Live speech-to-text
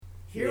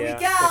Here we go.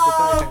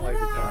 It's like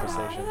the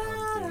conversation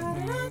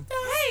on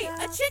Hey,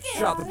 a chicken.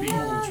 Shot the beat.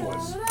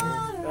 Choice.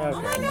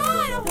 Oh my Okay.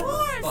 god, a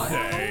horse.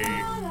 Hey.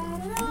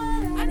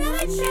 Another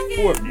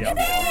chicken. Yep.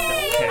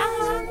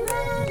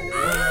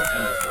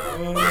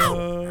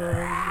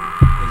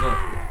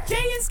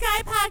 Jay and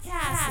Sky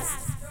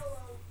podcast.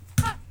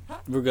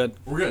 We're good.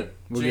 We're good.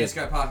 We're Jay good. and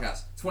Sky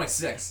podcast.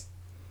 26.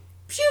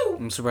 Pew.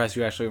 I'm surprised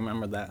you actually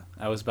remembered that.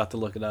 I was about to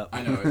look it up.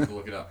 I know. I have to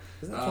look it up.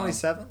 Isn't it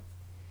 27?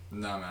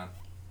 No, man.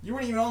 You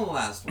weren't even on the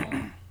last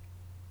one.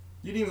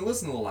 You didn't even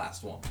listen to the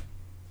last one.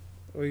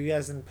 Well, you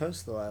guys didn't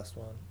post the last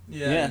one.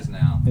 Yeah, it is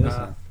now. It is.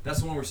 That's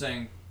the one we're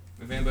saying.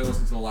 If anybody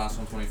listens to the last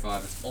one,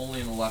 25, it's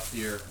only in the left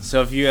ear.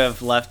 So if you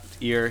have left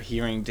ear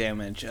hearing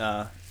damage,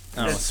 I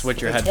don't know,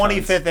 switch your the headphones.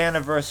 25th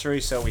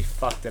anniversary, so we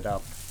fucked it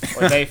up.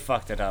 Or they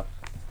fucked it up.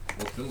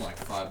 Well, it's been like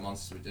 5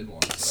 months since we did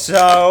one.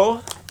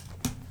 So,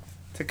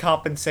 to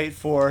compensate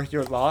for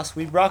your loss,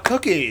 we brought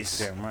cookies.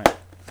 Damn right.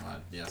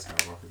 Yeah, Sky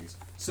Rock cookies.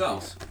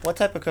 So, What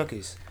type of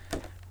cookies?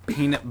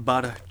 Peanut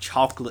butter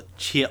chocolate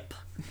chip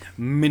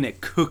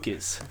minute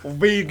cookies.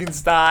 Vegan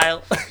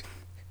style.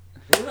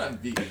 we're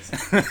not vegans.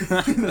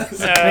 Doesn't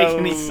make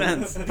any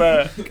sense.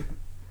 But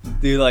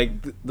Dude, like,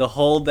 the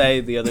whole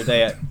day, the other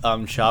day at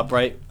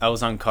ShopRite, I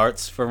was on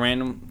carts for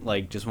random,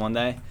 like, just one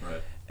day.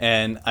 Right.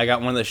 And I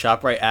got one of the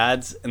ShopRite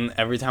ads, and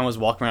every time I was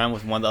walking around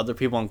with one of the other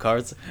people on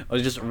carts, I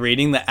was just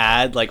reading the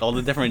ad, like all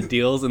the different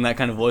deals in that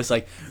kind of voice,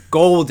 like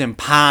golden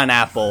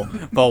pineapple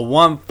for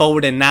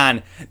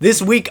 $149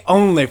 this week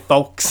only,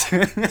 folks.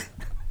 I'm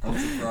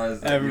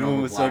surprised that Everyone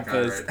you was don't so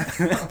have a pissed. black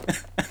eye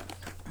right.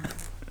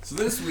 So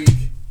this week,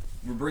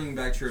 we're bringing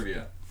back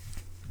trivia.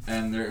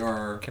 And there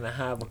are can I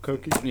have a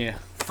cookie? Yeah.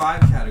 5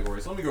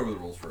 categories. Let me go over the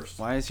rules first.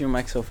 Why is your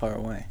mic so far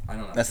away? I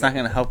don't know. That's not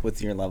gonna help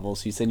with your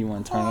levels. You said you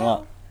want to turn it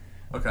up.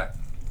 Okay.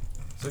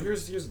 So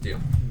here's the deal.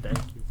 Thank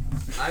you.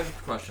 I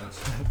have questions.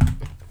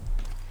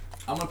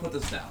 I'm gonna put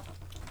this down.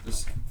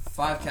 There's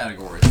 5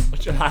 categories.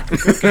 Would you like a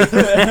cookie?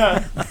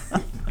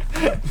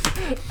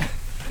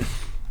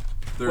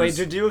 There's, Wait,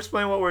 did you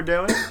explain what we're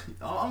doing?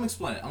 I'm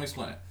explaining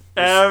it.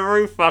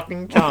 Every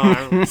fucking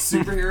time.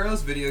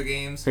 Superheroes, video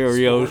games,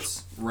 Heroes.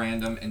 sports,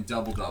 random, and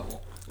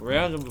double.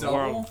 Random Double?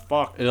 world.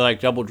 Fuck. Is it like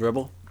double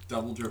dribble?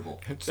 Double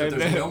dribble. So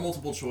there's no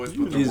multiple choice,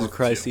 but they're Jesus worth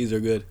Christ, 2. these are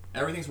good.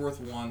 Everything's worth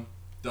 1.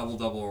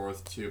 Double are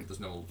worth 2, but there's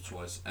no multiple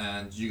choice.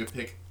 And you can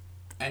pick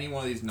any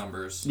one of these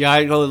numbers. Yeah,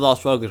 I go to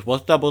Lost Focus.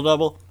 What's double?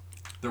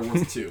 They're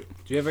worth 2.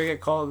 Do you ever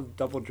get called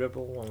double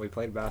dribble when we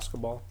played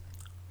basketball?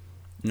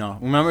 No.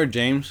 Remember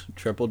James?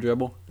 Triple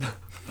dribble? Was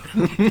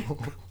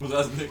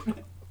that his nickname?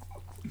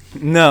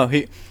 No,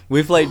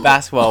 we played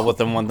basketball with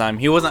him one time.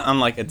 He wasn't on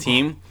like a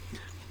team,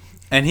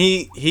 and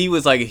he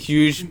was like a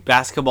huge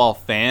basketball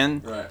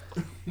fan. Right.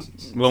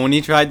 But when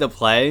he tried to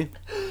play,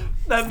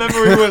 That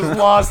memory was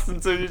lost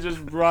until you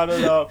just brought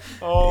it up.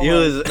 Oh He my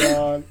was-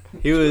 god.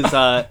 he was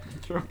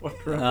Triple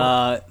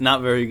dribble.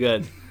 not very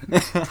good.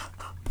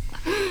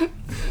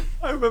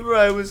 I remember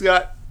I always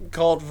got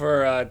called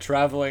for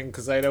traveling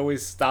because I'd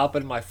always stop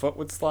and my foot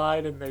would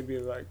slide and they'd be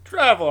like,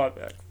 travel. I'd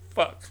be like,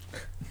 fuck.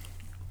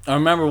 I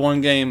remember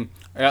one game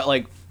I got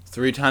like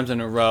 3 times in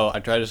a row. I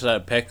tried to set a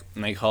pick,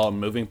 and they call a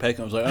moving pick.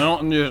 I was like, I don't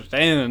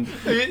understand.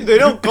 They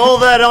don't call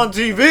that on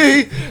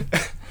TV.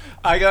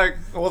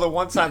 The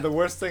one time, the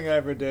worst thing I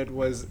ever did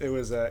was it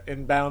was an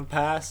inbound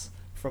pass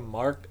from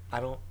Mark.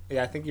 I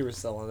think you were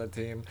still on the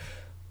team.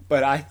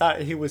 But I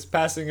thought he was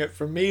passing it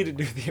for me to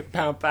do the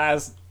inbound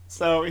pass.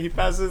 So he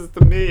passes it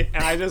to me,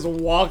 and I just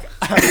walk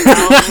out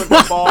with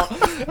the ball.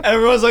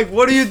 Everyone's like,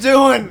 what are you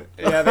doing?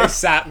 Yeah, they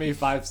sat me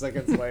 5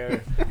 seconds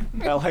later.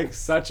 I felt like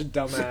such a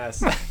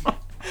dumbass.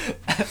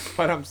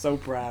 But I'm so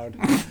proud.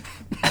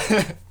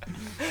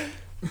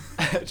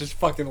 Just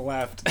fucking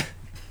left.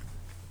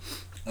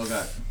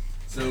 Okay.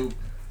 So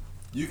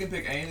you can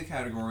pick any of the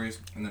categories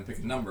and then pick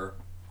a number,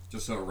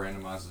 just so it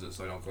randomizes it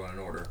so I don't go in an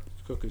order.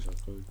 Cookies are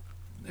good.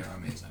 They're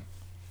amazing.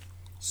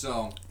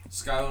 So,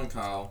 Skylar and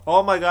Kyle,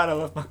 Oh my god, I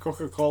left my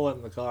Coca-Cola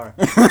in the car.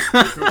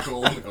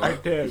 Coca-Cola in the I car.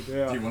 did, Do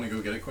yeah. you want to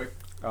go get it quick?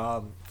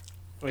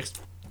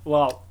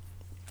 Well,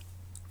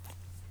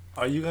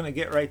 are you gonna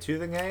get right to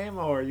the game,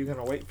 or are you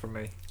gonna wait for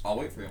me? I'll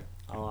wait for you.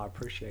 Oh, I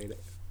appreciate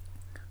it.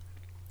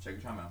 Check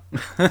your time out.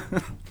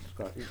 Just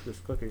gotta eat this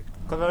cookie.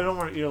 Because I don't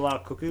want to eat a lot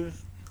of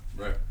cookies,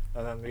 Right.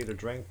 and then need a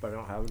drink, but I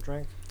don't have a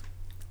drink.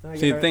 Then I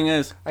See, get the thing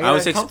is, I I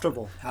was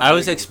uncomfortable. I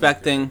was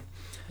expecting.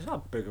 It's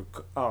not big.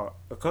 A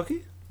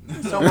cookie?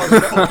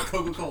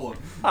 Coca-Cola.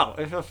 Oh,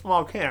 it's a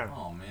small can.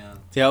 Oh, man.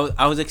 See,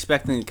 I was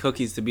expecting the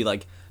cookies to be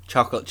like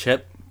chocolate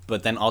chip,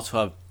 but then also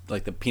have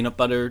like the peanut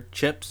butter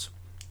chips.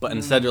 But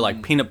instead, they're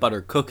like peanut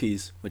butter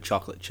cookies with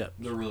chocolate chip.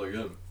 They're really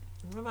good.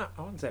 I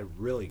wouldn't say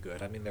really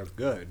good. I mean, they're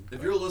good.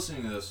 If you're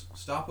listening to this,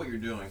 stop what you're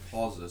doing,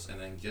 pause this,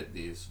 and then get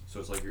these. So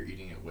it's like you're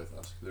eating it with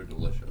us. They're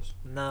delicious.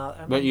 No,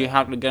 But you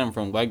have to get them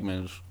from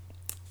Wegmans.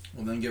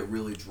 Well, then get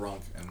really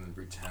drunk and then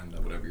pretend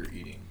that whatever you're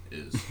eating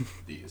is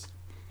these.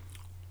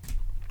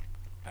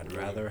 I'd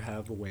rather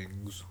have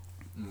wings.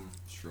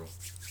 It's true.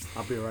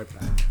 I'll be right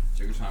back.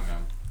 Take your time,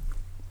 man.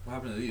 What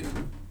happened to these?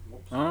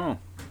 Oh.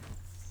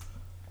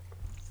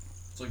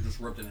 It's like just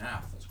ripped in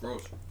half. That's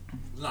gross.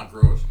 It's not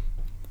gross.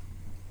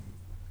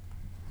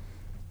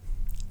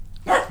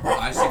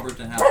 I see ripped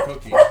in half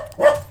cookie,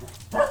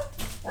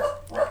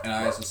 and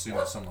I just assume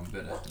that someone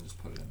bit it and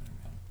just put it in there,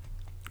 man.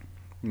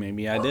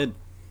 Maybe I did.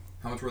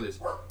 How much were these?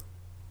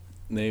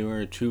 They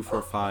were 2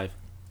 for $5.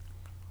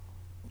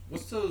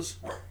 What's those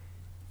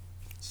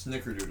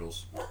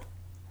Snickerdoodles?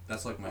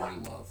 That's like my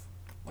new love.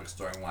 Like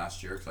starting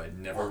last year, because I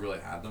never really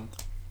had them.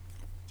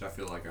 Which I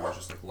feel like I was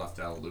just like left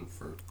out of the loop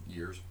for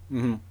years.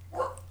 Mm-hmm.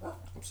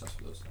 Obsessed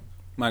with those things.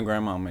 My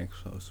grandma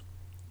makes those.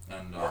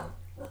 And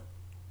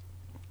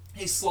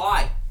hey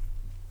Sly!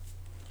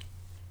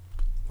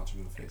 Punch him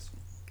in the face.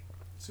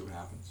 See what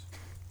happens.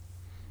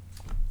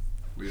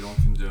 We don't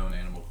condone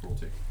animal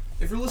cruelty.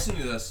 If you're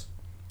listening to this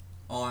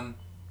on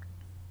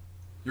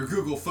your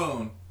Google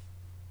phone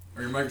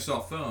or your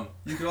Microsoft phone,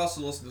 you could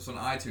also listen to this on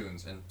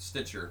iTunes and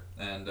Stitcher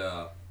and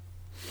I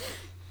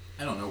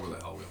don't know where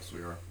the hell else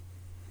we are.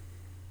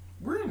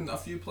 We're in a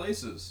few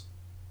places.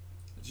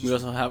 We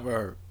also have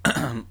our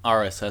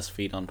RSS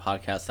feed on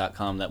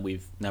podcast.com that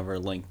we've never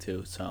linked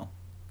to, so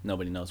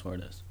nobody knows where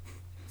it is.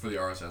 For the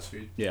RSS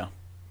feed? Yeah.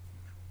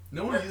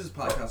 No one uses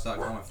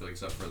podcast.com, I feel,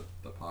 except for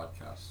the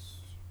podcasts.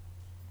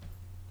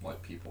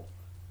 Like people.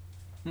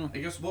 I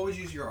guess, what would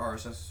you use your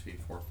RSS feed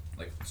for?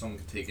 Like, someone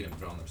could take it and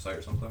put it on their site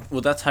or something?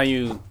 Well, that's how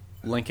you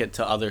link it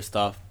to other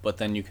stuff, but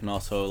then you can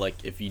also,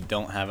 like, if you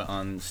don't have it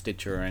on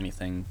Stitcher or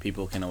anything,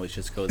 people can always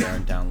just go there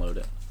and download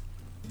it.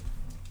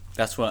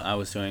 That's what I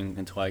was doing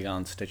until I got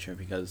on Stitcher,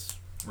 because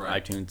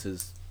iTunes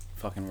is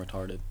fucking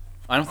retarded.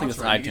 I don't think it's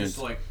right. iTunes. Just,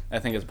 like, I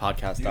think it's you just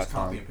copy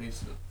podcast.com. and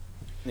paste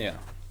it. Yeah.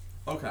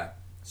 Okay,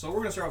 so we're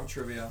gonna start off with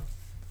trivia.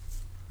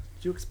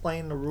 Did you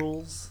explain the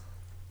rules?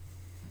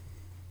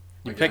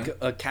 You Again? pick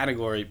a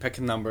category, pick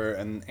a number,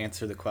 and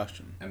answer the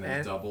question. And then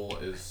And- double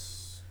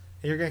is...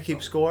 You're gonna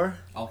keep score?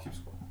 I'll keep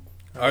score.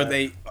 Are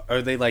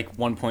they like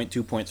 1 point,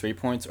 2 point, 3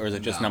 points, or is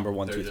it just No, number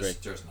 1, they're 2, 3?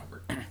 just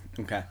numbered.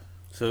 Okay.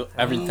 So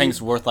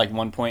everything's worth like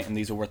 1 point, and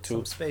these are worth 2.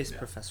 Some space, Yeah.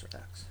 Professor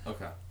X.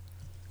 Okay. I'm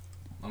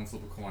gonna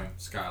flip a coin.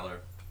 Skylar.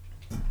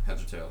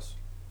 Heads or tails?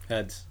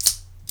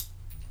 Heads.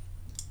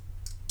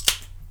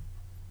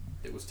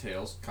 It was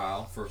tails.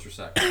 Kyle, first or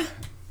second?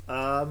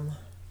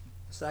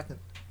 Second.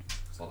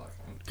 Saw that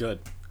coming. Good.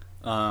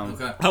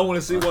 Okay. I want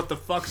to see what the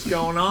fuck's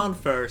going on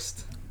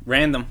first.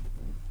 Random.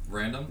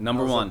 Random?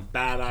 Number That was a 1.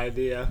 bad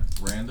idea.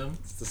 Random?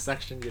 It's the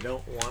section you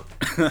don't want.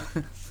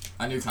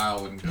 I knew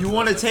Kyle wouldn't go You for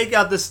want to that take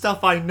out the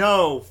stuff I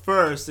know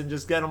first and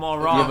just get them all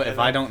wrong. Yeah, but if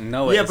and I then- don't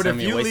know it, Yeah, it's but gonna if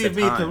be a you waste leave of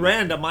me to time.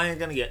 random, I ain't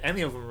gonna get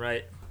any of them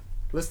right.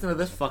 Listen to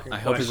this fucking I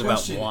hope it's question. about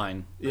Question.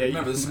 wine. Yeah,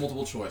 Remember, this is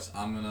multiple choice.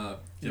 I'm gonna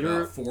give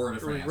You're out 4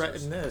 different writing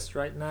answers. this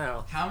right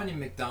now. How many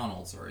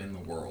McDonald's are in the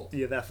world?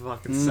 Yeah, that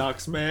fucking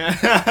sucks, man.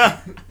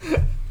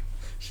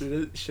 should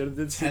have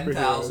did superheroes.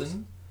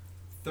 10,000,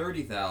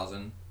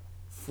 30,000,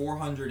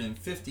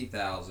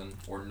 450,000,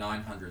 or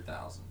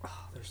 900,000? Oh,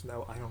 there's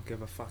no. I don't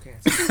give a fuck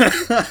answer.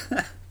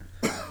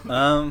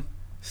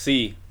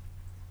 C.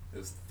 It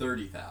was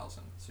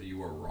 30,000, so you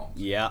were wrong.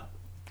 Yeah.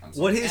 I'm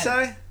sorry. What'd he And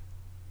say?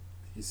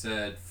 He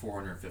said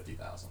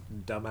 450,000,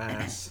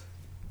 Dumbass.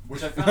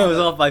 which I I found was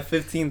out, off by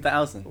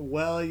 15,000.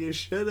 Well, you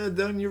should have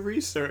done your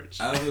research.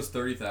 out of those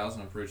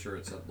 30,000, I'm pretty sure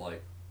it said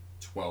like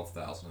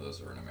 12,000 of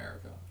those are in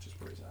America, which is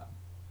pretty sad.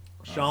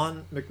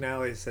 Sean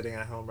McNally is sitting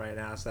at home right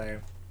now saying,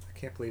 "I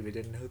can't believe he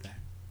didn't know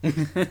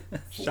that."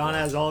 Sean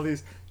has all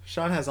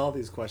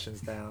these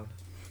questions down.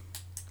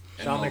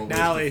 And Sean all the ways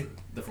McNally.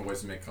 different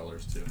ways to make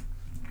colors too.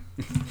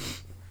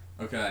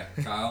 Okay,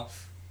 Kyle.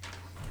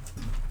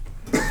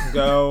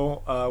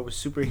 Go with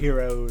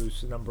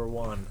superheroes number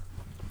 1.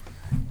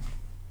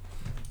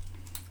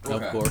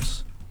 Okay. Of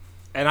course.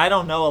 And I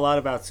don't know a lot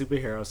about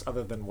superheroes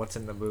other than what's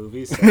in the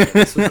movies. So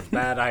this was a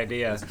bad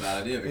idea. That's a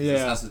bad idea because Yeah.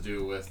 this has to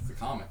do with the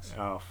comics.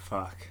 Oh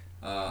fuck.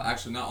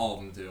 Actually, not all of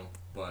them do,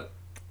 but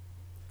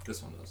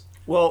this one does.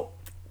 Well,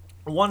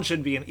 one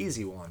should be an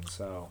easy one.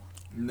 So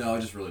No, I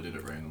just really did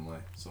it randomly,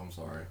 so I'm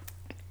sorry.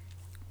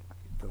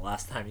 the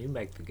last time you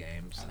make the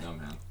games, I know,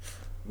 man.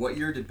 What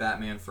year did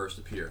Batman first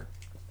appear?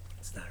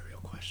 it's not a real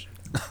question.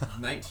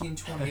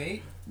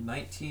 1928,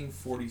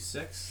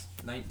 1946,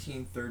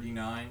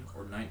 1939,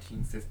 or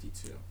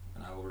 1952?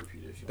 And I will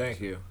repeat it if you want Thank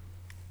to. you.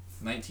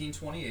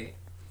 1928,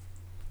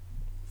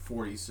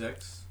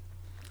 46,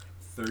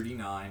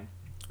 39,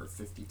 or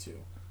 52?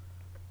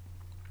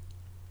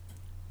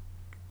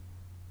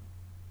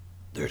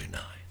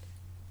 39.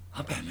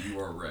 You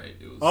are right.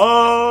 It was.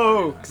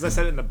 Oh, 39. because I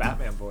said it in the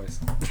Batman voice.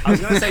 I was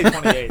gonna say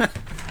 28. Well,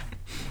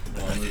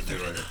 let's do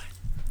it.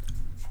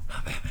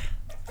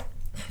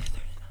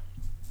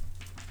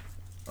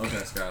 Okay,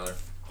 Skylar.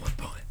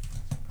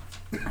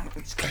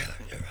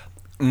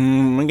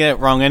 I'm gonna get it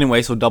wrong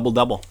anyway, so double.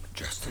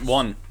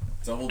 1.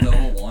 Double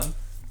 1.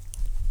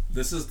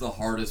 This is the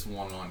hardest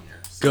one on here.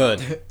 So,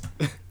 Good.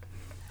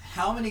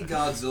 How many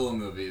Godzilla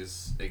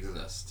movies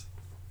exist?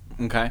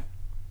 Okay.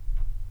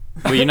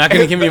 Well, you're not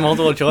gonna give me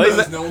multiple choice?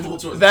 There's no multiple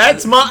choice.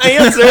 That's my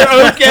answer.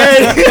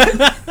 Okay.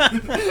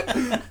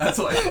 That's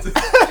why.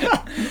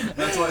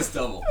 That's why it's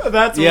double.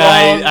 That's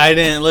Yeah, wrong. I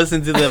didn't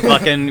listen to the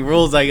fucking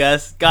rules, I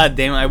guess. God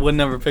damn it, I would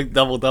never pick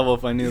double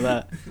if I knew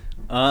that.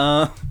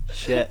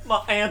 Shit. My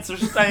answer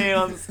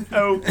stands.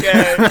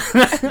 Okay.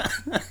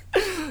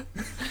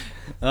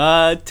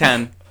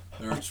 10.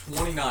 There are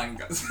 29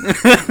 guys.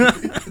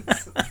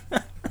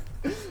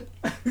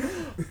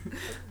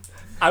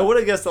 I would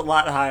have guessed a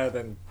lot higher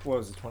than, what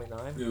was it,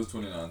 29? It was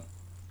 29.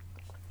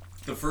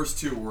 The first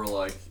two were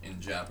like in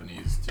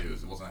Japanese too.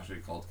 It wasn't actually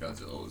called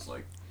Godzilla. It was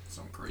like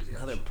some crazy.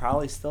 They're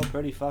probably still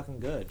pretty fucking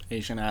good.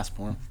 Asian ass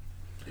porn.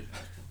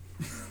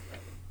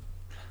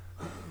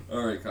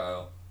 All right,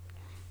 Kyle.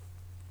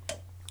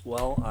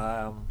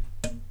 Well,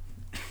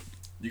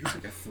 You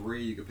can pick a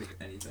 3. You can pick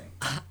anything.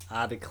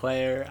 I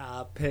declare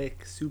I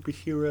pick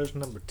superheroes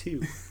number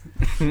 2.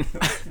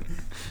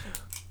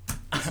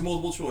 It's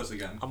multiple choice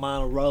again. I'm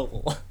on a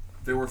roll.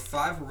 There were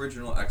 5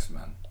 original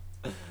X-Men.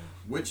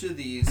 Which of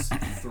these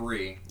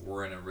 3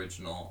 were an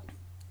original?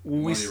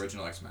 One of the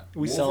original X-Men.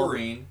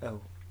 Wolverine,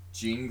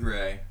 Jean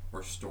Grey,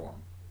 or Storm?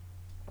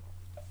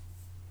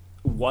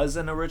 Was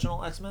an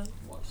original X-Men?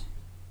 Was.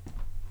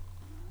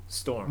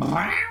 Storm.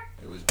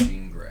 It was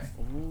Jean Grey.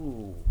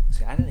 Ooh.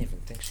 See, I didn't even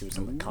think she was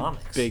in the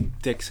comics.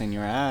 Big dicks in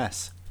your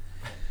ass.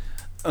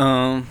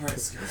 All right,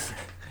 Scott.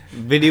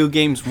 Video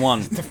games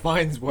 1.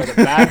 Defines what a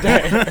bad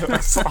day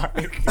looks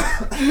like.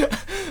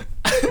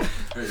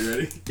 Are you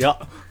ready? Yeah.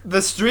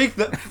 The streak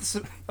that...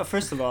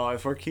 First of all,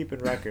 if we're keeping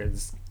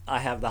records, I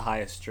have the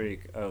highest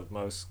streak of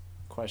most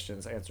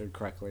questions answered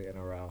correctly in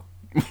a row.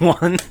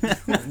 1.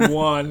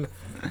 1.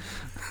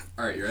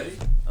 All right, you ready?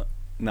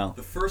 No.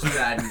 The first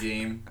Madden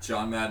game,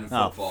 John Madden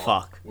Oh, Football,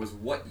 fuck. was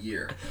what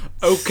year?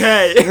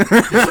 Okay.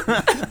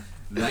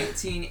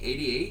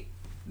 1988,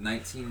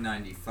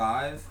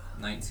 1995,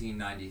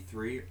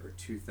 1993, or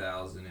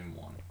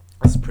 2001?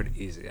 That's pretty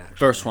easy, actually.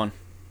 First one.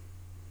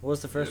 What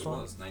was the first It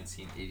one? was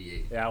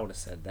 1988. Yeah, I would have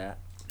said that.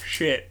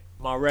 Shit.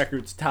 My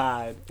record's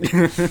tied.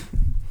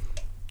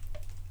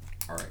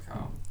 All right,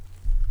 Kyle.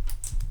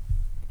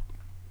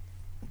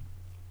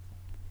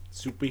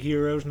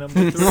 Superheroes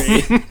number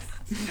 3.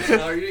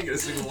 No, you didn't get a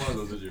single one of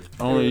those, did you?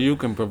 Only you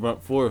can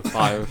prevent 4 or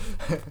 5.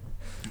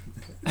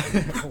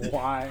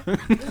 Why?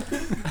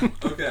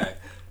 Okay.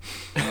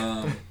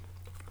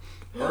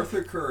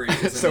 Arthur Curry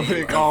is a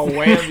Somebody name call of...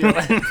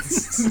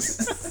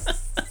 Wambulance.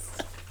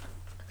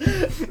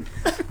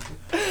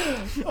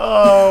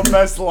 Oh,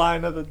 best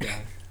line of the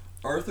day.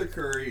 Arthur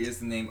Curry is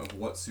the name of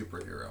what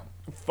superhero?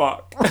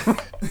 Fuck.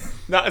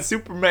 Not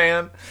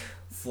Superman.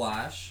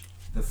 Flash,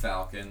 the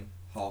Falcon,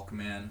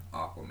 Hawkman,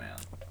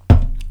 Aquaman.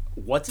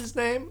 What's his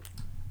name?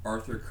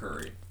 Arthur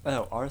Curry.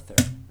 Oh, Arthur.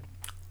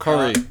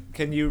 Curry.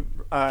 Can you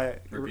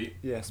Repeat?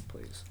 Yes,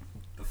 please.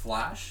 The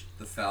Flash,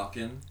 the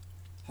Falcon,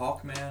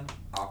 Hawkman,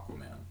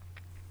 Aquaman.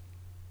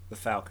 The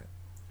Falcon.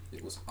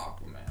 It was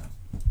Aquaman.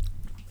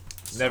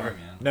 Never,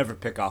 Sorry, man. never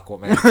pick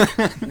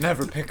Aquaman.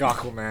 Never pick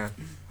Aquaman.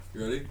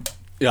 You ready?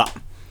 Yeah.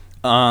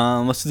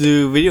 Let's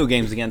do video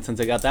games again since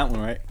I got that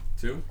one right.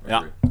 2? Or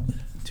Yeah. 3?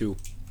 2.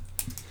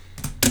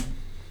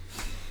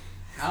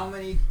 How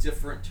many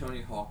different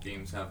Tony Hawk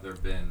games have there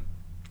been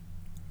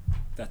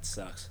That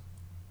sucks.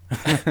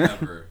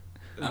 ever?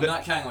 I'm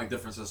not counting like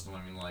different system.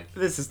 I mean like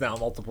This is now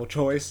multiple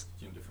choice.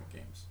 different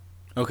games.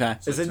 Okay.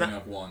 Is So like it Tony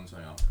not- Hawk 1,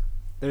 Tony Hawk.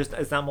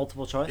 It's not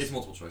multiple choice. It's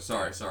multiple choice.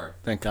 Sorry.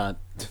 Thank God.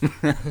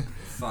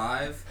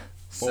 5,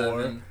 4.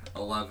 7,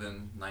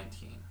 11,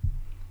 19.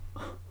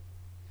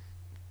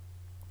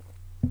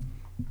 Let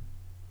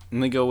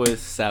me go with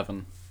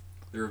 7.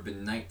 There have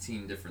been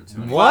 19 different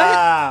Tony Hawk.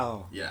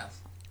 Wow. Yes.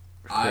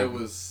 I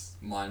was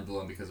mind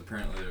blown because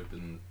apparently there have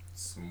been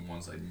some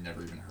ones I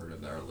never even heard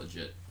of that are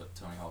legit, but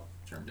Tony Hawk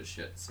turned to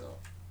shit, so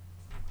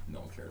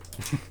no one cared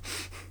about it.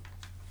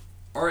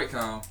 Alright,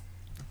 Kyle.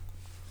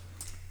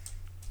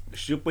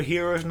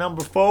 Superheroes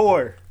number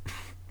 4.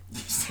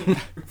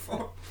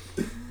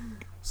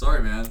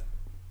 Sorry, man.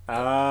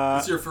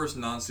 This It's your first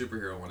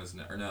non-superhero one, isn't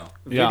it? Or no?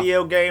 Yeah.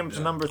 Video games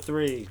Yeah. number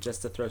 3,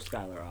 just to throw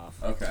Skylar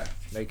off. Okay.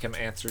 Make him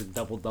answer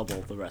double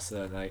the rest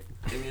of the night.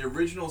 In the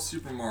original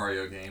Super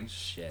Mario game,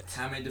 Shit.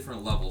 how many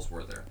different levels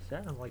were there?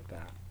 I don't like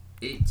that.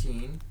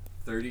 18,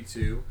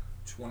 32,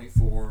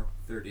 24,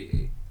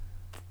 38.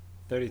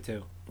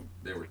 32.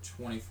 There were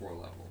 24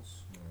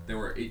 levels. There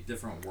were 8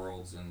 different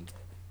worlds and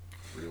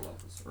 3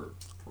 levels, or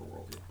per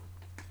world,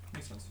 yeah.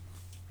 Makes sense.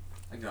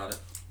 I got it.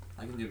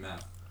 I can do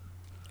math.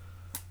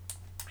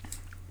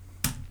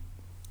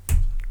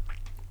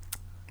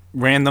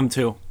 Random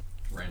 2.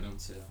 Random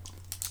 2.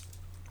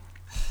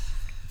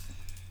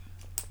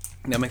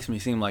 That makes me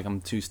seem like I'm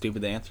too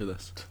stupid to answer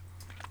this.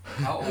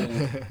 How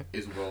old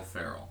is Will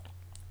Ferrell?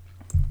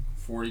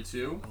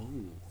 42,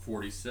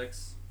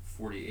 46,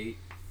 48,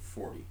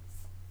 40.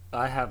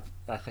 I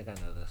think I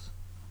know this.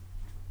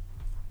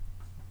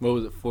 What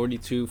was it?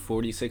 42,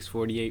 46,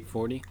 48,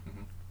 40?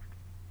 Mhm.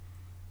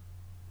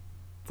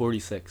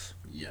 46.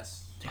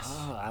 Yes.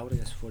 Oh, I would have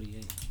guessed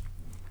 48.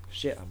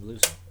 Shit, I'm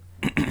losing.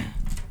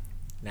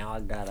 Now I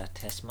gotta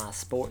test my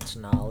sports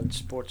knowledge.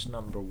 Sports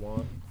number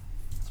 1.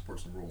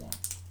 Sports number 1.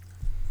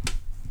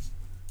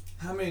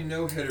 How many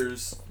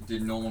no-hitters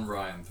did Nolan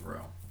Ryan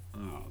throw?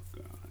 Oh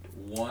god.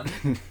 1,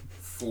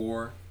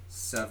 4,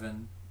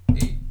 7,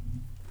 8.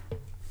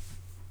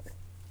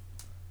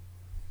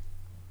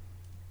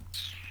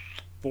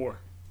 4.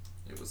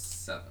 It was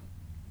 7.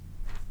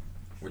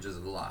 Which is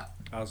a lot.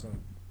 I was gonna.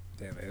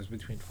 Damn it! It was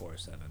between 4 or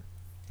 7.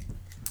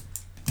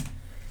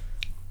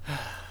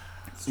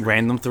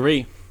 Random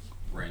 3.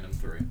 Random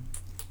 3.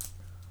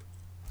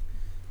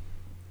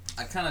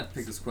 I kind of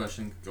picked this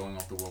question going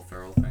off the Will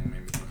Ferrell thing,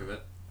 made me think of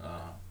it.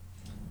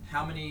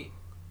 How many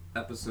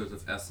episodes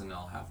of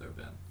SNL have there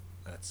been?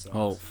 That sucks.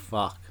 Oh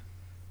fuck.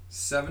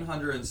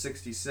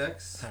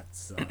 766, That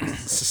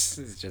sucks.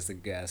 It's just a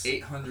guess.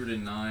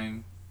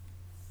 809,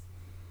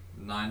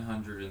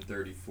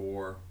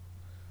 934,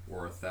 or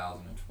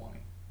 1,020.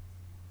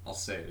 I'll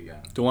say it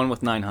again. The one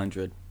with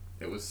 900.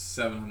 It was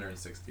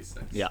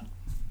 766. Yeah.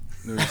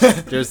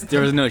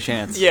 There was no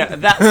chance. Yeah,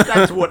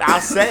 that's what I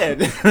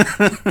said.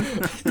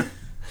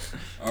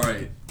 All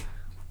right.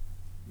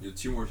 You have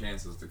 2 more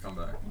chances to come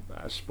back.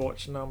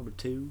 Sports number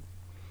 2.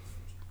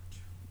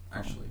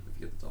 Actually, if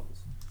you get the doubles.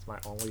 It's my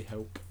only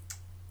hope.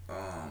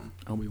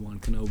 Obi-Wan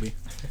Kenobi.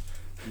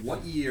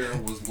 What year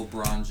was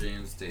LeBron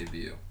James'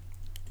 debut?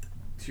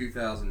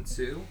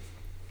 2002,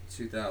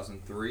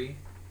 2003,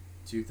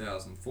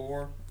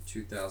 2004,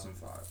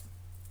 2005.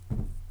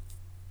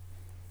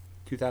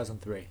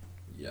 2003.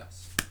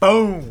 Yes.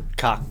 Boom!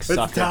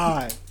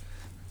 Cocksucker.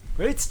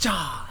 It's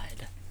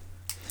tied.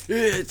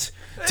 It's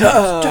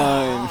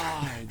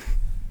time.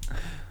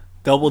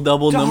 Double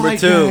number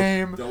 2.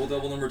 Game.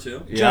 Double number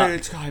 2? Yeah.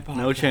 Giant Sky Podcast.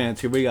 No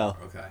chance. Here we go.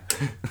 Okay.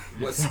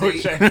 What No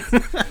state? chance.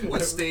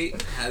 What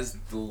state has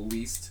the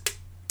least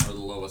or the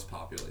lowest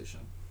population?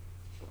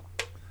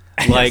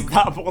 Like It's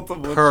not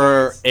multiple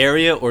per choice.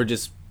 area or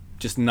just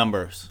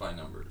numbers? By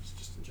numbers,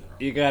 just in general.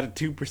 You got a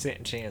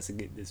 2% chance to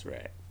get this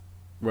right.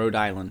 Rhode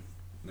Island.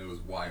 And it was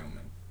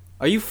Wyoming.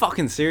 Are you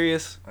fucking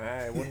serious?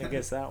 I wouldn't have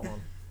guessed that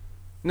one.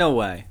 No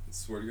way. I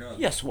swear to God.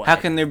 Yes, what? How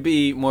can there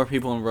be more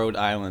people in Rhode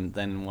Island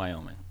than in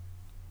Wyoming?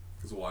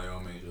 Because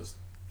Wyoming is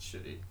just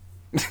shitty.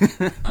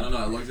 I don't know.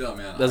 I looked it up,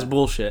 man. That's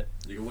bullshit.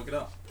 You can look it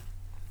up.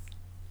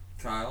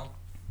 Kyle?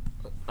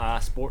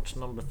 Sports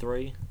number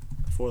 3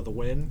 for the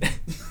win.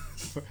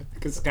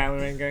 Because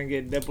Skylar ain't gonna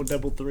get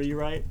double 3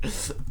 right.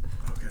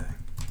 Okay.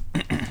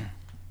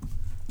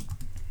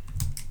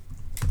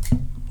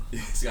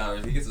 Scott,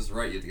 if he gets this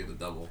right, you have to get the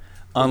double.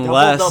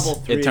 Unless double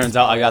three it turns is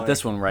out I got probably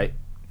this one right.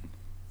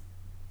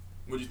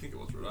 What do you think it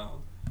was, Rhode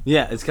Island?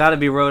 Yeah, it's got to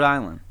be Rhode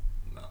Island.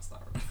 No, it's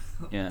not Rhode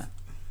Island. Yeah.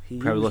 He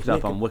Probably used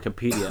looked up on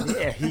Wikipedia.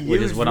 Yeah, he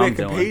which used is what I'm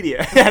doing.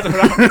 Wikipedia. That's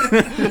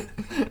what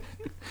I'm...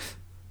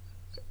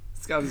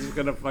 Scott's just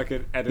gonna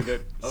fucking edit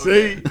it.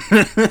 Okay.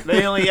 See?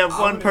 They only have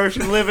one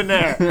person living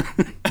there.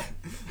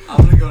 I'm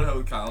going to go ahead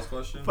with Kyle's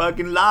question.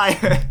 Fucking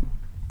liar.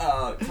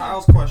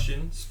 Kyle's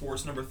question,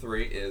 sports number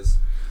 3, is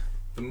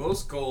the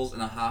most goals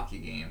in a hockey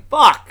game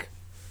Fuck.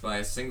 by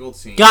a single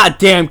team.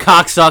 Goddamn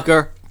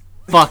cocksucker.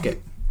 Fuck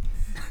it.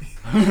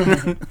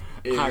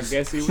 is I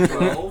guess he was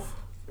 12,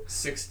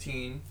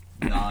 16,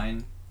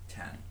 9,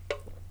 10.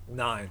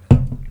 9.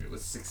 It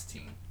was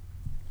 16.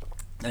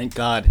 Thank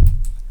God.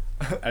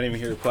 I didn't even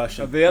hear the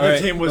question. The other All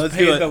right, team was let's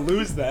paid do it. to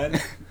lose then.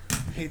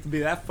 Hate to be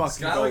that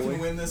fucking Skylar goalie. can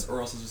win this,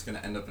 or else it's just going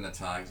to end up in a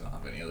tie because I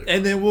don't have any other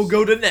And then we'll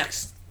go to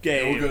next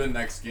game. We'll go to the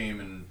next game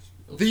and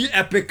The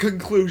epic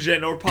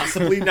conclusion, or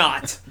possibly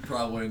not.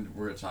 probably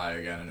we're going to tie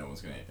again and no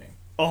one's going to anything.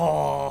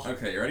 Oh,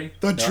 Okay, you ready?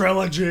 the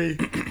trilogy.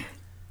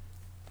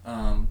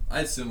 I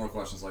had similar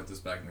questions like this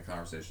back in the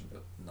conversation,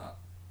 but not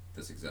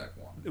this exact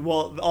one.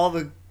 Well, all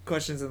the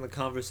questions in the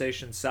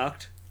conversation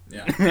sucked.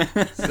 Yeah.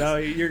 So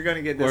you're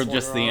gonna get this Or one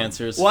just the wrong.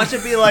 answers. Watch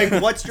it be like,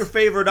 what's your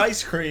favorite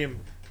ice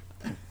cream?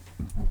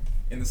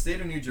 In the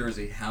state of New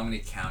Jersey, how many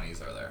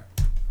counties are there?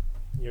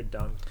 You're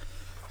done.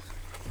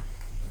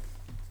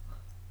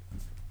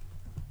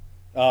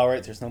 All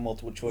right, there's no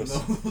multiple choice.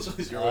 No,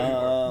 you're right, you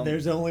are.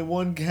 There's only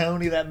one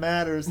county that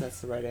matters.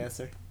 That's the right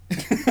answer.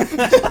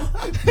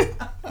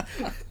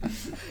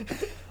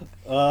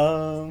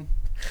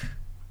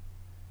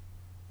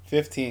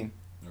 15.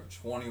 There are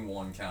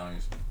 21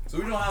 counties. So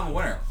we don't have a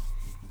winner.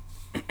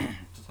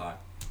 It's a tie.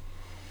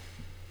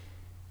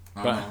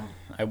 But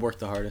I worked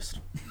the hardest.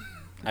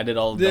 I did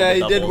all the Yeah, he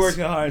double did work doubles.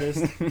 the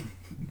hardest.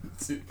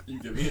 You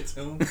give me it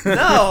to him?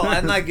 No,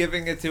 I'm not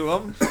giving it to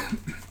him.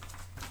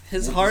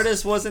 His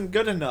hardest wasn't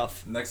good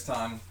enough. Next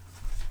time,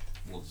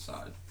 we'll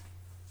decide.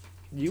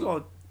 You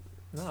won't.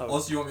 No.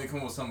 Unless you want me to come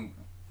up with some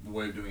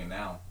way of doing it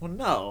now. Well,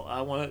 no.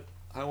 I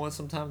want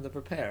some time to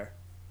prepare.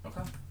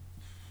 Okay.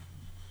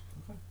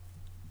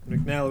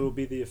 McNally will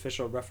be the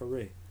official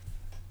referee.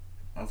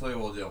 I'll tell you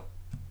what we'll do.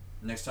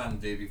 Next time,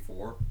 the day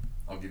before,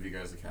 I'll give you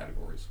guys the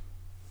categories.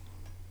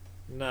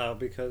 No,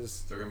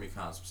 because They're going to be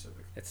kind of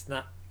specific. it's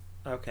not.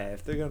 Okay,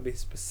 if they're gonna be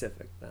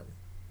specific, then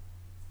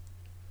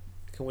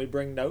can we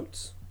bring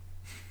notes?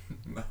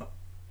 No.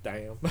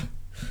 Damn.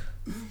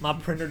 My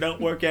printer don't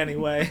work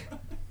anyway.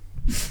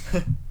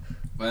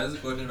 If I ask a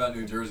question about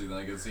New Jersey, then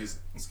I can see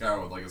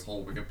Skylar with like his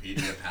whole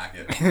Wikipedia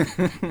packet.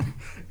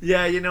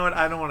 Yeah, you know what?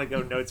 I don't want to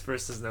go notes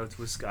versus notes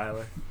with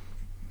Skylar.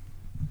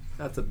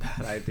 That's a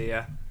bad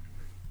idea.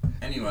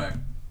 Anyway,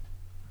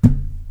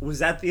 Was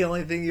that the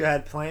only thing you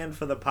had planned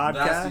for the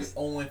podcast? that's the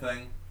only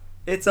thing.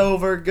 It's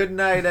over. Good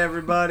night,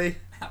 everybody.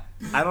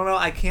 I don't know.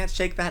 I can't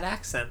shake that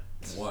accent.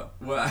 What?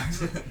 What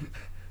accent?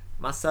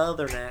 My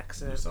southern Your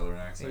accent. southern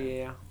accent.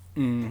 Yeah.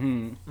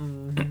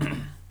 Mm-hmm.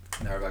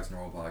 Now we're back to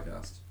normal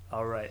podcast.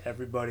 All right,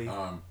 everybody.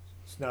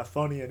 It's not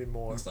funny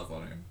anymore. Stuff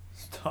on him.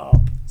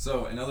 Stop.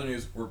 So, in other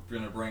news, we're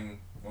gonna bring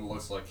what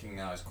looks like King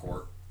Nai's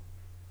Court,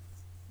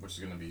 which is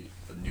gonna be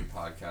a new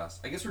podcast.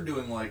 I guess we're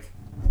doing like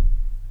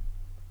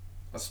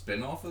a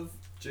spin-off of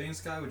Jay and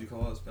Sky. Would you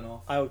call it a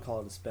spin-off? I would call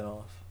it a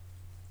spinoff.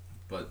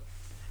 But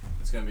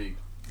it's gonna be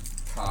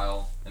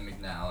Kyle and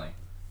McNally.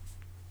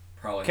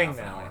 Probably King half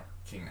an Nally. hour.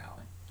 King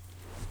Nally.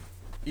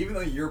 Even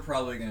though you're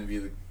probably gonna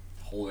be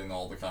holding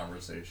all the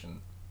conversation.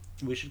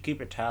 We should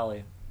keep a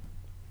tally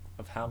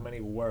of how many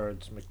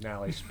words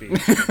McNally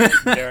speaks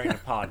during the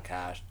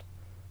podcast.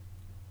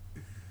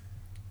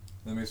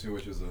 That makes me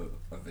wish it was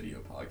a video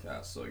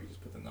podcast, so I could just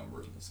put the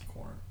numbers in this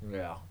corner.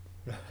 Yeah.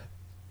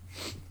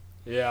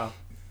 Yeah.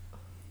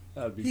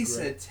 That'd be He great.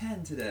 said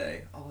 10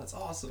 today. Oh, that's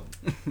awesome.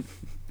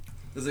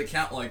 Does it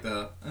count like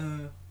the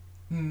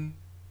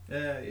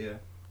yeah?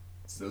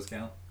 Does those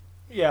count?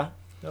 Yeah.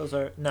 Those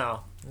are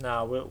no.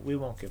 We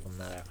won't give them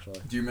that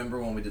actually. Do you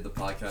remember when we did the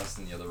podcast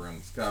in the other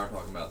room? Scott and I were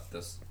talking about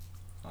this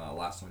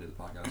last time we did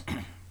the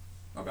podcast.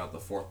 About the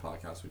fourth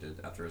podcast we did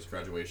after his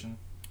graduation.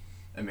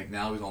 And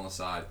McNally was on the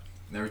side.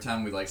 And every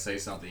time we like say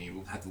something, he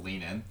would have to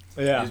lean in.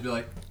 Yeah. He'd just be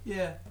like,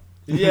 yeah.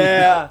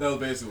 Yeah. That was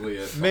basically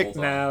it. the whole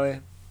time.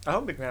 McNally. I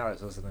hope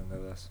McNally's listening to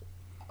this.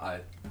 I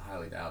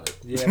highly doubt it.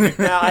 Yeah.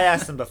 McNally, I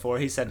asked him before.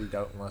 He said he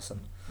don't listen.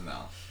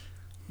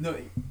 No,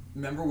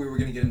 remember we were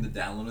going to get him to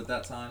download it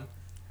that time?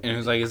 And it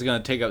was like, it's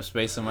gonna take up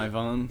space on my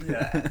phone.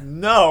 Yeah.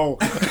 No.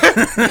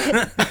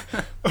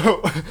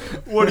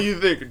 What do you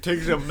think? It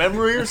takes up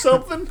memory or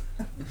something?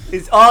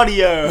 It's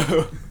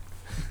audio.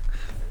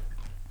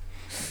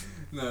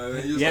 No,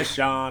 he was Yes, like,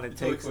 Sean. It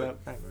really takes quick.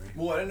 up memory.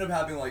 Well, it ended up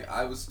happening, like,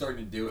 I was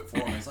starting to do it for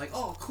him. It's like,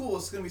 oh, cool,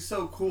 it's going to be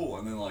so cool.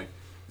 And then, like,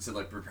 he said,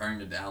 like, preparing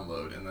to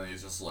download. And then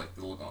he's just, like,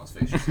 the look on his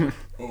face. Just like,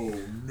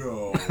 oh,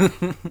 no.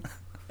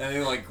 And he,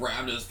 like,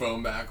 grabbed his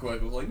phone back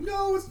quick. Was like,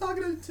 no, it's not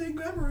going to take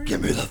memory.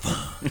 Give me the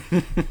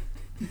phone.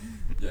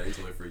 Yeah, he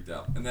totally freaked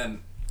out. And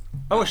then,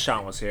 I wish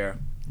Sean was here.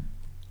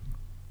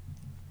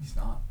 he's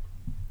not.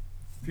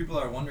 People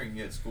are wondering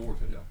he had schoolwork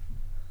to do.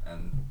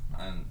 And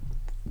I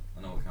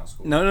know what kind of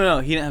schoolwork. No.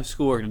 He didn't have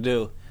schoolwork to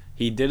do.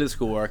 He did his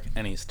schoolwork,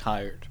 and he's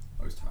tired.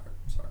 I was tired.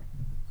 I'm sorry.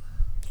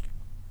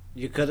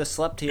 You could have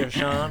slept here,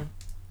 Sean.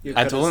 You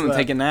I coulda told him to slept.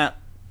 take a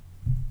nap.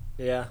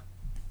 Yeah.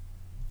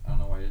 I don't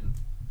know why he didn't.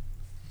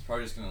 He's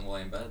probably just going to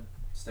lay in bed,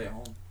 stay at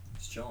home,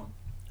 just chilling.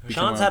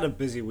 Sean's had a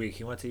busy week.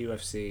 He went to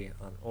UFC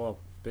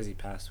busy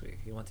past week.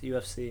 He went to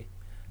UFC,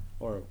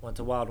 or went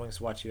to Wild Wings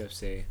to watch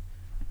UFC.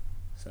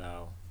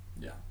 So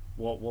Yeah.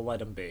 we'll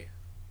let him be.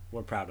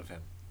 We're proud of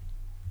him.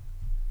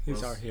 He's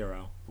What our else?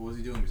 hero. What was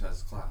he doing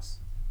besides his class?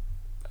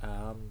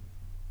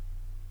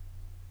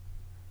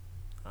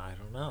 I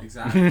don't know.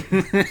 Exactly.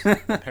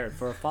 Prepared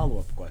for a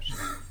follow-up question.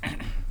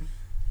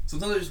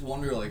 Sometimes I just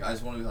wonder, like, I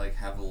just want to, like,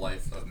 have the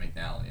life of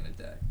McNally in a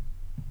day.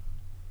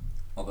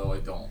 Although I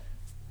don't.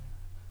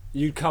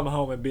 You'd come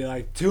home and be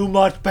like, too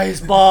much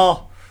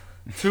baseball.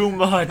 Too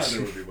much.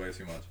 There would be way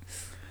too much.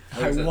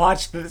 Like I said,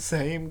 watched the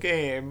same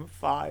game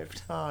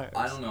 5 times.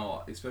 I don't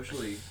know,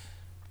 especially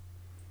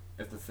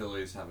if the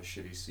Phillies have a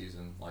shitty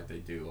season, like they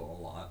do a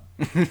lot,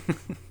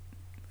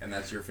 and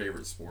that's your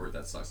favorite sport.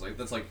 That sucks. Like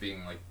that's like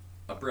being like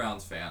a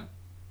Browns fan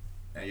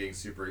and getting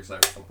super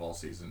excited for football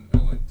season,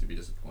 only to be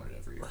disappointed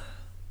every year.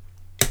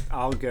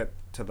 I'll get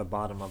to the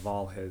bottom of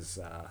all his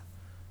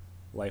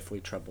lively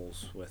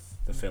troubles with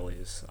the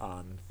Phillies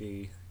on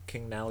the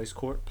King Nally's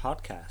Court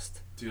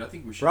podcast. Dude, I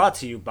think we should Brought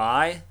to you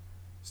by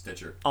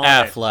Stitcher.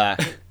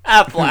 Affleck.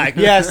 Affleck,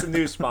 yes, a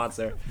new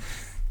sponsor.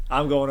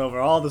 I'm going over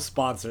all the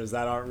sponsors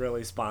that aren't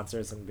really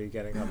sponsors and be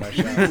getting on my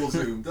show.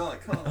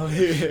 Zoom.com.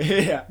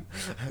 Yeah.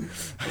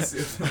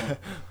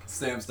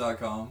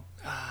 Stamps.com.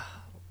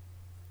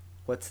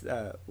 What is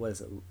it? What's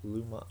the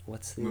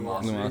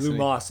Lumosity.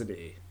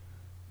 Lumosity.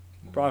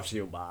 Brought to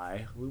you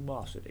by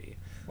Lumosity.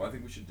 What I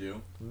think we should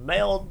do.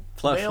 Mail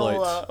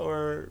Flashlights.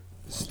 or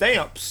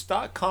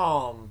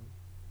stamps.com.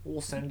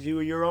 We'll send you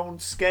your own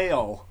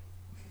scale.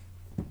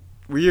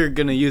 We're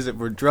gonna use it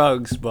for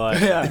drugs, but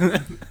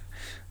Yeah.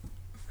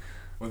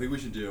 What I think we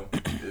should do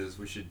is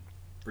we should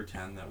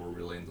pretend that we're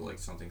really into like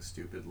something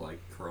stupid like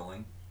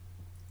curling,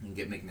 and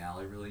get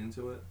McNally really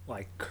into it.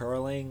 Like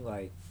curling,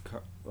 like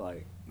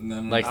No,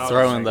 like Oh,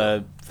 throwing sorry.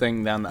 the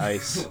thing down the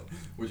ice.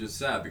 Which is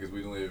sad because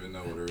we don't even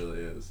know what it really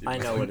is. I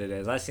know what it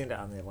is. I've seen it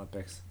on the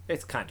Olympics.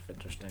 It's kind of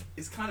interesting.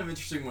 It's kind of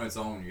interesting when it's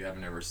on. You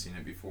haven't ever seen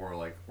it before,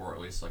 like, or at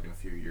least like in a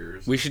few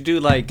years. We should do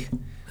like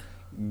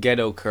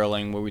ghetto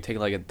curling, where we take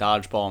like a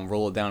dodgeball and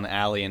roll it down an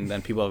alley, and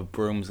then people have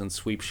brooms and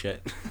sweep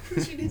shit.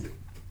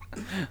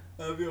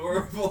 That'd be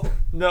horrible.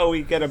 No,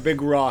 we get a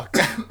big rock.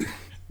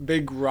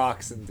 Big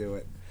rocks and do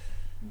it.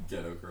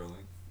 Ghetto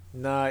curling.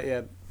 Nah,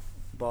 yeah.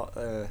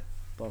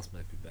 Balls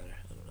might be better.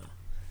 I don't know.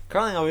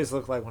 Curling always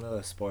looked like one of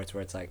those sports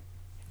where it's like,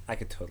 I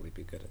could totally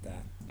be good at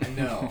that. I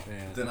know.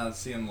 Yeah. Then I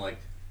see them like,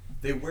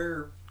 they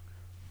wear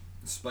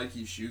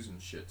spiky shoes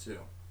and shit too.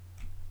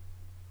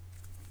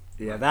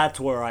 Yeah, that's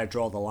where I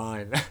draw the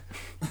line.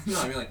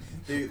 No, I mean like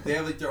they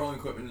have like their own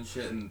equipment and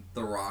shit, and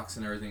the rocks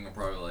and everything are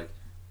probably like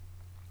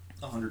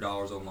 $100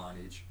 online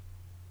each.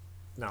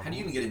 No. How do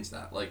you even get into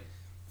that? Like,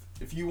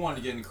 if you wanted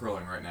to get into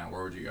curling right now,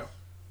 where would you go?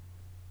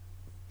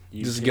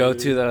 Just go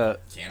to the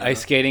Canada?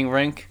 ice skating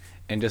rink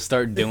and just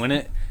start doing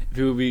it.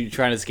 People be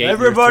trying to skate.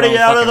 Everybody you're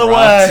out of throwing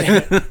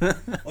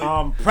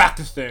the way!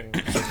 Practicing.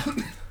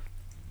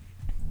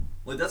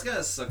 Like, that's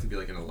gotta suck to be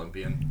like an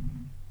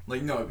Olympian.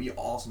 Like, no, it'd be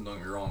awesome, don't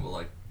get me wrong, but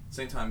like,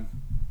 same time,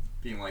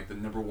 being like the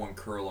 #1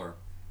 curler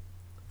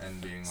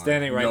and being like,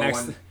 Standing right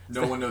next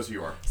no one knows who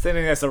you are.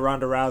 Standing next to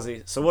Ronda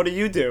Rousey. So what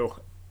do?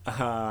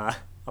 I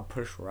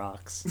push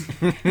rocks.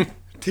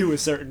 To a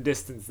certain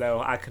distance,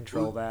 though. I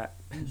control that.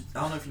 I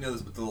don't know if you know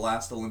this, but the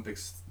last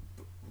Olympics,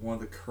 one of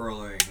the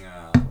curling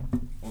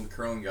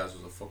guys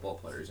was a football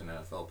player. He's an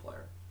NFL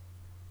player,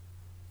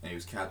 and he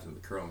was captain of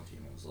the curling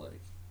team. I was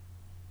like,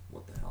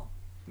 what the hell?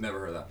 Never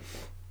heard that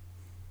before.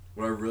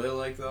 What I really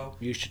like though,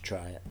 You should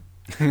try it.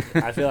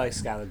 I feel like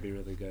Skylar would be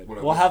really good.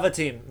 What We'll about- have a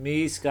team.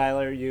 Me,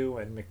 Skylar, you,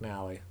 and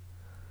McNally.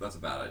 that's a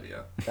bad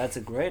idea. That's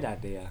a great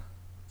idea.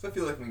 So I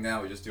feel like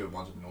now we just do a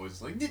bunch of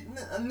noises like, and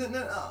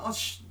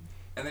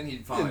then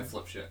he'd finally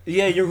flip shit.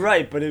 Yeah, you're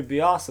right, but it'd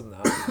be awesome,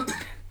 though.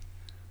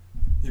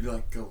 He'd be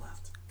like, go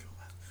left,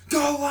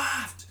 go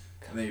left,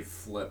 and then he'd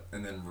flip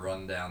and then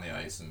run down the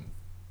ice and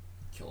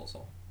kill us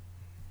all.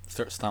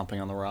 Start stomping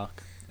on the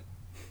rock.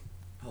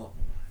 Hello.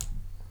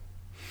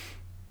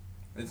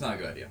 It's not a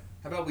good idea.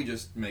 How about we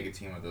just make a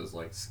team of those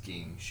like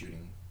skiing,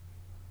 shooting?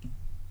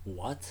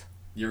 What?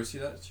 You ever see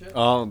that shit?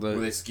 Oh, the Where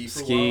they ski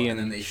for a while and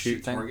then they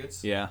shoot thing?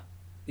 targets? Yeah.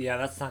 Yeah,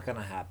 that's not going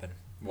to happen.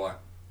 Why?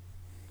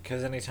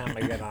 Because anytime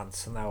I get on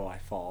snow, I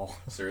fall.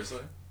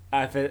 Seriously?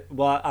 On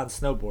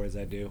snowboards,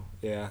 I do.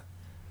 Yeah.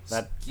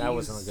 That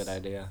wasn't a good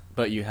idea.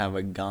 But you have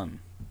a gun.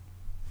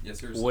 Yeah,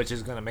 seriously. Which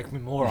is going to make me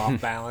more off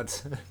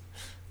balance.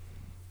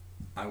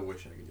 I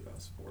wish I could do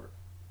that sport.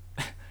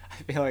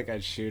 I feel like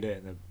I'd shoot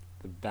it and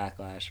the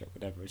backlash or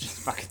whatever would just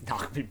fucking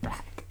knock me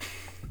back.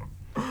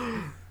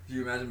 Can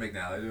you imagine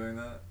McNally doing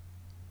that?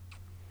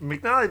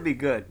 McNally'd be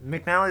good.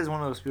 McNally is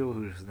one of those people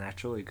who's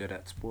naturally good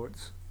at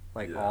sports.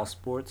 Like Yeah. all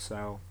sports,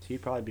 so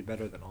he'd probably be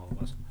better than all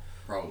of us.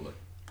 Probably.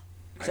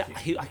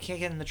 I can't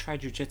get him to try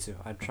jujitsu.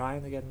 I'm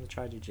trying to get him to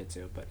try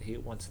jujitsu, but he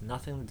wants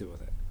nothing to do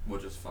with it. We're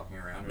just fucking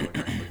around or like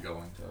actually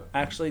going to.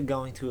 Actually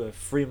going to a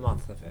free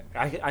month of it.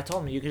 I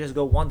told him you could just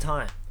go one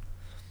time.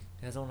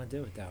 He doesn't want to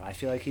do it though. I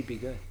feel like he'd be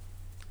good.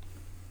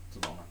 It's a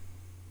bummer.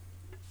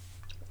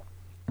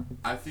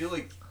 I feel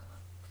like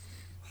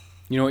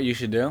You know what you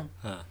should do?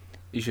 Huh.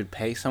 You should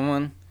pay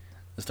someone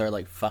to start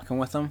like fucking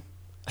with them,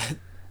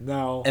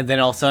 No. and then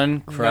all of a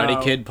sudden, Karate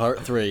No. Kid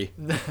Part 3.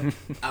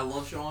 I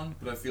love Sean,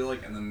 but I feel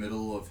like in the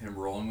middle of him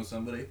rolling with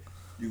somebody,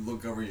 you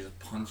look over and you're just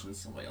punching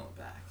somebody on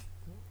the back.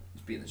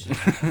 Just beating the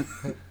shit out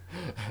of them.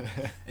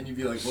 And you'd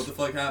be like, what the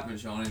fuck happened,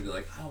 Sean? And he'd be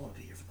like, I don't want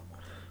to be here for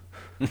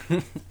the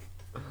month.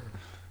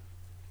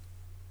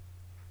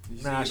 You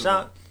just Nah, need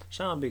to-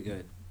 Sean would be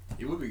good.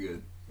 He would be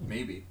good.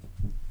 Maybe.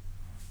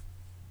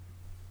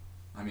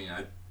 I mean,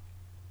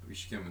 we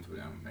should get him into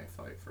an MMA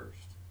fight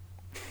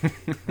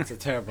first. It's a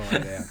terrible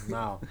idea.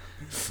 No.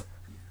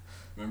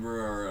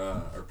 Remember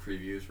our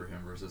previews for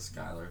him versus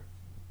Skylar?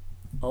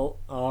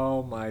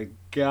 Oh my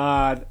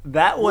god.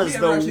 That Well, was we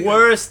haven't the actually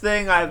worst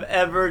thing I've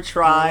ever We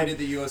tried. did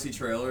the UFC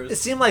trailers. It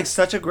seemed like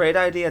such a great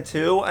idea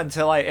too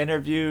until I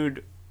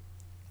interviewed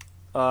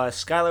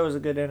Skylar was a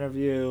good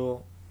interview.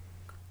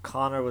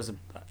 Connor was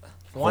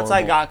once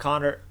I Horrible.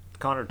 got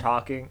Connor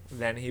talking,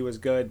 then he was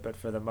good, but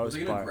for the Was most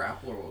he gonna part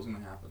grapple or what was gonna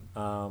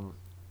happen?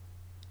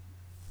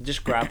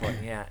 just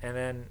grappling, yeah. And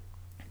then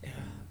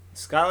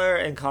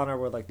Skylar and Connor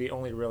were like the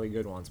only really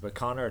good ones, but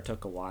Connor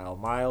took a while.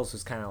 Miles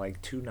was kind of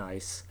like too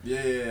nice.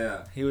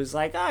 Yeah. He was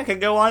like, I could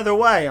go either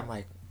way. I'm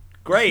like,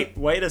 great,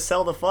 way to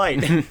sell the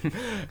fight.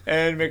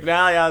 And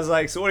McNally, I was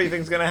like, so what do you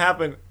think's going to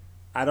happen?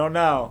 I don't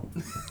know.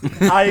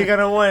 How are you going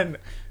to win?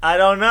 I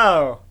don't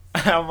know.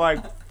 I'm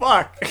like,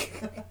 fuck.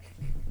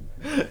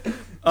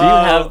 Do you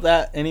have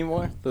that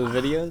anymore? The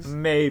videos?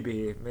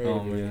 Maybe.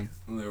 Oh man,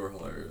 They were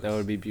hilarious. that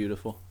would be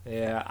beautiful.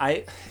 Yeah,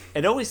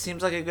 it always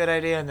seems like a good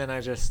idea, and then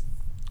I just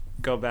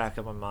go back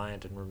in my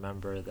mind and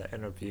remember the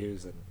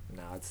interviews, and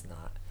no, it's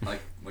not. Like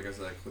I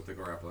said, I quit the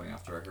grappling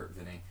after I hurt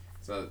Vinny.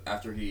 So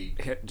after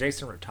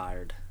Jason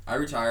retired. I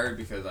retired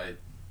because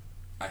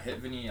I hit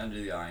Vinny under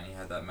the eye and he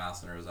had that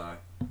mass under his eye.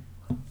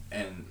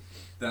 And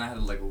then I had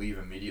to like leave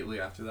immediately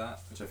after that,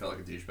 which I felt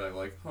like a douchebag.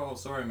 Like, oh,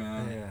 sorry,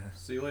 man. Yeah.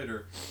 See you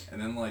later.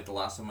 And then like the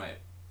last time I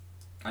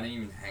didn't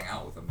even hang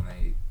out with him, and then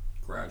he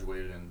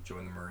graduated and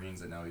joined the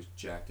Marines, and now he's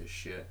jacked as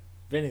shit.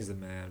 Vinny's the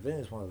man.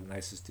 Vinny's one of the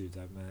nicest dudes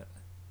I've met.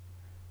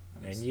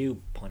 And And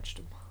you punched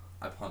him.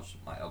 I punched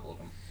my elbow at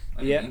him.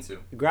 I Yeah. didn't mean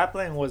to.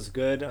 Grappling was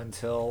good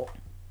until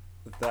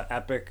the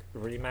epic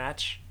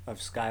rematch of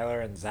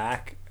Skylar and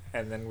Zach,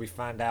 and then we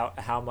find out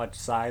how much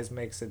size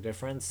makes a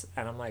difference,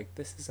 and I'm like,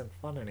 this isn't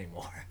fun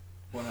anymore.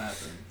 What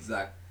happened?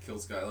 Zach killed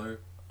Skylar.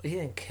 He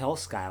didn't kill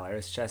Skylar.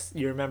 It's just,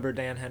 you remember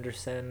Dan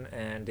Henderson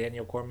and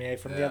Daniel Cormier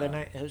from the other Yeah.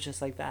 night? It was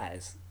just like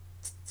that.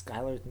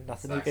 Skylar,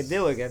 nothing you Zach's- could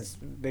do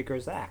against Big or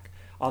Zach.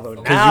 Although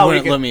Because Because now you we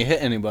wouldn't can, let me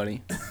hit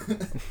anybody.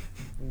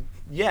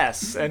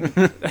 yes, and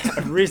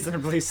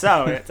reasonably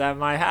so. It's at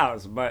my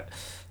house, but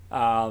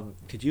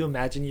could you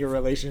imagine your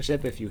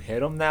relationship if you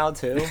hit him now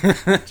too?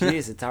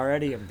 Jeez, it's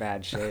already in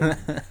bad shape.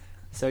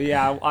 So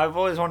yeah, I've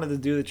always wanted to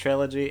do the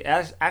trilogy.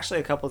 Actually,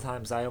 a couple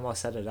times I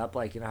almost set it up,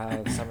 like, you know how I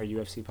have summer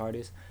UFC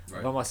parties. Right.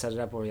 I've almost set it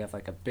up where we have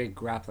like a big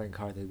grappling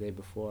card the day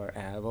before,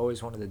 and I've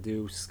always wanted to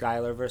do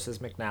Skylar versus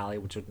McNally,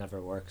 which would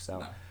never work. So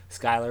No.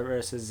 Skylar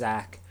versus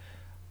Zach,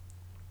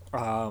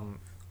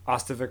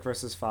 Ostovic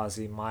versus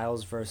Fozzy,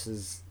 Miles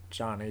versus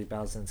Johnny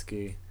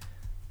Balzinski,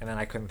 and then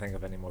I couldn't think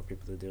of any more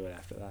people to do it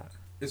after that.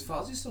 Is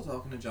Fozzy still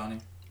talking to Johnny?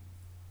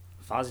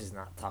 Fozzy's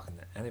not talking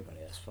to anybody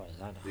as far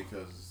as I know.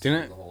 Because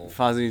Didn't the whole.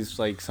 Fozzie's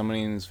like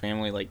somebody in his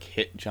family like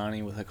hit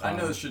Johnny with a car? I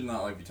know this should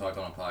not like be talked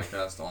on a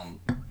podcast on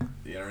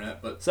the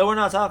internet, but So we're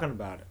not talking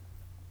about it.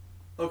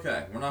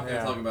 okay, we're not going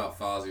to Yeah. talk about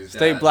Fozzy's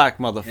Stay dad black,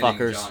 hitting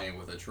motherfuckers. Johnny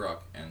with a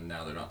truck, and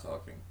now they're not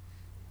talking.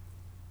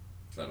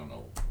 'Cause I don't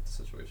know what the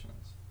situation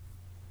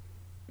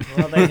is.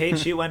 Well, they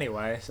hate you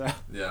anyway. So,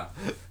 Yeah,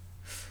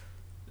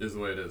 is the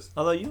way it is.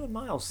 although you and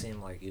Miles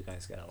seem like you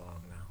guys get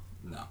along now.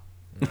 No,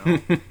 No.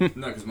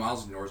 no, because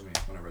Miles ignores me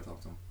whenever I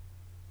talk to him.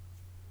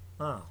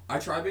 Oh, I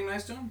try being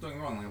nice to him. Don't get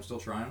me wrong, like I'm still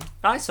trying,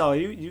 I saw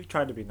you. You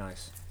tried to be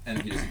nice.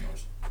 and he just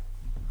ignores.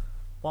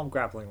 Well, I'm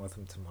grappling with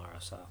him tomorrow,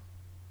 so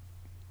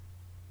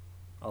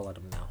I'll let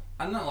him know.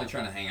 I'm not like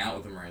trying to hang out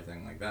with him or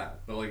anything like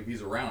that. But like if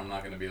he's around, I'm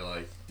not gonna be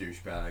like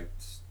douchebag,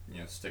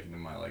 sticking to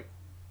my like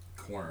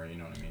corner. You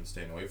know what I mean?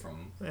 Staying away from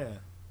him. Yeah.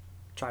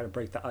 Try to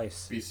break the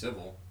ice, Be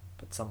civil.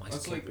 but some ice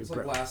That's can't like be it's like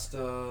broken. last.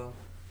 Remember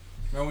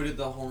we did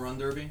the home run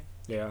derby?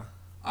 Yeah.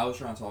 I was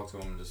trying to talk to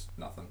him, and just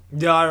nothing.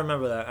 Yeah, I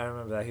remember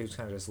that. He was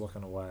kind of just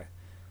looking away.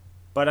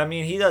 But I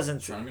mean, he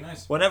doesn't. Trying to be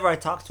nice. Whenever I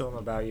talk to him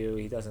about you,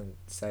 he doesn't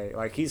say,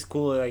 like, he's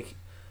cool. Like,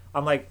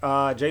 I'm like,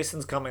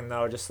 Jason's coming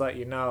though. Just to let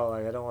you know.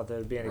 Like, I don't want there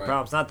to be any Right.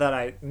 problems. Not that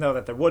I know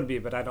that there would be,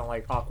 but I don't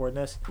like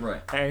awkwardness.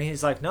 Right. And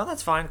he's like, no,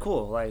 that's fine,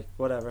 cool. Like,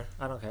 whatever.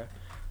 I don't care.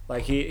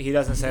 Like, he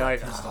doesn't say got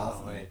like, pissed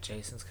off, oh, mate.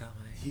 Jason's coming.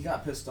 He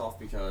got pissed off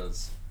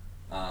because,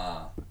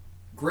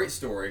 great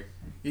story.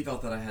 He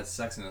thought that I had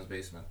sex in his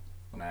basement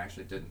when I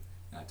actually didn't.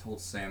 And I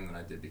told Sam that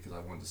I did because I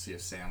wanted to see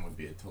if Sam would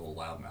be a total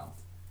loudmouth.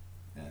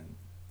 And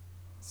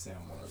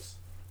Sam was.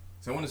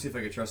 So I wanted to see if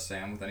I could trust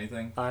Sam with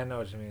anything. I know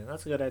what you mean.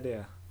 That's a good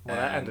idea. Well,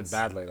 that And- ended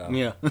badly though.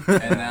 Yeah.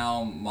 And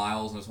now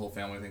Miles and his whole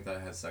family think that I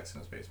had sex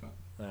in his basement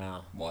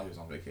Yeah. while he was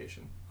on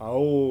vacation.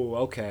 Oh,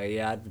 okay.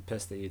 Yeah, I'd be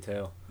pissed at you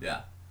too.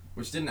 Yeah.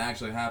 Which didn't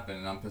actually happen,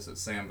 and I'm pissed at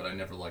Sam, but I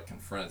never, like,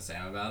 confronted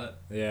Sam about it.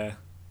 Yeah.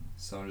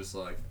 So I'm just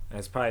like, And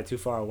it's probably too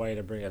far away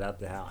to bring it up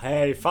to how,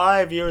 hey,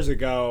 5 years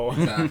ago,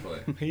 exactly.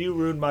 you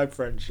ruined my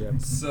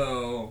friendship.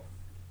 So,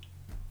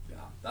 yeah,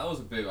 that was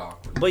a big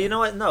awkward. But you know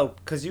what? No,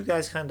 because you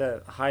guys kind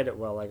of hide it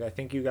well. Like, I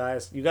think you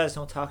guys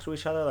don't talk to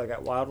each other, like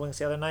at Wild Wings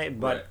the other night,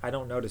 but Right. I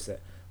don't notice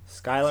it.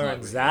 It's Skylar not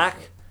and big Zach,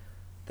 deal.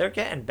 they're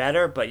getting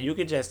better, but you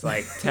could just,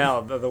 like,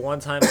 tell. The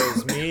one time it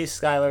was me,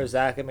 Skylar,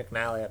 Zach, and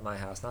McNally at my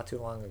house not too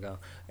long ago.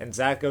 And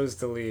Zach goes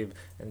to leave,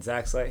 and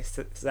Zach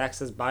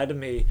says bye to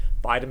me,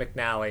 bye to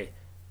McNally,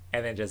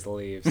 and then just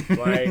leaves.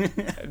 Like,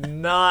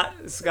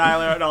 not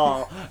Skylar at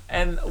all.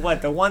 And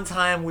the one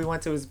time we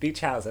went to his beach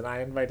house and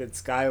I invited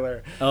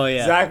Skylar. Oh,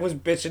 yeah. Zach was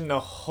bitching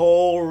the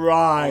whole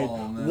ride.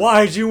 Oh, man.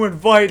 Why'd you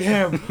invite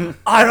him?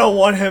 I don't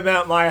want him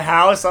at my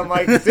house. I'm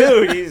like,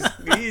 dude,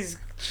 he's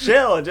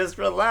chill. Just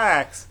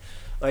relax.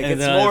 Like, And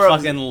it's then more I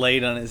of fucking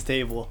laid on his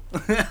table.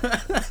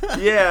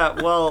 yeah,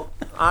 well,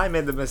 I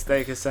made the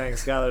mistake of saying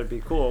Skylar would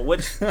be cool,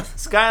 which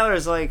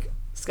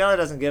Skylar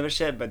doesn't give a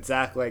shit, but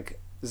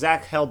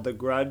Zach held the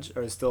grudge,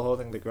 or is still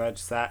holding the grudge.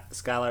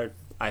 Skylar,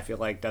 I feel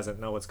like, doesn't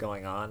know what's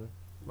going on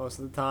most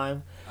of the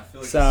time. I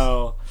feel like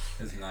So,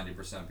 it's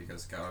 90%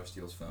 because Skylar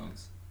steals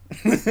phones.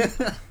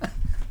 yeah,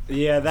 Can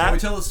we that.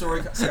 tell the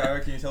story,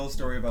 Skylar? Can you tell the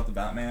story about the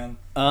Batman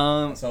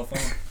cell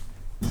phone?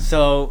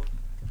 So,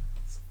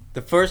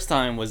 the first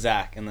time was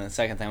Zach, and then the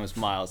second time was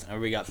Miles. And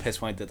everybody got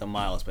pissed when I did the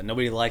Miles, but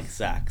nobody liked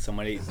Zach.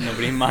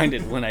 Nobody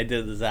minded when I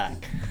did the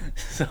Zach.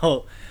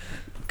 So,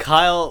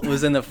 Kyle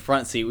was in the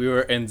front seat. We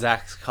were in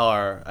Zach's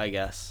car, I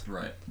guess.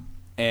 Right.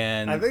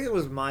 And I think it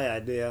was my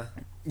idea.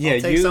 yeah,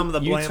 I'll take some of the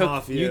blame took,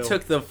 off you. You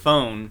took the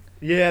phone,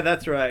 Yeah,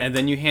 that's right. and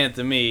then you handed it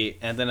to me,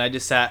 and then I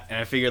just sat and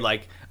I figured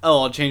like,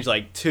 oh, I'll change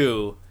like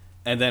 2,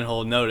 and then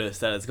he'll notice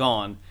that it's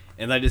gone.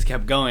 And I just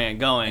kept going and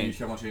going. And you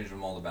kept on changing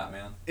them all to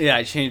Batman? Yeah,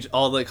 I changed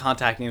all the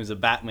contact names of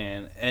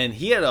Batman, and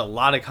he had a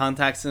lot of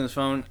contacts in his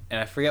phone, and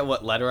I forget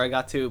what letter I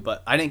got to,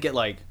 but I didn't get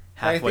like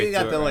I halfway think you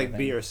got through to it or like anything.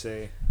 B or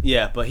C.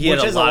 Yeah, but he Which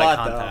had a is a lot, lot,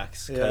 of though.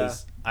 contacts Yeah.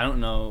 because I don't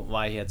know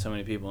why he had so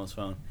many people on his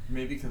phone.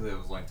 Maybe because it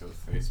was linked to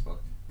his Facebook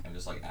and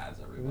just like ads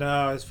everywhere.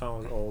 No, his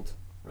phone was old.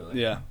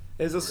 Really? Yeah.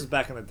 This was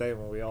back in the day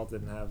when we all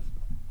didn't have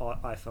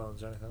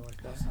iPhones or anything like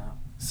that. That's not.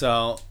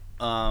 So,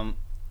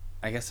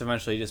 I guess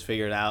eventually he just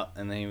figured it out,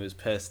 and then he was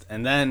pissed.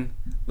 And then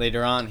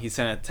later on, he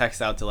sent a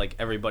text out to like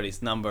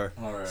everybody's number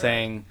Alright.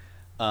 saying,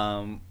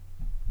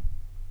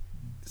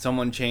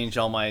 someone changed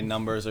all my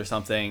numbers or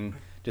something.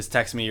 Just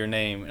text me your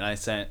name. And I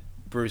sent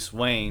Bruce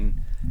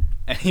Wayne,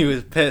 and he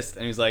was pissed,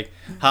 and he was like,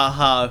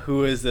 haha,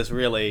 who is this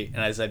really?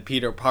 And I said,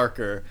 Peter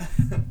Parker.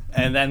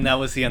 And then that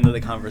was the end of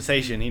the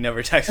conversation. He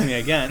never texted me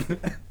again.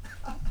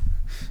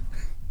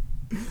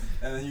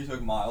 And then you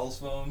took Miles'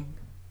 phone.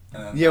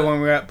 And then Yeah, when we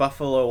were at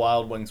Buffalo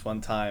Wild Wings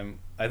one time,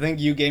 I think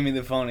you gave me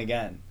the phone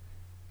again,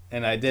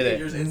 and I did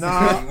Yours it.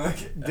 Instagram, No.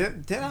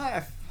 like- Did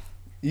I?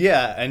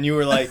 Yeah, and you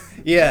were like,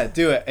 "Yeah,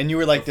 do it," and you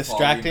were like The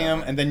distracting foggy him,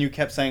 moment. and then you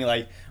kept saying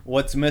like,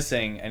 "What's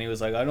missing?" And he was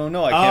like, "I don't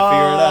know, I can't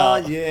figure it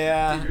out." Dude,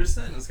 Yeah. you're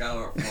setting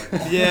Skylar up for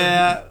like.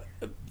 Yeah.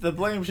 The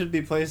blame should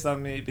be placed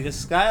on me because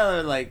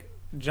Skylar, like,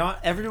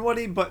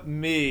 everybody but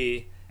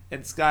me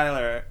and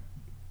Skylar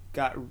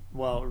got,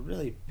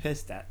 really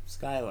pissed at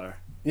Skylar.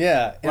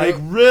 Yeah, and Like,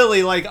 it-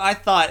 really, like, I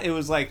thought it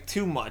was, like,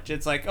 too much.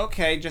 It's like,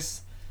 okay,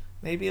 just,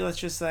 maybe let's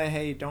just say,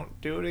 hey,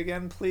 don't do it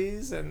again,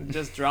 please, and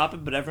just drop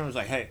it. But everyone was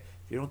like, hey,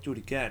 if you don't do it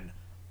again,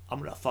 I'm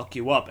gonna fuck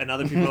you up. And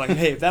other people are like,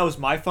 hey, if that was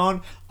my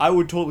phone, I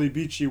would totally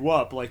beat you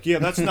up. Like, yeah,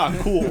 that's not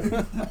cool.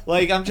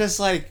 Like, I'm just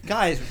like,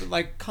 guys,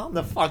 like, calm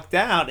the fuck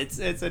down. It's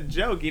a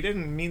joke. He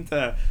didn't mean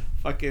to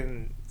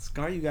fucking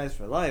scar you guys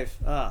for life.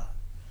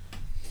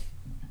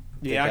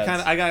 Yeah,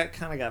 I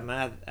kind of got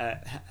mad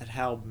at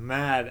how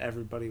mad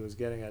everybody was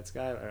getting at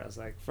Skylar. I was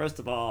like, first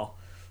of all,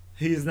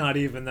 he's not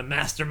even the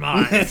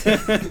mastermind.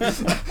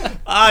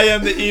 I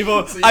am the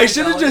evil. So you I didn't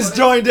should have tell just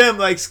anybody? joined him.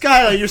 Like,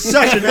 Skylar, you're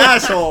such an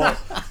asshole.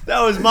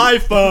 That was my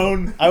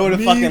phone. I would've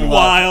fucking left.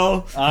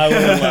 Meanwhile, I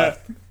would've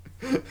left.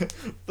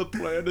 The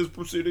plan is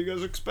proceeding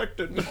as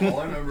expected.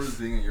 All I remember is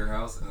being at your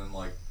house, and then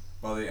like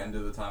by the end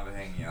of the time of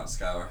hanging out,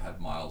 Skylar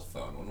had Miles'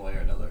 phone one way or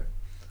another.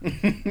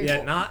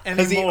 Yeah, not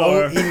Because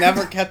anymore. he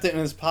never kept it in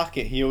his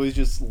pocket. He always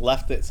just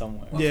left it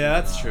somewhere.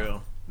 Yeah, that's true.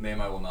 Name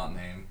I will not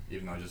name,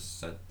 even though I just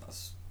said a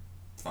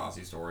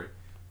Fozzie story,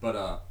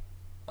 but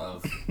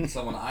of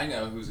someone I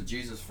know who's a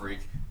Jesus freak.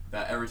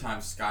 That every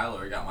time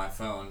Skylar got my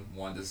phone,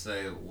 wanted to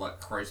say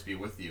 "Let Christ be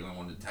with you" and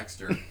wanted to text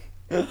her.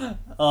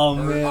 Oh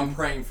Or, man. I'm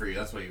praying for you.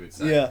 That's what he would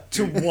say. Yeah.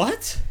 To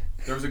what?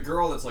 There was a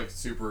girl that's like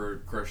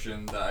super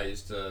Christian that I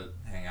used to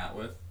hang out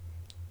with,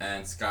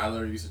 and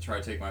Skylar used to try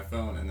to take my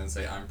phone and then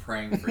say, "I'm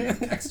praying for you," and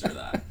text her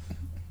that.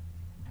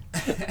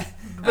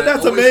 But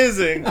that's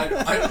amazing.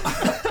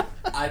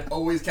 I'd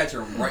always catch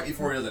her right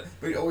before he does it,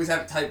 but he'd always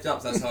have it typed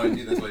up. So that's how I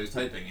knew that's what he was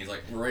typing. He's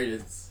like, ready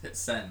to hit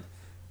send.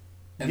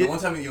 And the one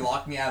time he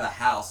locked me out of the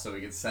house so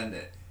he could send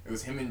it, it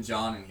was him and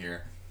John in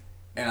here,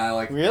 and I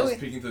like Really?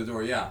 was peeking through the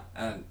door. Yeah,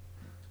 and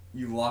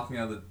you locked me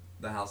out of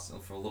the house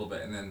for a little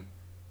bit, and then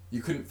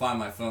you couldn't find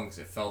my phone because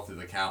it fell through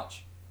the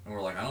couch. And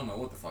we're like, I don't know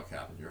what the fuck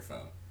happened to your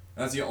phone.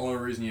 And that's the only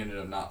reason you ended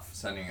up not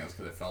sending it was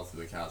because it fell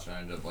through the couch. And I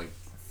ended up like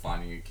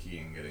finding a key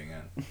and getting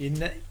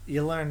in.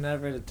 You learn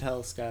never to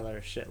tell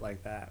Skylar shit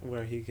like that,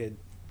 where he could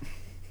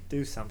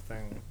do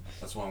something.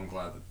 That's why I'm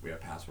glad that we have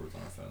passwords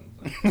on our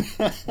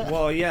phones.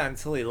 Well, yeah,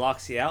 until he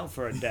locks you out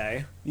for a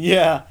day.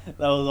 Yeah, that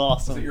was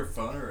Was it awesome. your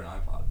phone or an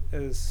iPod?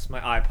 It was my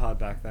iPod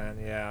back then,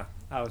 yeah.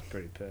 I was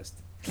pretty pissed.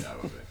 Yeah,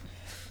 it would be.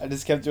 I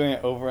just kept doing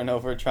it over and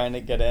over, trying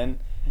to get in,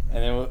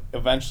 and then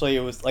eventually it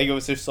was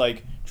just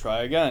like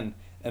try again,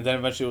 and then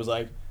eventually it was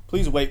like,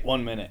 please wait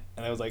 1 minute,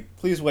 and I was like,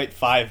 please wait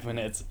 5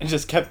 minutes, and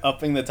just kept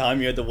upping the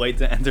time you had to wait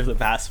to enter the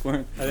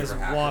password. I just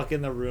Never hacked walk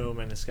in the room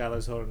and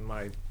Skylar's holding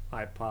my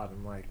iPod.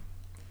 I'm like,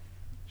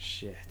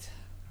 shit.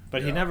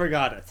 But he Yeah. never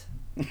got it.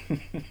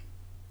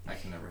 I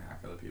can never hack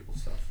other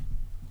people's stuff.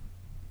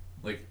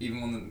 Like,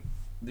 even when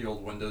the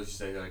old Windows, you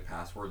say like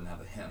password and have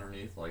the hint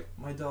underneath, like,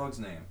 my dog's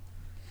name.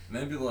 And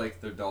then it'd be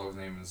like their dog's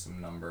name and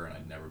some number, and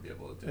I'd never be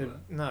able to do it.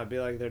 No, it'd be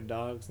like their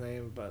dog's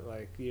name, but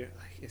like,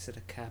 is it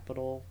a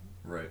capital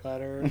Right.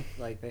 letter?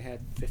 Like, they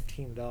had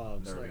 15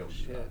 dogs. Never be Like, able to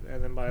do shit. that.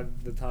 And then by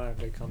the time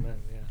they come in,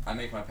 yeah. I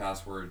make my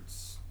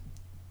passwords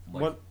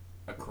like What?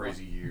 a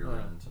crazy year Oh.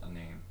 and a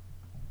name.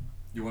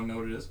 You want to know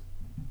what it is?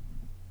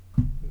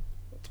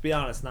 To be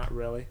honest, not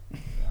really. Yeah,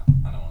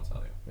 I don't want to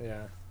tell you.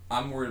 Yeah.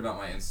 I'm worried about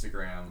my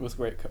Instagram. With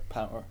great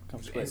power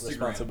comes great Instagram.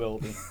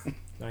 responsibility.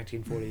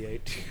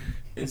 1948.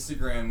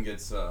 Instagram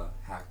gets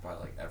hacked by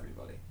like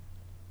everybody,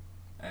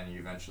 and you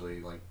eventually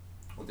like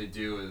what they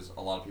do is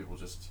a lot of people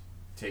just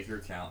take your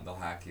account, they'll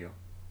hack you,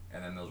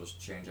 and then they'll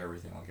just change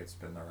everything like it's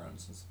been their own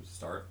since the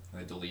start,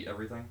 and they delete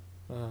everything,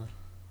 and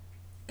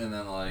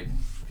then like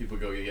people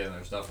go get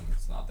their stuff and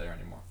it's not there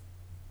anymore.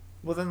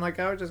 Well, then, like,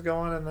 I would just go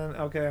on and then,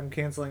 okay, I'm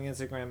canceling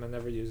Instagram and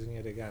never using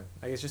it again.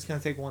 Like, it's just going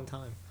to take one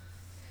time.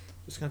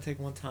 Just going to take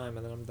one time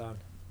and then I'm done.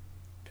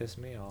 Piss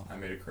me off. I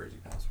made a crazy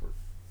password,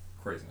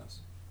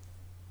 craziness.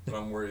 But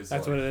I'm worried.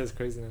 That's what it is,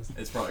 craziness.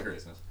 It's probably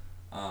craziness.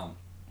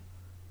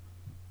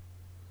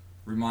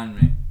 Remind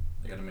me.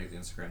 I got to make the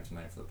Instagram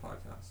tonight for the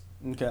podcast.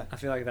 Okay. I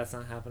feel like that's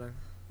not happening.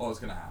 Oh, it's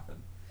gonna happen.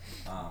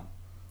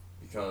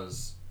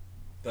 Because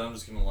then I'm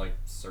just gonna like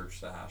search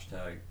the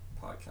hashtag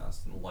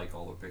Podcast and like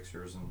all the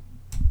pictures, and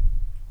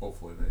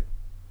hopefully they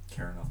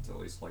care enough to at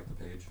least like the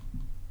page.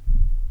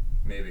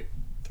 Maybe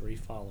 3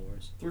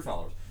 followers. 3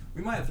 followers.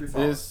 We might have 3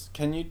 followers.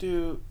 Can you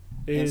do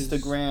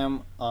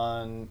Instagram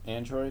on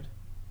Android?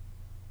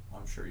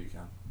 I'm sure you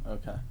can.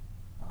 Okay.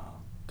 Um,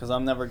 Because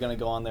I'm never going to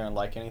go on there and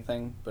like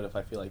anything, but if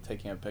I feel like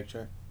taking a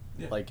picture,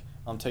 Yeah. like,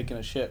 I'm taking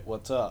a shit,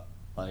 what's up?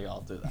 Like,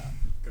 I'll do that.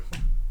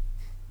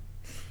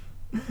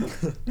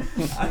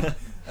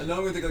 I know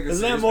I'm gonna take like a Isn't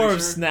serious that more picture.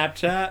 of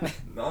Snapchat?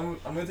 No,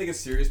 I'm gonna take a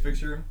serious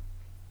picture.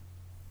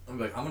 I'm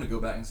gonna go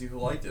back and see who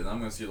liked it. And I'm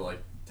gonna see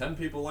like 10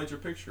 people liked your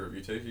picture of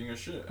you taking a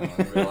shit. And I'm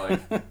gonna be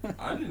like,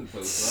 I didn't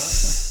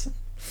post that.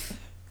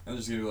 I'm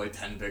just gonna be like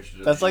 10 pictures.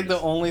 Of That's like the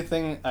cheese. only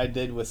thing I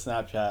did with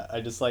Snapchat.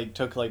 I just like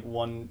took like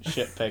one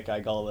shit pic,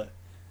 I called it.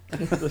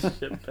 The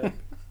shit pic.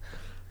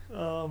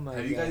 Oh my god.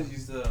 Have you guys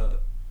used the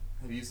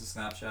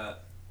Snapchat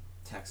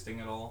texting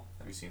at all?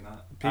 Have you seen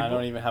that? I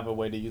don't even have a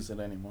way to use it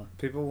anymore.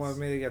 People wanted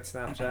me to get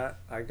Snapchat.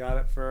 I got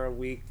it for a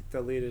week,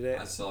 deleted it,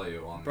 I saw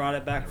you on. brought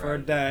it back on for a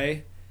Reddit.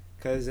 day,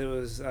 because it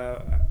was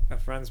a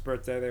friend's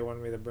birthday. They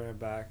wanted me to bring it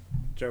back,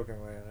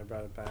 jokingly, and I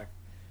brought it back.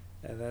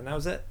 And then that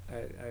was it.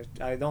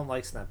 I don't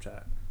like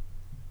Snapchat.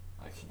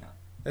 I can't.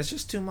 It's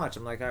just too much.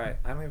 I'm like, all right,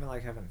 I don't even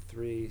like having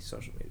 3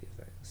 social media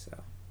things. So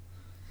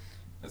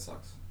It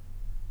sucks.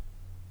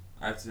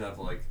 I have to have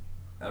like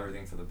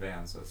everything for the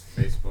band, so it's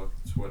Facebook,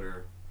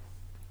 Twitter,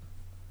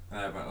 and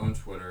I have my own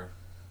Twitter,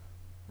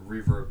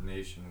 Reverb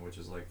Nation, which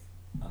is like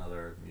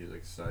another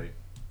music site,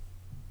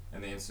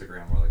 and the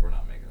Instagram where like we're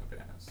not making a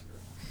band Instagram.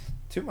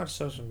 too much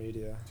social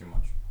media. Too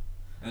much.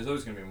 And there's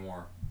always gonna be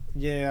more.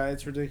 Yeah,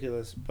 it's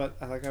ridiculous. But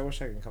I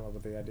wish I could come up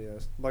with the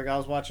ideas. Like I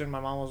was watching, my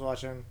mom was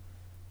watching.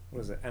 What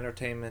is it?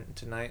 Entertainment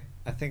Tonight.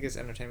 I think it's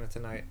Entertainment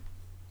Tonight.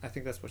 I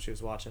think that's what she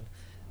was watching,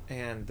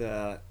 and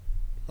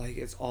like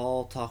it's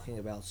all talking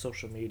about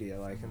social media.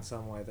 Like in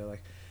some way, they're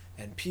like,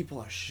 and people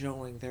are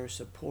showing their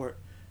support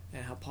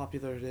and how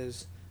popular it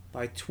is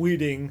by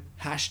tweeting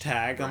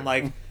hashtag. I'm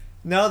like,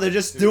 no, they're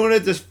just Dude. doing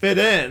it to fit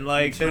in.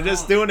 Like they're Turn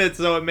just on. doing it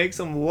so it makes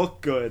them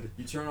look good.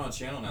 You turn on a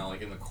channel now,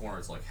 like in the corner,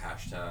 it's like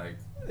hashtag.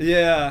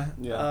 Yeah.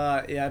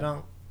 Yeah. Yeah. I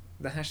don't.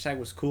 The hashtag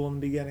was cool in the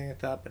beginning, I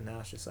thought, but now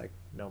it's just like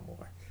no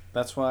more.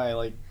 That's why,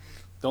 like,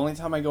 the only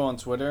time I go on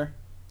Twitter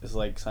is,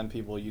 like, send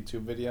people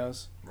YouTube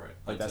videos. Right.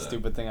 Like that today,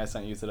 stupid thing I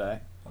sent you today.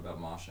 about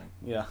moshing.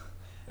 Yeah.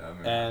 Yeah, I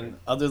remember And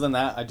other than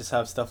that, I just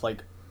have stuff,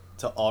 like,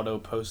 to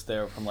auto-post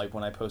there from, like,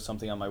 when I post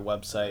something on my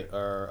website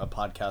or a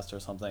podcast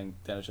or something,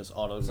 then it's just So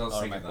I was thinking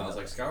automatically that. I was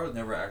like, does it. Skylar's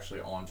never actually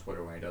on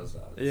Twitter when he does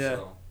that. Yeah.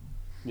 So,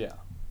 Yeah.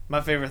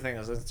 My favorite thing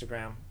is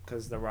Instagram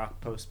because The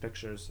Rock posts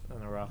pictures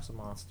and The Rock's a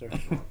monster.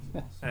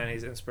 And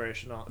he's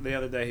inspirational. The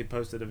other day he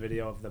posted a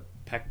video of the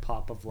peck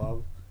pop of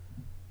love.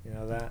 You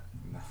know that?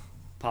 no.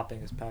 Popping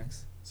his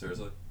pecs.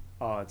 Seriously?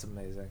 Oh, it's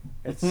amazing.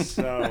 It's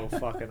so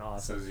fucking So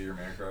awesome. is he your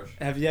man crush?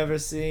 Have you ever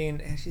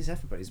seen... She's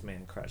everybody's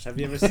man crush. Have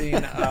you ever seen...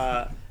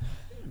 Rock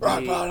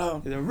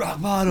bottom. The rock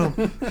bottom.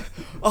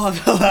 Oh,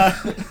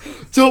 the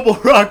double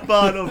rock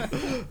bottom.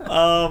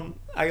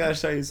 I gotta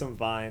show you some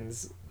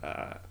vines, I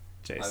have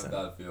Jason.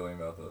 a bad feeling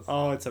about this.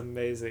 Oh, it's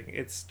amazing.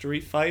 It's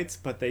street fights,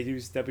 but they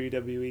use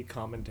WWE Are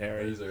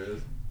commentary. you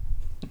serious?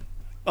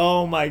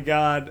 Oh my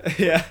god.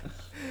 Yeah.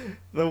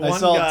 The one I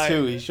saw guy.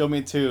 2. He showed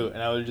me 2,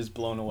 and I was just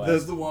blown away.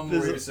 There's the one where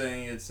There's you're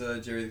saying it's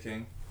Jerry the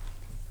King?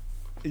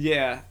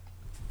 Yeah.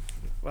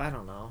 Well, I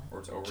don't know. Or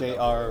it's over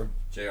JR.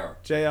 JR.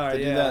 JR, To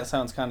do yeah. that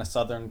sounds kind of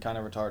southern, kind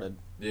of retarded.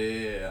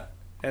 Yeah.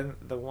 And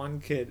the one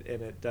kid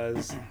in it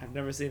does. I've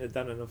never seen it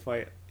done in a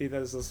fight. He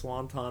does a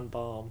swanton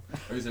bomb.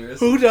 Are you serious?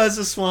 Who does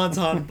a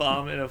swanton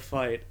bomb in a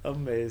fight?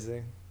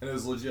 Amazing. And it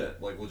was legit,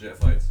 like legit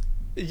fights.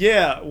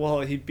 Yeah,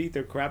 well, he beat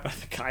the crap out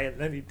of the guy and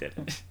then he did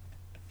it.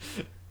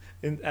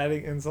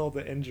 Adding insult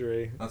to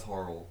injury. That's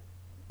horrible.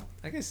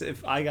 I guess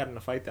if I got in a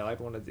fight, though, I'd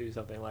want to do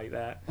something like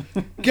that.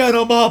 Get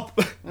him up!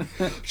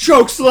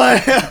 Choke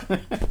slam!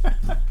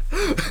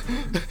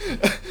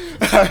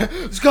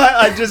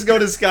 I just go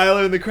to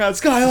Skylar in the crowd.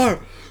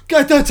 Skylar,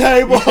 get the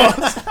tables!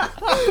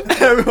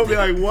 Everyone will be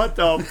like, what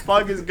the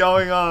fuck is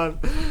going on?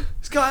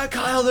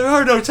 Kyle, there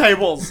are no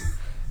tables!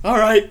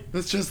 Alright,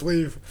 let's just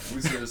leave.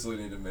 We seriously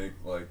need to make,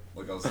 like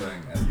I was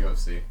saying at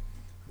UFC,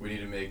 we need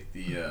to make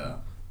the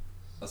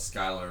a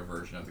Skylar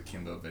version of the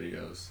Kimbo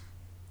videos.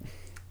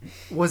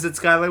 Was it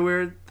Skylar we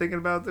were thinking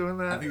about doing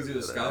that? I think it was either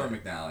Skylar or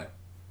McNally.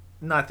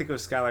 No, I think it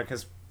was Skylar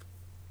because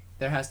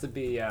there has to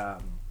be, a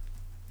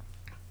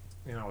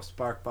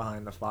spark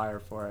behind the fire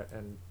for it,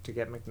 and to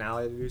get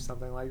McNally to do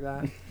something like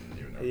that. Didn't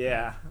even know.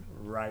 Yeah,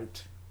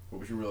 right. But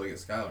we should really get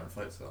Skylar in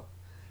fights though.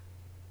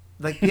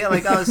 Like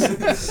I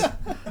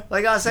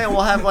was saying,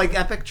 we'll have like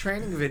epic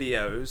training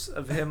videos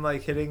of him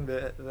like hitting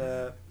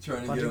the Trying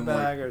to get punching him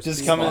bag like or Just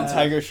speed come in bag.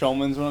 Tiger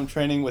Schulman's when I'm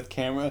training with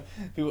camera.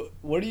 People,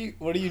 what are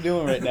you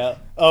doing right now?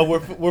 Oh,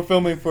 we're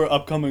filming for an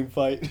upcoming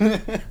fight.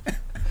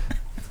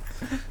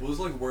 We'll just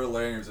like wear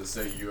lanyards that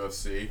say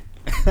UFC.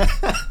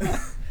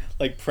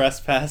 Like press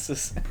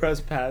passes.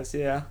 Press pass,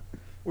 yeah.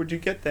 Where'd you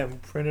get them?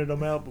 Printed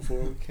them out before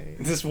we came.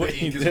 This is what The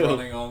you ink is do.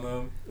 running on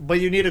them. But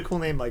you need a cool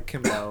name like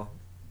Kimbo,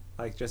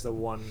 like just a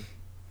one.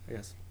 I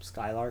guess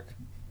Skylark.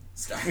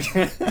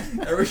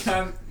 Every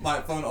time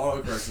my phone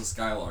autocorrects to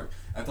Skylark,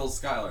 I told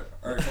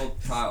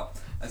Kyle,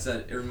 I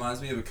said, it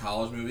reminds me of a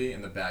college movie,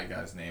 and the bad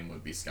guy's name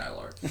would be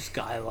Skylark.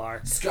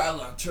 Skylark.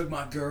 Skylark took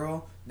my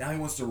girl, now he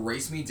wants to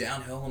race me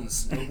downhill on the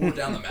snowboard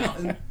down the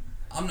mountain.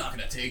 I'm not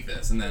gonna take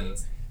this. And then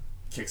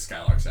kicks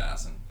Skylark's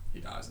ass, and he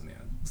dies in the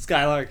end.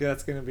 Skylark,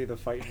 that's gonna be the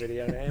fight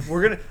video name.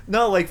 We're gonna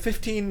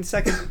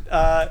 15-second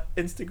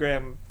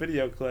Instagram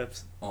video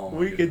clips. Oh my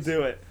We goodness. could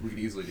do it. We could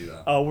easily do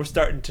that. Oh, we're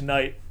starting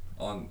tonight.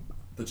 On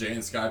the Jay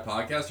and Sky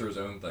podcast or his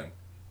own thing?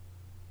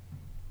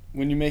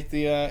 When you make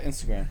the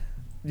Instagram.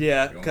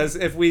 Yeah, You because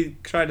if we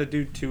try to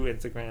do 2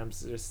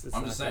 Instagrams, it's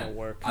I'm not just gonna saying.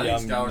 work. I Yeah,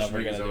 think I'm Skylar should never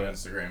make his gonna own do it.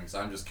 Instagram because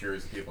I'm just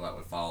curious of people that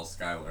would follow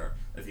Skylar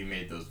if he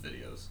made those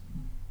videos.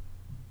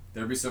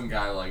 There'd be some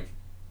guy like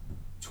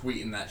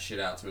tweeting that shit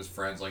out to his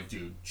friends like,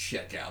 dude,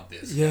 check out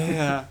this.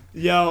 Yeah.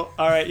 Yo,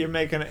 alright, you're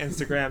making an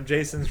Instagram.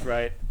 Jason's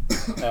right.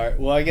 Alright,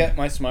 well, I get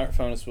my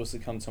smartphone is supposed to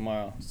come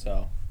tomorrow,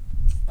 so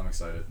I'm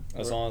excited.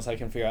 as long as I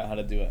can figure out how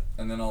to do it.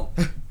 And then I'll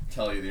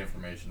tell you the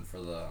information for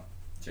the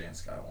Jay and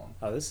Sky one.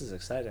 Oh, this is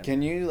exciting.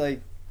 Can you,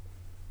 like,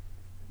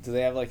 do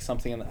they have, like,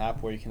 something in the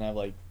app where you can have,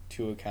 like,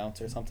 2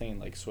 accounts or something and,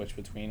 like, switch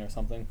between or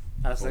something?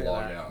 I was To thinking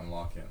log that. out and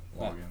log in.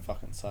 That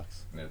fucking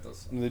sucks. Yeah, it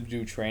does. And they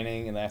do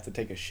training and I have to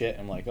take a shit.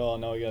 I'm like, oh,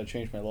 no, I gotta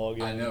change my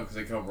login. I know because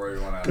they come right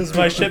one out. Because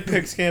my shit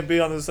pics can't be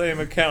on the same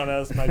account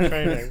as my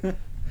training.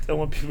 Don't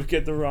want people to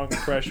get the wrong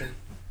impression.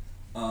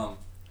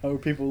 How are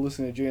people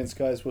listening to Jay and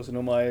Sky supposed to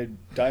know my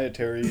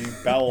dietary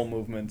bowel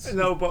movements?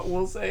 No, but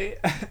we'll say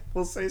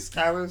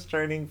Skylar's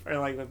training for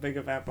like the big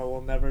event, but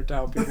we'll never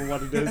tell people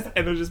what it is, and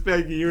it'll just be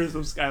like years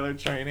of Skylar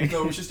training.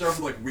 No, we should start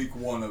with like week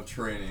 1 of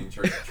training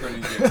camp,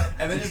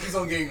 and then just keeps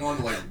on getting on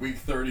to like week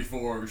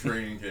 34 of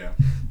training camp.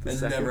 It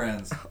second- never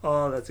ends.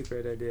 Oh, that's a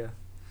great idea.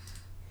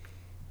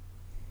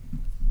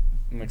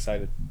 I'm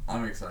excited.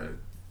 I'm excited.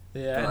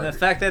 Yeah, But and I- the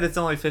fact that it's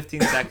only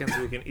 15 seconds,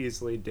 we can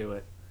easily do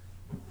it.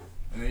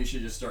 And then you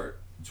should just start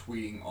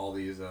tweeting all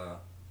these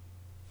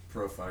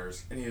pro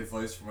fighters. Any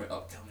advice for my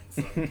upcoming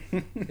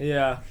fight?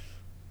 Yeah,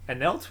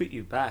 and they'll tweet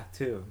you back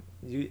too.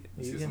 You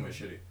Let's get can. somebody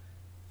shitty.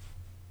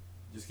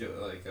 Just get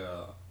like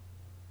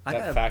I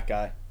That got fat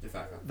guy. get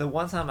fat guy. the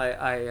one time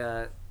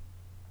I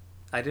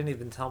didn't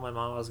even tell my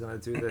mom I was gonna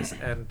do this,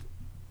 and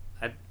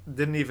I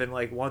didn't even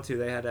like want to.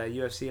 They had a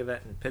UFC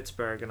event in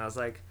Pittsburgh, and I was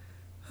like,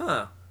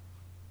 "Huh,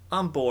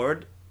 I'm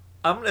bored.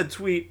 I'm gonna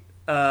tweet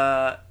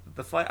the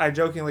fight." I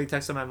jokingly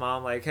texted my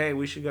mom like, "Hey,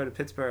 we should go to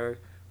Pittsburgh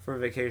for a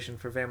vacation,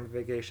 for family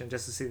vacation,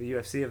 just to see the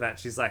UFC event."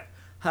 She's like,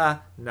 "Huh,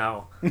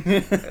 no."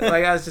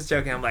 Like I was just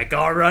joking. I'm like,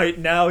 "All right,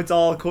 now it's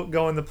all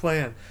going to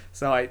plan."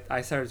 So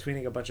I started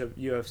tweeting a bunch of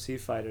UFC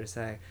fighters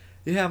saying,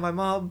 "Yeah, my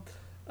mom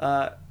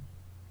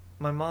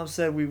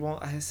said we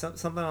won't."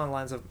 Something on the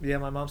lines of, "Yeah,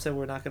 my mom said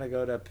we're not gonna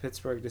go to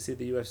Pittsburgh to see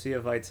the UFC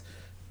fights.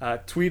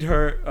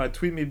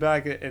 Tweet me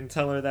back and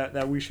tell her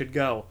that we should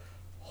go."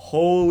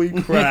 Holy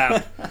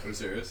crap! Are you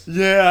serious?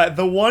 Yeah,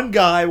 the one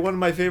guy, one of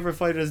my favorite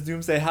fighters,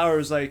 Doomsday Howard,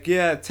 was like,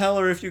 "Yeah, tell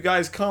her if you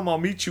guys come, I'll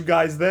meet you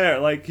guys there."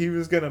 Like he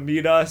was gonna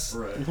meet us.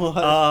 Right.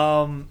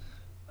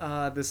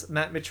 This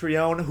Matt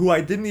Mitrione, who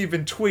I didn't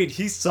even tweet,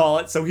 he saw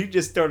it, so he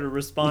just started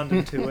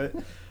responding to it.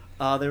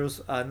 There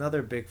was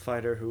another big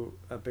fighter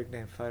a big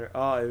name fighter.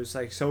 Oh, it was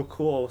like so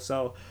cool.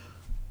 So,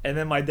 and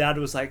then my dad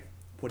was like,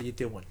 "What are you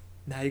doing?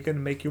 Now you're gonna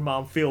make your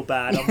mom feel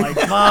bad." I'm like,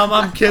 "Mom,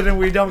 I'm kidding.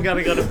 We don't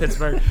gotta go to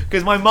Pittsburgh,"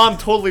 because my mom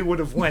totally would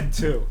have went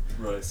too.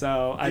 Right.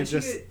 So I Did you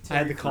just get I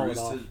had to Terry call it Crews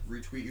off. to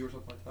retweet you or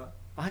something like that?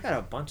 I got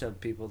a bunch of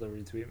people to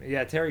retweet me.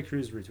 Yeah, Terry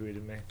Crews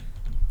retweeted me.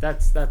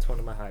 That's one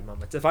of my high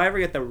moments. If I ever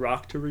get The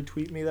Rock to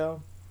retweet me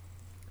though,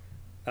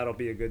 that'll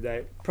be a good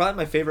day. Probably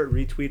my favorite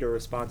retweet or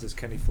response is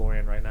Kenny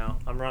Florian right now.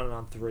 I'm running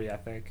on 3, I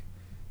think.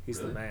 He's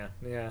Really? the man.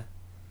 Yeah.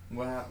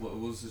 What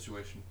was the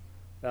situation?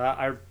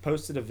 I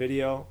posted a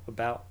video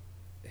about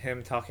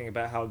him talking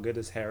about how good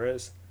his hair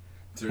is.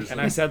 Seriously?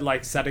 And I said,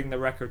 like, setting the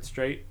record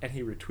straight, and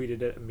he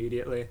retweeted it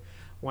immediately.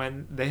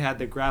 When they had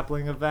the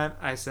grappling event,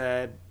 I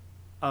said,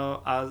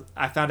 I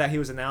found out he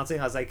was announcing.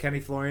 I was like, Kenny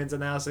Florian's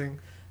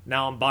announcing.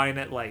 Now I'm buying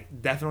it,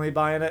 like, definitely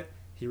buying it.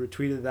 He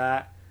retweeted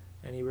that,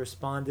 and he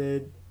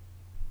responded,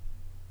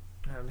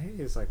 maybe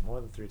it was, like,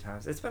 more than 3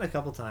 times. It's been a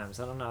couple times.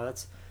 I don't know.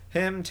 That's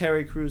him.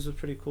 Terry Crews was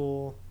pretty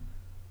cool.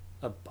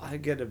 I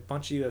get a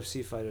bunch of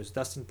UFC fighters.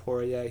 Dustin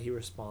Poirier, he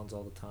responds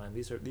all the time.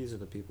 These are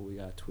the people we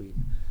gotta tweet.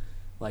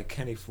 Like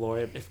Kenny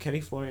Florian. If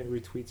Kenny Florian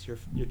retweets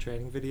your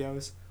training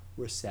videos,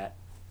 we're set.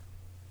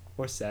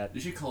 We're set.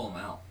 You should call him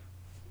out.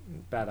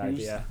 Bad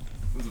idea.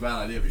 It was a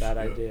bad idea. But you Bad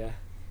should do it. idea.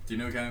 Do you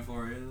know who Kenny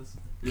Florian is?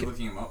 You're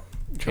looking him up.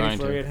 Kenny Trying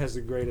to. Florian has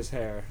the greatest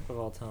hair of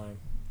all time.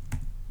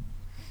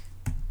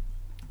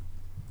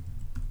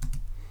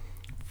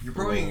 You're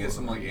probably gonna get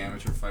some like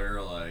amateur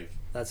fighter like,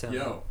 That's him.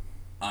 yo,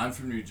 I'm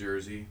from New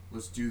Jersey.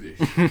 Let's do this.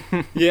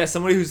 Shit. Yeah,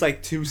 somebody who's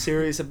like too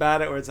serious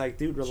about it, where it's like,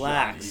 dude, Giant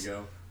relax.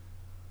 ego.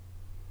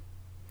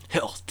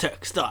 Health,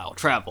 textile,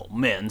 travel,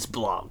 men's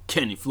blog,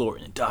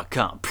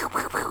 KennyFlorian.com.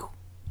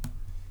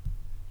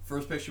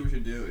 First picture we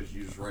should do is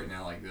use right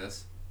now like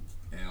this,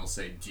 and it'll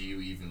say, "Do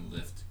you even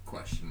lift?" ?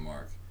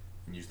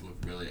 And and you just look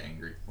really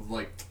angry with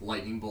like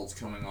lightning bolts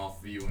coming off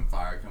of you and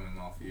fire coming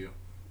off of you.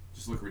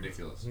 Just look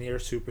ridiculous. Near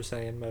Super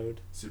Saiyan mode.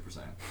 Super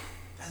Saiyan.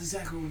 That's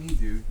exactly what we need,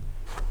 dude.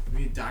 We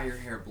need to dye your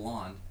hair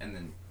blonde and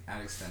then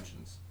add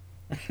extensions.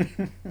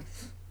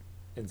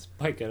 And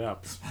spike it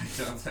up.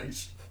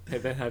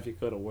 And then have you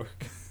go to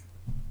work.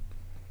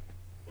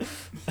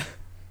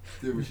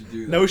 Dude, we should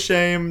do that. No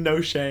shame,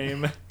 no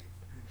shame.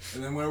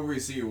 And then whenever we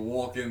see you, we'll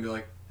walk in and be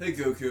like, hey,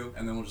 Goku.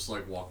 And then we'll just,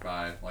 like, walk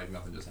by like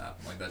nothing just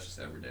happened. Like, that's just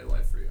everyday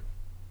life for you.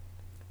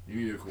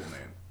 You need a cool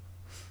name.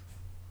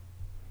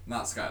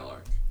 Not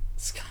Skylark.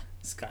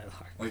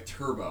 Skylark. Like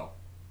Turbo.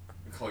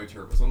 I call you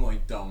Turbo. Something,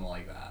 like, dumb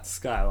like that.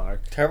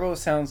 Skylark. Turbo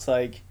sounds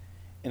like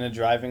in a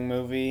driving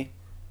movie,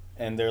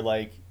 and they're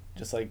like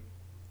just like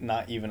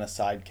not even a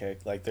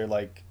sidekick. Like they're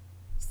like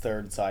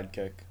third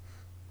sidekick.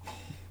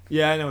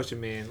 Yeah, I know what you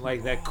mean.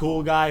 Like that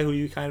cool guy who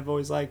you kind of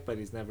always like, but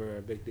he's never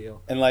a big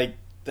deal. And like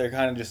they're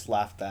kind of just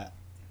laughed at.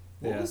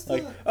 What Yeah. was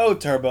Like, the... oh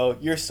Turbo,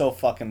 you're so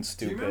fucking Do you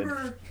stupid.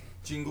 remember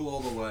Jingle All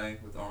the Way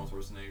with Arnold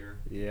Schwarzenegger?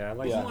 Yeah, I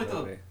like Yeah. that Wasn't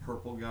like movie. the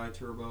purple guy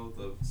Turbo,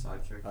 the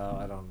sidekick? Oh,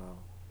 I don't know.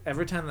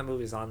 Every time the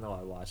movie's on, though,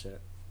 I watch it.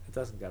 It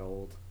doesn't get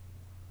old.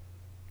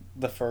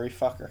 The furry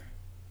fucker,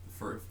 The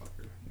furry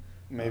fucker.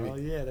 maybe. Oh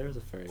yeah, there's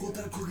a furry. Put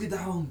guy. that cookie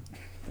down!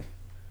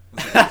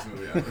 That's the best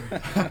movie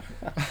ever.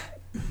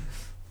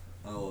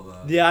 I love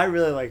that. Yeah, I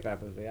really like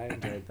that movie. I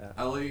enjoyed that.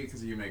 I like it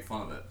because you make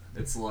fun of it.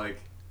 It's like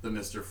the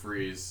Mr.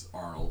 Freeze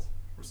Arnold,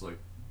 where it's like,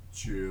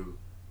 chew.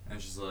 And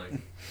it's just like,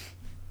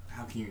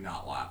 how can you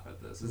not laugh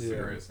at this? It's the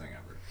Yeah. greatest thing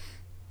ever.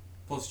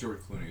 Plus, George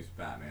Clooney's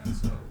Batman,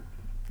 so.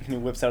 And he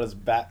whips out his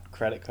bat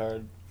credit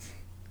card.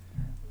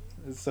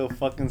 It's so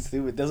fucking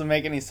stupid. It doesn't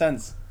make any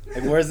sense.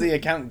 Like, where's the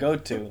account go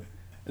to?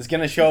 It's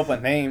gonna show up a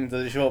name.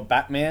 Does it show up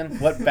Batman?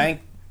 What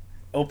bank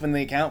opened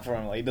the account for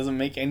him? Like, it doesn't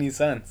make any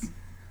sense.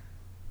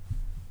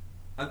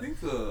 I think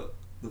the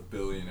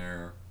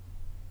billionaire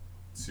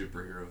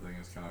superhero thing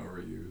is kind of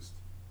overused.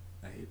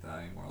 I hate that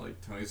anymore.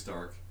 Like Tony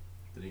Stark,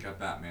 then you got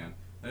Batman.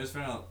 I just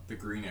found out the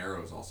Green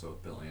Arrow is also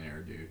a billionaire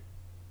dude.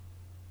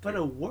 But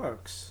it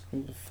works.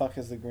 Who the fuck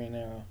is the Green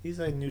Arrow? He's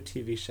a new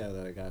TV show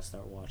that I gotta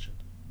start watching.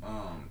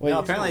 Wait, no,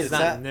 apparently it's is not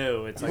that-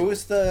 new. It's like Who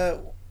was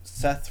the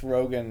Seth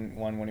Rogen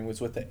one when he was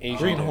with the Asian?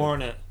 Green dude?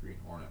 Hornet. Green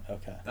Hornet.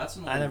 Okay. That's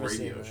an I old never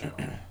radio seen show.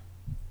 that.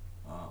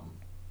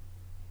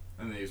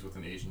 And then he was with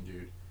an Asian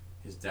dude.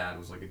 His dad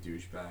was like a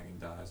douchebag and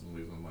dies and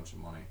leaves him a bunch of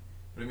money.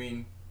 But I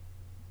mean,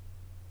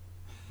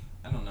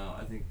 I don't know.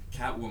 I think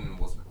Catwoman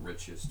wasn't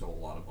rich. She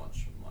stole a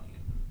bunch of money.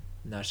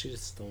 No, she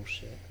just stole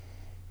shit.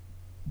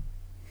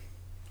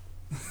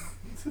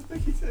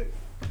 Like he did.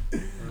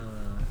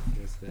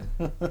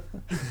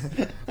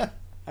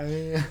 I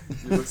mean,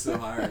 You look so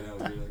high right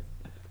now. You're like,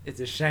 it's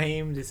a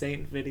shame this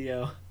ain't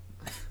video.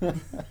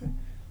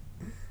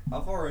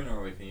 how far in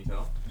are we? Can you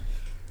tell?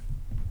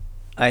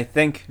 I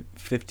think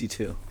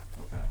 52.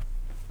 Okay.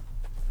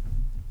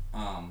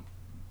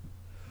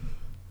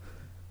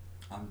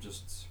 I'm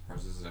just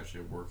surprised this is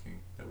actually working.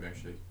 That we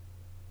actually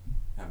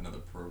have another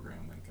program.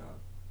 Thank God.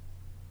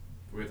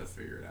 But we have to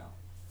figure it out.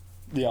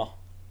 Yeah.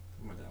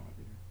 My dad might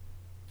be here.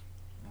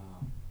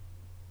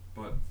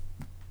 But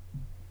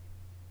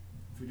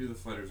if we do the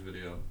fighter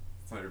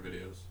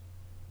videos,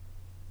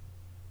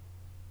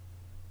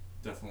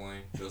 definitely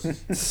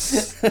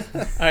just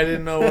I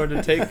didn't know where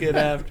to take it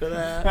after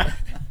that.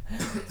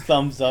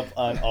 Thumbs up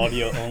on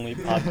audio only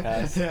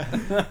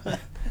podcast.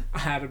 I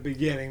had a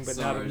beginning, but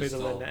not a Sorry, just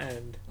middle and all- an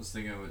end. I was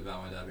thinking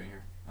about my dad being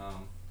here.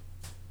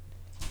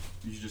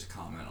 You should just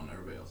comment on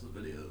everybody else's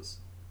videos,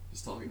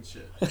 just talking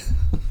shit.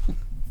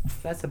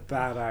 That's a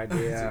bad It's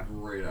idea. a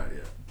great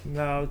idea.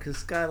 No, because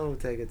Skylar will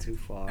take it too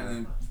far. And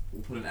then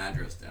we'll put an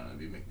address down. It'll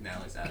be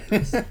McNally's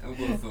address, and we'll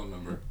put a phone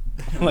number.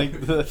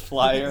 Like the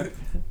flyer.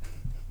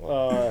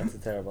 Oh, that's a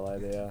terrible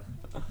idea.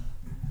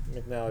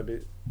 McNally would be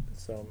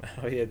so mad.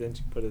 Oh yeah, didn't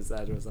you put his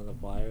address on the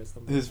flyer or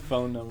something? His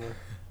phone number.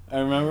 I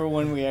remember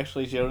when we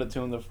actually showed it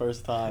to him the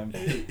first time,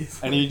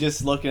 and he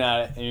just looking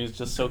at it, and he was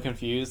just so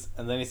confused.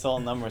 And then he saw a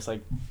number. It's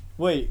like,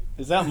 wait,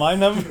 is that my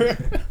number?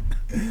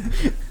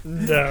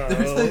 There's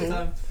that No.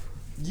 time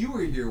you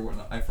were here when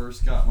I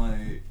first got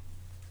my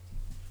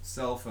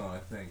cell phone, I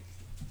think.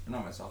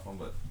 Not my cell phone,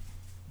 but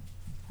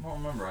I don't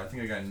remember. I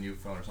think I got a new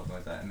phone or something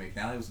like that. And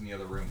McNally was in the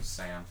other room with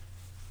Sam.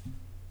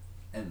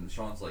 And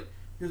Sean's like,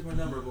 here's my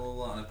number, blah, blah,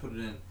 blah. And I put it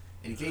in. And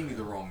he gave me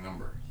the wrong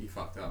number. He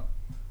fucked up.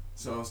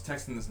 So I was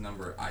texting this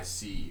number, I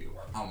see you.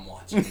 I'm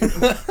watching you.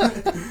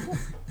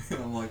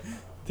 And I'm like,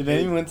 Did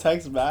anyone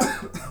text back?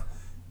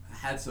 I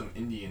had some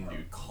Indian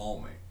dude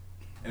call me.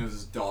 And it was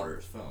his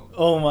daughter's phone.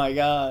 Oh my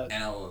god.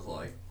 And I was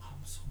like, I'm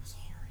so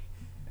sorry.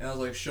 And I was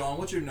like, Sean,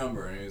 what's your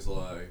number? And he was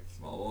like,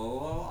 blah, blah,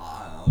 blah,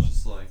 blah. And I was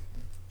just like,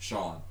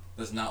 Sean,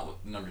 that's not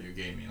what the number you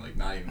gave me. Like,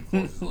 not even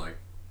close. He's like,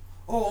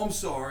 oh, I'm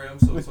sorry. I'm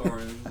so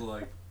sorry. And it was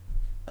like,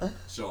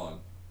 Sean,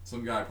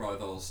 some guy probably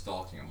thought I was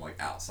stalking him, like,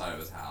 outside of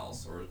his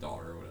house or his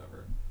daughter or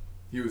whatever.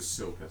 He was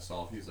so pissed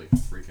off. He was, like,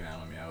 freaking out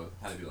on me.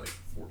 Had to be, like,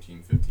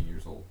 14, 15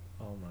 years old.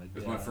 Oh my god. It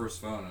was my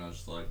first phone, and I was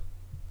just like,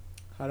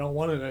 I don't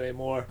want it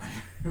anymore.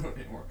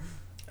 anymore.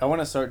 I want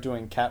to start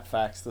doing cat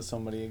facts to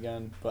somebody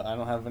again, but I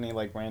don't have any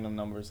like random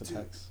numbers to Dude.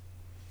 text.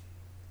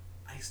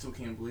 I still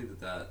can't believe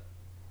that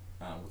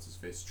what's his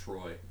face,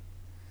 Troy,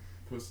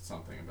 posted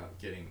something about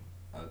getting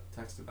a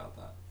text about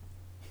that.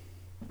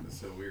 It's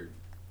so weird.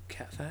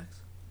 Cat facts?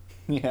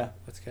 Yeah.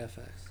 What's cat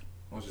facts?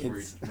 Well, it's just where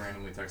It's- you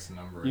randomly text a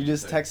number. You and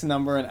just say, text a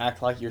number and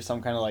act like you're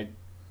some kind of like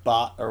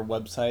bot or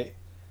website,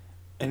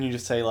 and you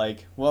just say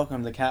like,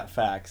 "Welcome to Cat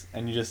Facts,"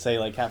 and you just say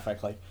like cat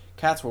fact, like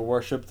cats were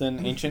worshipped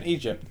in ancient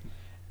Egypt,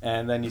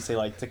 and then you say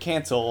like to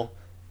cancel,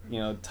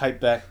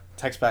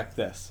 text back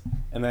this,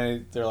 and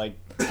then they're like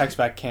text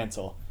back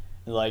cancel,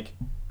 and like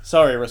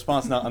sorry,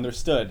 response not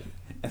understood,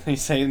 and then you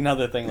say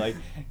another thing like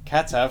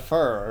cats have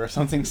fur or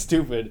something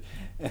stupid,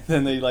 and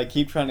then they like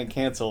keep trying to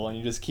cancel, and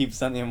you just keep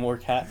sending them more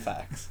cat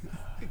facts.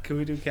 Can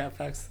we do cat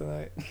facts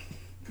tonight?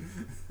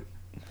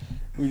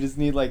 We just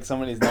need like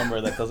somebody's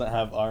number that doesn't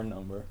have our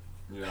number.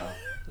 Yeah.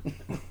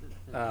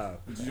 Oh.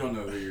 But you don't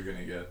know who you're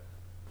gonna get.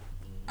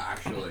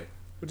 Actually,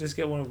 We'll just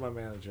get one of my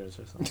managers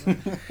or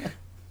something.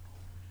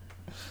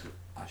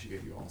 I should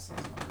give you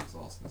Austin's number because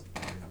Austin's a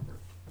phone number.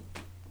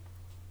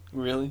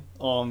 Really?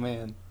 Oh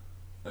man.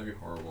 That'd be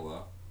horrible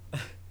though.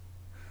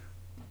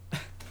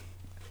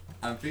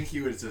 I think he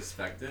would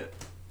suspect it.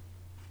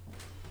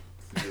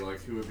 To be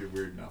like, who would be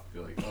weird enough to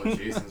be like, oh,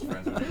 Jason's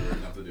friends would be weird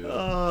enough to do that.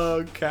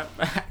 Oh, cat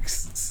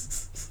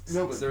facts.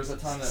 No, but there was a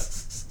time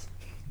that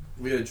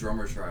we had a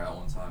drummer try out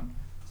one time.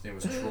 His name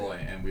was Troy,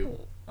 and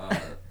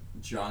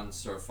John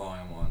started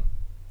following him on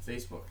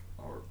Facebook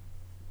or,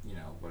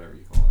 whatever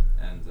you call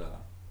it, and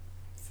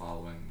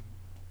following,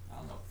 I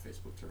don't know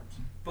Facebook terms,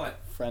 but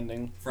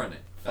Friending. friending.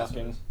 That's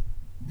what it Fucking. is.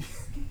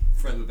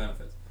 Friends with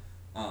benefits.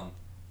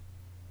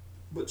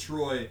 But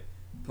Troy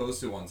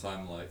posted one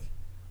time like,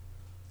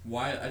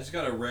 why I just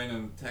got a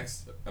random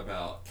text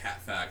about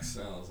cat facts,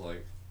 and I was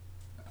like,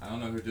 I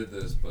don't know who did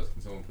this, but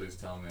can someone please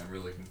tell me? I'm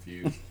really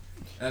confused.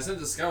 And I sent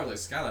it to Skylar, like,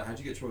 Skylar, how'd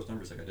you get Troy's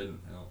number? He's like, I didn't.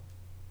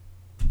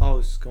 Oh,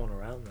 it's just going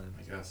around then.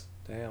 I guess.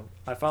 Damn.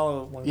 I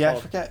follow one Yeah, I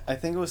called... forget. I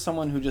think it was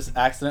someone who just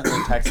accidentally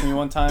texted me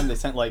one time. They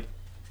sent like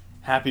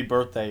happy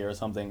birthday or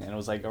something, and it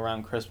was like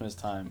around Christmas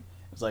time.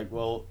 It was like,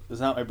 well,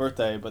 it's not my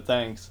birthday, but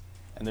thanks.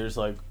 And they're just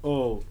like,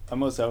 oh, I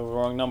must have the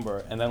wrong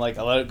number. And then like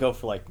I let it go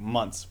for like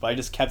months, but I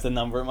just kept the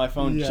number in my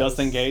phone just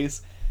in Yes.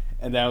 case.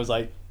 And then I was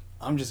like,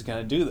 I'm just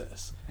gonna do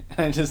this. And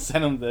I just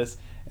sent them this,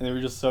 and they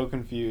were just so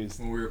confused.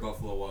 When we were at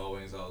Buffalo Wild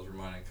Wings, I was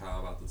reminding Kyle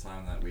about the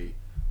time that we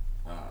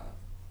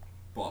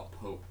bought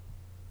Pope.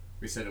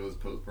 We said it was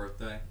Pope's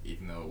birthday,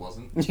 even though it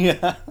wasn't,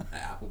 Yeah.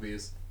 at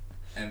Applebee's.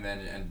 And then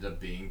it ended up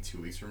being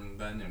 2 weeks from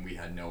then, and we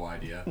had no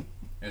idea. And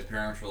his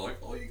parents were like,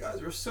 oh, you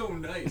guys are so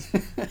nice.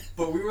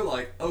 But we were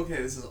like,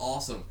 okay, this is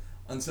awesome.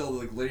 Until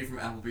the lady from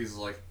Applebee's was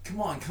like,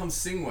 come on, come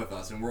sing with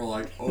us. And we're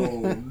like, oh,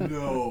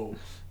 no.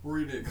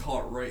 We're going to get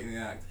caught right in the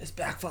act. It's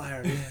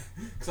backfired, yeah.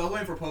 Because I was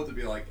waiting for Pope to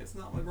be like, it's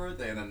not my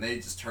birthday. And then they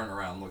just turn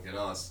around and look at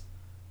us.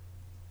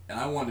 And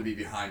I wanted to be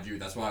behind you.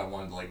 That's why I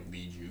wanted to, like,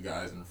 lead you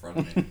guys in front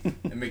of me.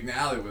 And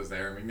McNally was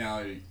there.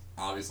 McNally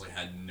obviously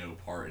had no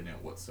part in it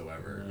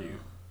whatsoever. No.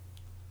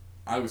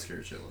 I was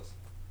scared shitless.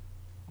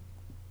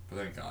 But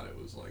thank God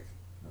it was, like,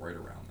 right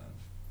around then.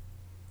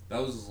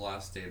 That was his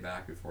last day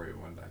back before he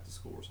went back to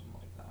school or something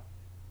like that.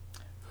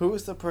 Who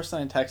was the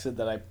person I texted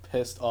that I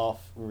pissed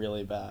off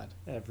really bad?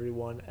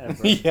 Everyone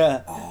ever.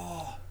 Yeah.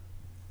 Oh!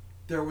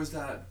 There was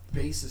that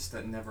bassist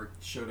that never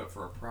showed up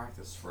for a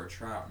practice for a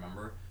tryout,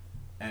 remember?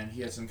 And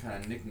he had some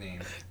kind of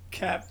nickname.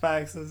 Cat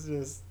facts is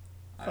just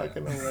I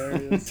fucking know.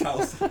 hilarious.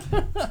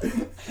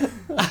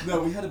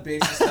 No, we had a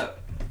bassist that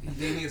he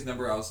gave me his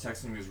number. I was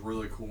texting him. He was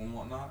really cool and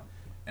whatnot.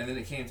 And then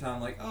it came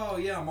time like, oh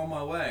yeah, I'm on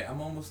my way. I'm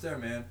almost there,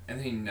 man. And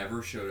then he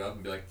never showed up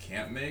and be like,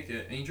 can't make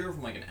it. And he drove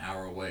from like an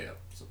hour away,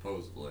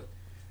 supposedly.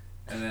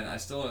 And then I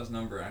still had his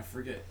number. And I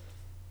forget.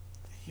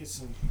 We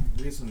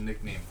had some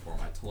nickname for him.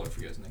 I totally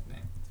forget his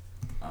nickname.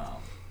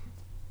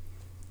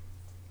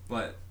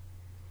 But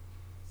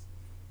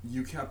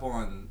you kept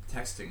on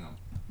texting him.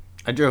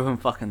 I drove him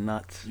fucking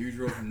nuts. You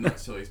drove him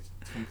nuts till he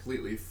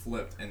completely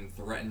flipped and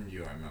threatened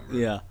you, I remember.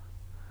 Yeah.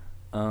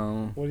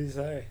 What do you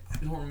say? I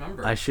don't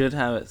remember. I should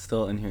have it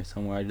still in here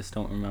somewhere. I just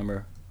don't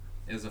remember.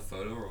 Is a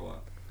photo or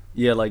what?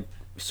 Yeah, like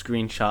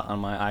screenshot on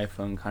my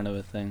iPhone kind of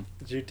a thing.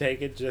 Did you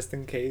take it just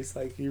in case,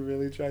 like, he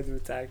really tried to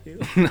attack you?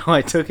 No,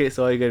 I took it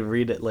so I could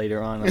read it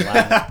later on and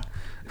laugh.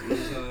 It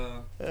was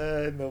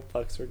No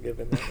fucks were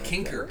given. in that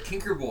Kinker. time.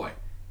 Kinker boy.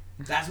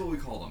 That's what we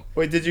called him.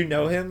 Wait, did you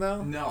know him,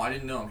 though? No, I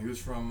didn't know him. He was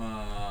from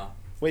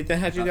Wait, then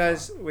how'd you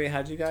That's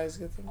guys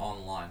get them?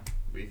 online.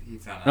 He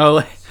found out. Oh,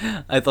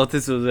 wait. I thought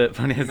this was it.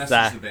 Funny He as messaged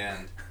that. the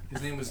band.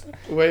 His name was...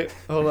 Wait,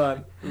 hold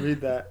on.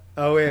 Read that.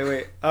 Oh,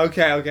 wait.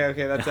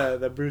 Okay. That's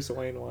the Bruce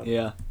Wayne one.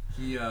 Yeah.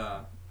 He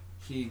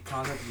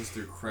contacted us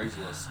through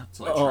Craigslist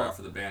to like Oh. try out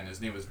for the band.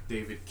 His name was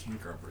David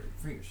Kinker.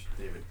 I think it was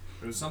David.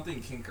 But it was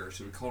something Kinker,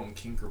 so we called him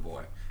Kinker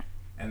Boy.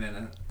 And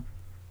then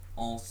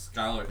all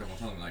Skylar kept on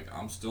telling me, like,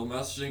 I'm still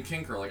messaging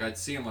Kinker. Like, I'd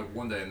see him like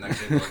one day, and the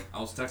next day, like, I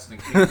was texting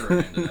Kinker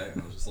again today,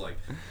 and I was just like,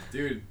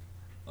 dude,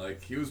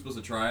 like, he was supposed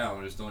to try out,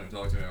 and I just don't even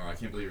talk to him. Or I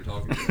can't believe you're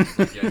talking to him.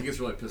 Like, yeah, he gets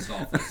really pissed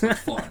off. It's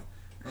fun.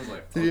 I was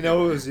like, Did you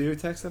know it was you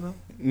texting him?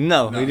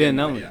 No, No, he didn't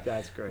know me. yeah.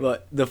 That's great.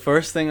 But the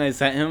first thing I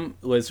sent him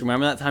was,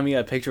 remember that time you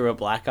got a picture of a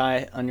black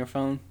guy on your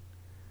phone?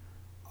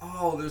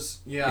 Oh,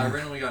 I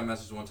randomly got a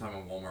message one time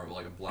in Walmart with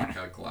like a black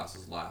guy with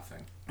glasses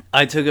laughing.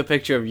 I took a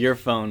picture of your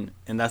phone,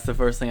 and that's the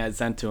first thing I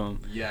sent to him.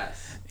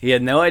 Yes. He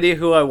had no idea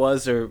who I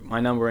was or my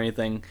number or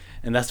anything,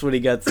 and that's what he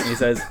gets. And he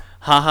says,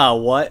 haha,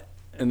 what?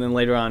 And then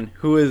later on,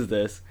 who is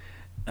this?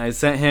 And I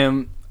sent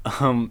him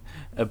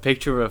a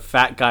picture of a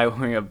fat guy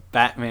wearing a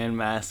Batman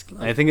mask.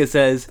 And I think it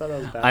says, Thought that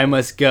was Batman. I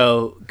must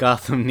go,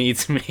 Gotham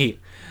needs me.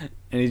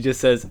 And he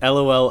just says,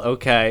 LOL,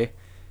 okay.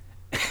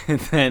 And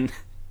then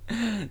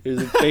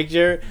there's a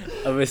picture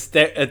of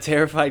a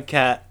terrified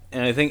cat,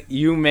 and I think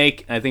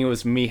it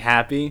was me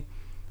happy.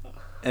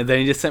 And then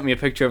he just sent me a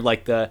picture of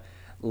like the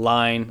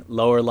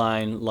lower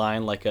line,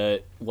 like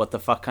a what the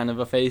fuck kind of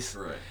a face.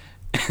 Right.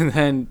 And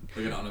then,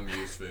 Like an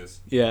unamused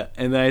face. yeah,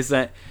 and then I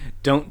sent,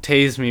 don't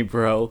tase me,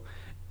 bro.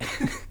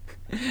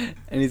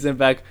 And he sent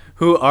back,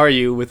 who are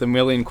you, with a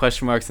million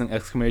question marks and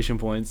exclamation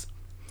points.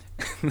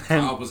 And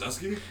then,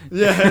 Bozeski?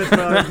 Yeah, it's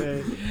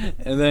probably me.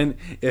 and then,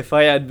 if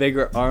I had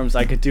bigger arms,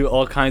 I could do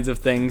all kinds of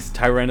things,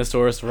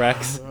 Tyrannosaurus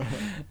Rex.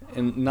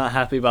 And not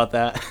happy about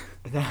that.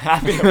 Not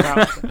happy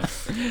about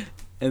it.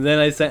 And then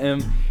I sent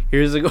him,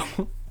 here's a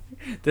goal.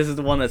 This is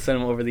the one that sent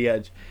him over the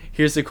edge.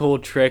 Here's a cool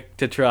trick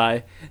to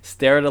try.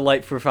 Stare at a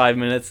light for 5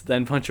 minutes,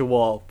 then punch a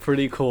wall.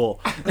 Pretty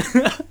cool.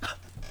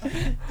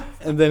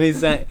 And then he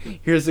sent,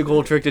 here's a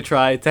cool trick to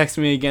try. Text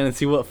me again and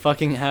see what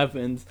fucking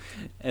happens.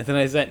 And then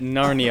I sent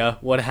Narnia,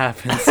 what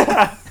happens.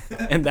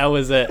 And that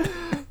was it.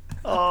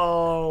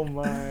 Oh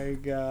my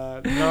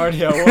god.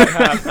 Narnia, what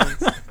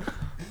happens?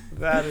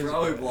 That is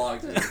Probably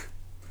blocked it.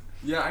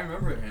 Yeah, I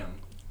remember him.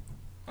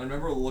 I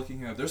remember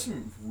looking up. There's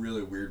some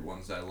really weird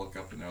ones that I look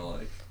up and they're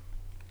like.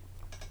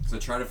 So I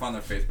try to find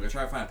their Facebook. I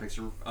try to find a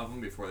picture of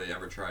them before they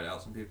ever try it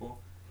out. Some people,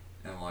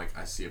 and like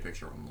I see a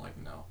picture of them, like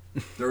no.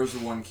 There was the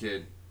one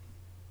kid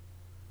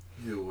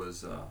who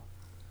was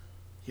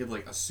he had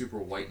like a super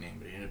white name,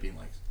 but he ended up being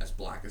like as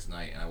black as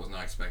night, and I was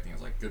not expecting. I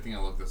was like, good thing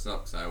I looked this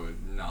up because I would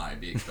not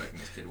be expecting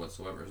this kid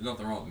whatsoever. There's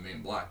nothing wrong with him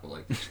being black, but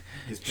like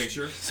his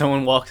picture.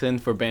 Someone walks in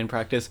for band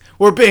practice.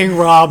 We're being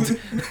robbed.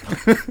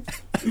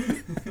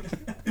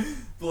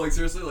 But like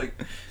seriously, like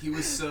he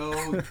was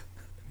so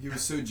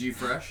G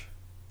fresh.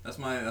 That's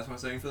my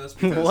saying for this.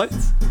 Because What?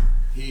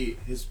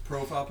 his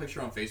profile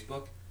picture on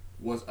Facebook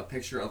was a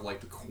picture of like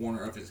the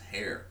corner of his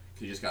hair.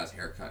 'Cause he just got his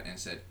hair cut and it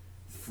said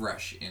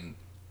 "fresh" in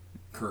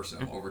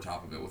cursive over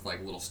top of it with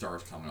like little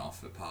stars coming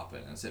off it,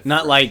 popping, and it said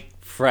Not fresh. like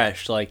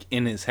fresh, like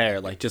in his hair,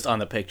 like just on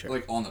the picture.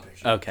 Like on the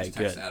picture. Okay, just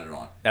text good. added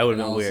on. That would've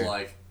And been I was weird.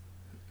 like,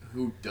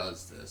 who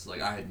does this? Like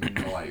I had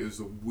no idea. It was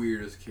the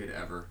weirdest kid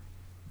ever.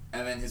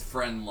 And then his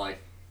friend like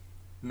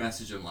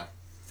messaged him like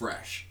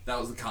fresh. That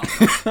was the comment.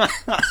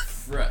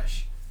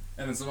 Fresh.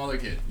 And then some other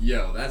kid,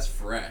 yo, that's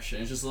fresh.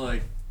 And it's just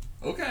like,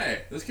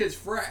 okay, this kid's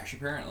fresh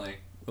apparently.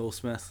 Will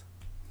Smith.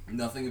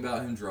 Nothing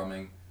about him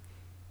drumming,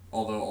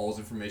 although all his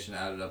information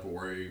added up of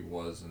where he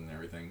was and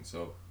everything.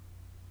 So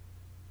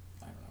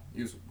I don't know.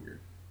 He was weird.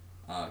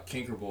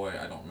 Kinker Boy,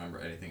 I don't remember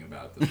anything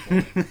about at this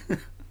point.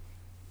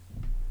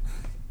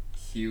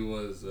 He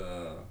was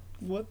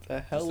What the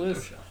just hell a is?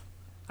 no-show.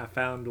 I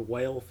found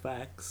whale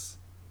facts.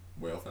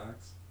 Whale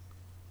Facts?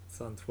 It's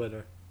on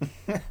Twitter.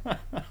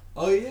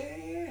 Oh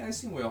yeah, I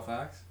seen Whale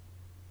Facts.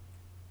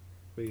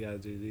 We gotta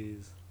do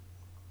these.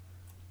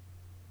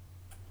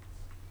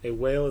 A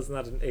whale is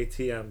not an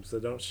ATM, so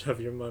don't shove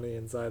your money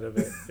inside of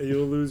it.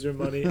 You'll lose your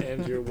money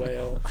and your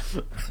whale.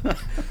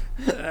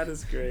 That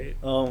is great.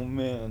 Oh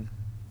man.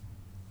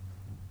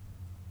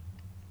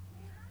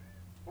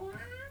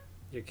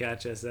 Your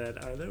cat just said,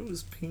 "Are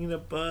those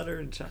peanut butter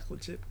and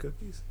chocolate chip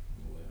cookies?"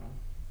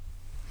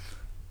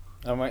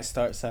 Well, I might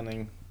start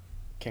sending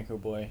Kinker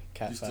Boy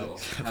cat you still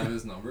facts. have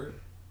his number?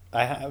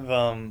 I have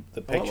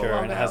the picture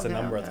and it has a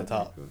number at the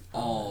top.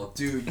 Oh,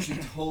 dude, you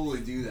should totally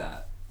do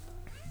that.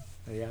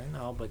 Yeah, I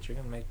know, but you're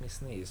gonna make me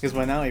sneeze. Because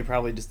by now he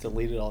probably just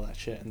deleted all that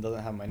shit and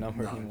doesn't have my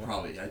number No, anymore.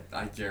 probably.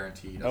 I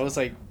guarantee. he That was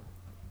doesn't like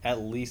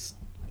at least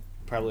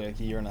probably like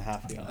a year and a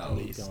half ago Oh. at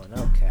least. Going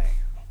okay.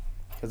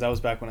 Because that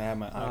was back when I had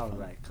my All iPhone.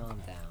 right, calm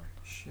down.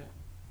 Shit.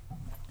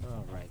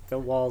 All right, the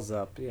wall's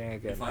up. You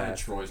ain't getting If I had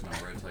past. Troy's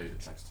number, I'd tell you to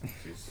text him.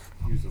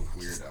 He was a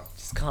weirdo.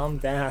 Just calm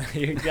down.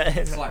 You're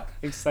getting Slap.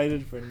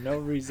 excited for no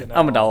reason. At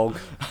I'm a all. dog.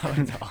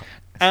 I'm a dog.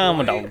 I'm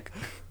a Troy- dog.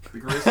 The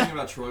greatest thing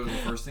about Troy was the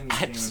first thing he I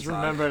came just inside.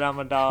 remembered I'm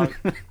a dog.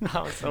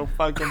 I was so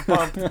fucking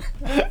pumped.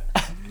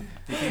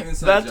 He came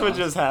inside That's what John's,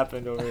 just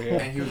happened over and here.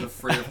 he was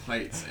afraid of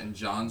heights, and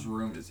John's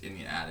room is in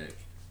the attic.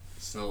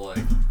 So, like,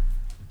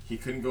 he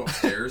couldn't go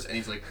upstairs, and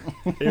he's like,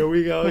 Here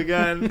we go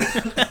again.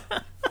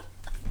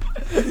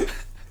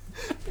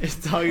 His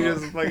dog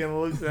just fucking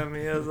looks at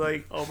me. I was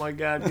like, oh my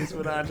god, guess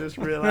what I just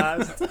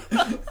realized?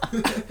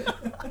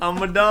 I'm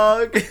a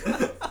dog.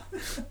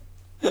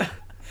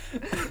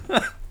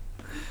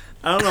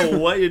 I don't know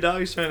what your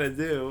dog's trying to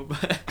do,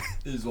 but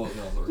he's walking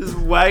out the just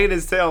wagging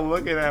his tail,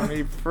 looking at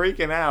me,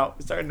 freaking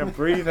out, starting to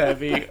breathe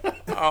heavy,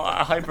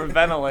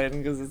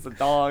 hyperventilating because it's a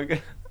dog.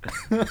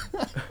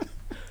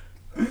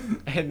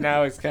 And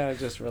now it's kind of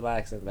just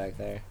relaxing back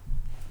there.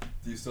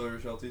 Do you still have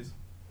your Shelties?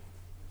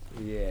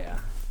 Yeah.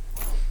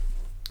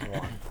 One. They're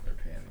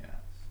a pain in the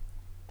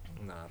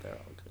ass. Nah, they're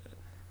all good.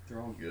 They're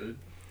all good.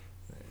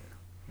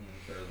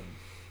 Better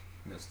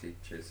than Misty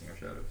chasing our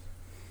shadows.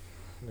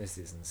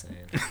 Missy's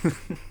insane.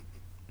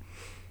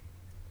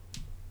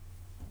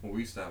 Well,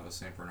 we used to have a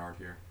Saint Bernard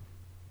here,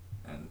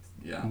 and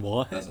yeah,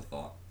 What? that's a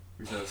thought.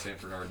 We used to have a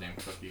Saint Bernard named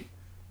Cookie,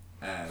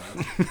 and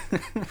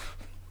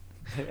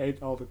I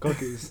ate all the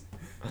cookies.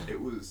 it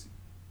was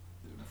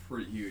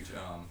pretty huge.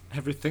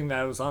 Everything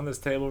that was on this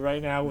table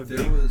right now would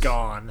There be was-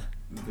 gone.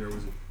 There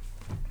was a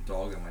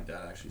dog that my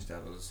dad actually used to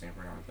have. It was a Saint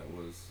Bernard that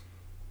was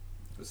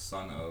the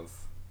son of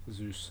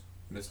Zeus.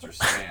 Mr.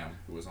 Sam,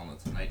 who was on the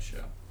Tonight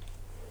Show.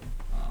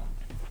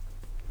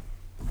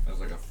 It was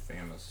like a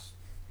famous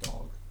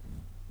dog.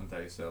 My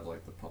dad used to have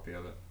like the puppy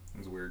of it. It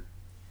was weird.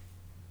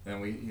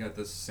 And he got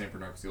this Saint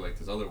Bernard because he liked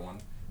his other one,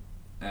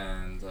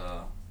 and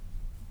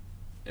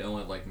it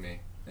only liked me.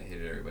 It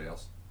hated everybody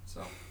else.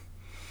 So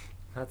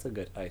That's a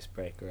good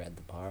icebreaker at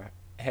the bar.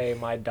 Hey,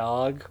 my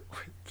dog.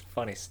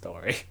 Funny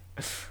story.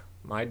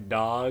 My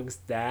dog's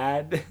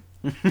dad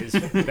is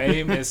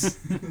famous.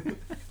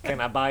 Can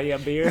I buy you a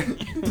beer?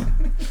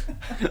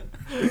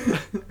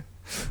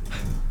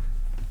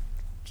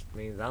 Which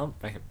means I'm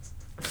famous.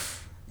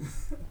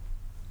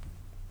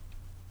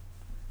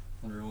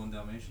 101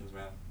 Dalmatians,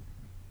 man.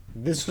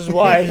 This is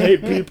why I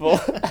hate people.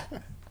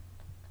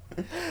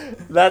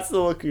 That's the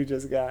look you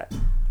just got.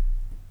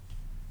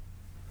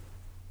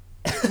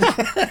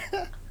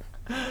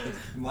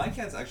 My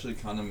cat's actually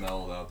kind of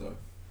mellowed out though.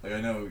 Like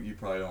I know you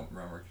probably don't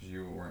remember because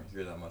you weren't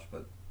here that much,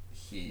 but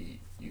he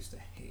used to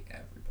hate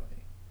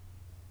everybody.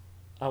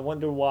 I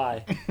wonder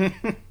why.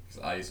 Because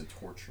I used to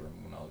torture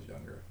him when I was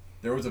younger.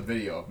 There was a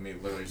video of me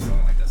literally just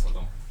going like this with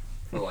him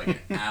for like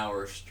an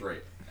hour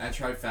straight. And I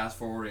tried fast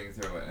forwarding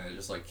through it, and it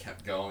just like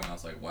kept going. I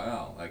was like,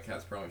 "Wow, that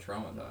cat's probably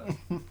traumatized."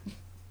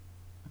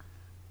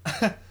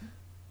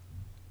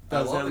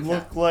 Does I love it the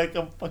look cat. like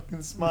I'm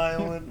fucking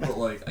smiling? But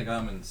like, I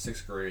got him in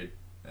 6th grade,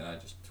 and I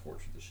just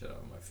tortured the shit out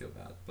of him. I feel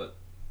bad, but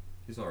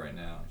he's all right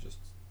now. Just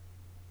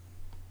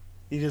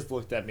He just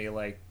looked at me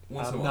like,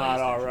 Once in a I'm while, not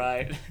he's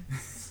alright.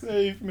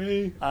 Save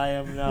me. I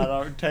am not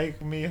alright.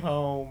 Take me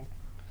home.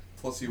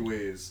 plus he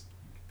weighs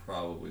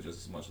probably just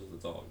as much as the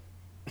dog.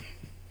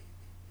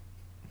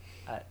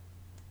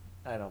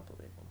 I don't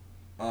believe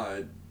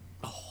him.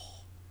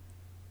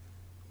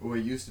 What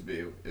it used to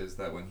be is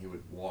that when he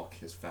would walk,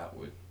 his fat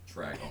would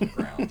drag on the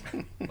ground.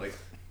 Like,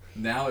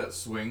 now it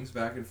swings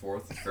back and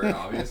forth. It's very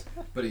obvious.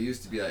 But it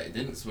used to be that it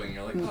didn't swing.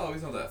 You're like, oh,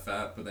 he's not that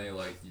fat. But then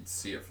you'd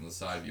see it from the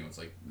side view, and it's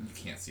like, you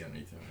can't see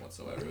underneath him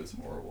whatsoever. It's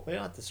horrible. We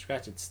don't have to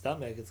scratch its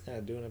stomach. It's kind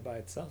of doing it by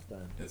itself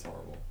then. It's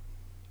horrible.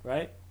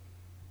 Right?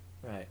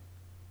 Right.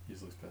 He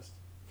just looks pissed.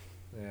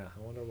 Yeah, I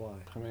wonder why.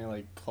 I'm gonna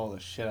like call the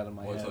shit out of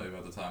my I'll head. tell you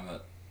about the time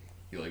that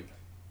he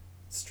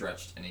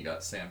stretched and he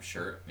got Sam's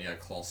shirt and he got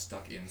claws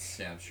stuck in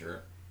Sam's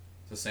shirt.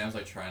 So Sam's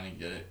trying to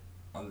get it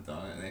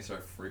undone and they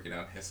start freaking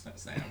out, hissing at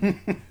Sam.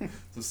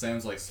 So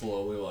Sam's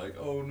slowly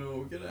oh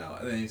no, get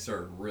out. And then he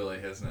started really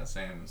hissing at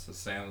Sam. And so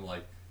Sam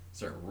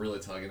started really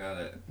tugging at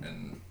it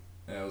and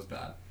it was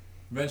bad.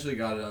 Eventually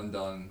got it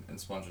undone and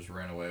Sponge just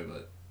ran away,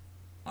 but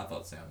I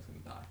thought Sam was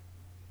gonna die.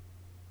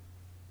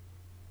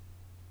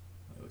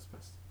 I was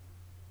pissed.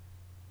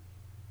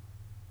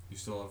 You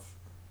still have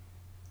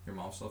your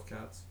mom still have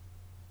cats?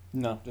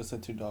 No, just the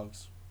 2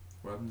 dogs.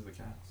 What happened to the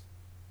cats?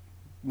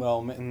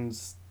 Well,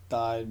 Mittens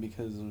died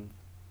because of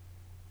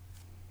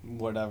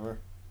whatever.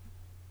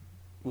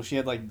 Well, she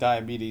had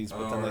diabetes,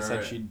 but Oh, then they said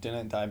right. she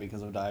didn't die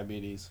because of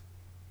diabetes.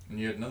 And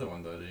you had another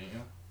one though, didn't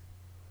you?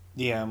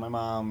 Yeah, my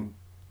mom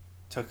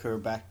took her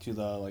back to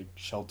the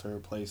shelter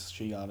place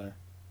she got her.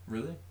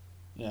 Really?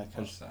 Yeah,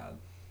 That's sad.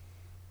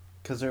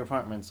 cause her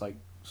apartment's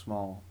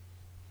small.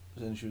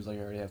 And she was I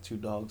already have 2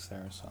 dogs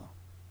there, so.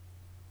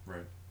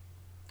 Right.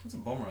 That's a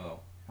bummer though.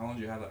 How long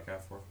did you have that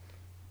cat for?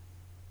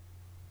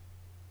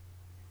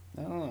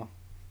 I don't know.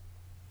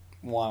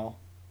 Wow.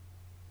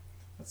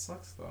 That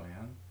sucks though,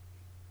 man.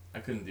 I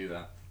couldn't do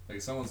that.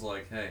 If someone's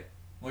hey,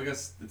 well I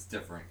guess it's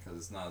different because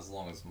it's not as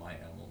long as my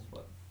animals,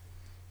 but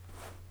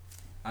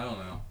I don't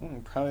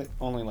know. Probably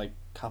only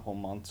couple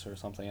months or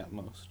something at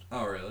most.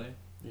 Oh really?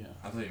 Yeah.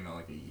 I thought you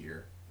meant a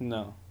year.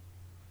 No.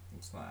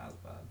 It's not as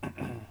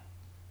bad.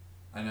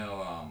 I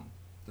know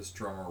this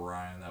drummer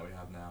Ryan that we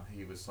have now,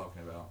 he was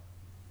talking about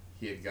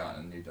he had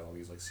gotten a new dog.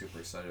 He's super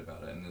excited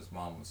about it, and his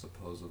mom was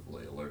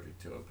supposedly allergic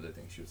to it, but I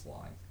think she was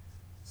lying.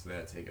 So they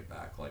had to take it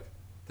back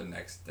the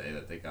next day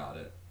that they got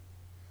it.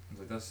 I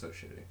was that's so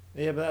shitty.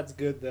 Yeah, but that's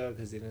good though,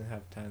 because he didn't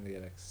have time to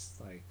get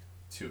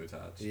Too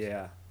attached.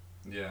 Yeah.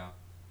 Yeah.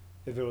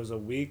 If it was a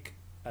week,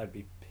 I'd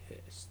be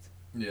pissed.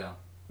 Yeah.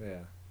 Yeah.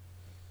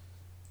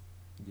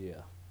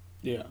 Yeah.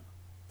 Yeah.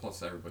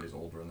 Plus everybody's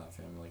older in that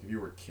family. If you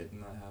were a kid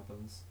and that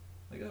happens,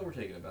 oh, we're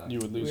taking it back. You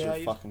would lose Yeah, your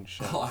you- fucking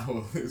shit. Oh, I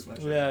will lose my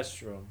shit. Yeah, that's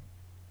true.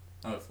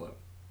 I would flip.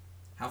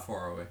 How far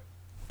are we?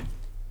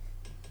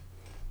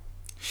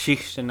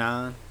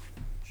 69.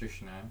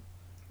 69?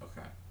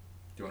 Okay.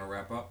 Do you want to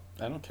wrap up?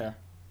 I don't care.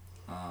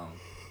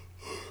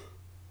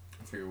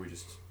 I figure we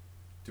just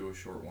do a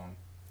short one.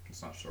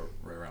 It's not short,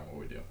 right around what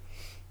we do.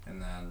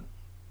 And then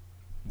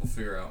we'll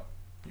figure out,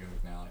 you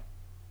and McNally,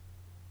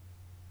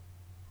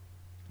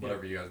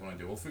 whatever you guys want to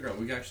do. We'll figure out,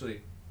 we'll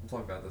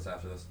talk about this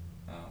after this,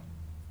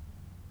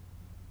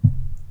 the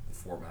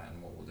format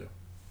and what we'll do.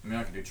 I mean,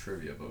 I can do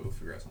trivia, but we'll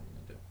figure out something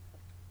to do.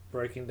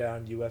 Breaking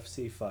down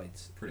UFC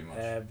fights. Pretty much.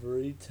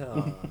 Every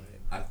time.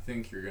 I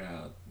think you're going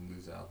to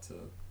lose out to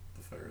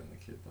the fighter and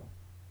the kid, though.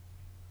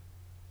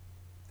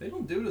 They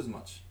don't do it as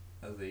much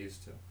as they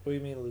used to. What do you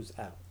mean lose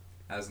out?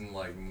 As in,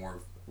 like,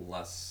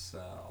 less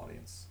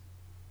audience.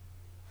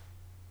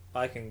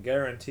 I can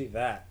guarantee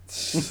that.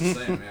 Just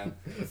saying, man.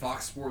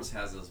 Fox Sports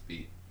has us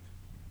beat.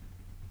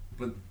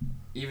 But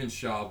even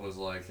Schaub was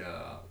like,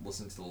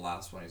 listen to the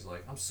last one, he's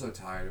like, I'm so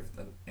tired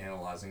of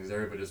analyzing because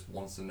everybody just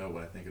wants to know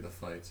what I think of the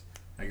fights.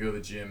 I go to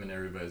the gym and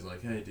everybody's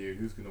like, hey, dude,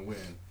 who's going to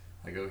win?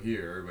 I go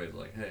here, everybody's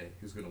like, hey,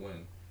 who's going to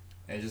win?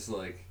 And just,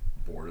 like,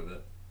 bored of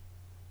it.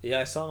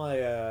 Yeah, I saw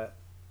my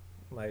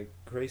my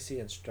Gracie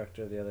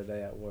instructor the other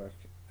day at work,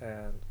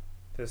 and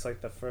there's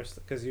like the first,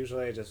 because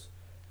usually I just,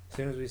 as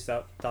soon as we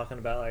stop talking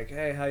about like,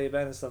 hey, how you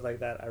been and stuff like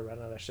that, I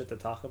run out of shit to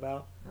talk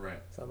about. Right.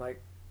 So I'm like,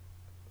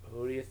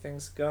 who do you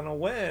think's gonna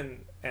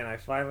win? And I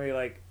finally,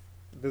 like,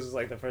 this is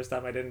like the first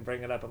time I didn't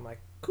bring it up. I'm like,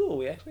 cool,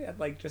 we actually had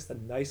like just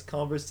a nice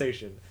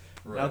conversation.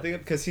 Right. Nothing,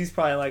 because he's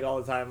probably like all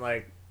the time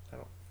like, I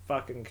don't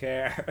fucking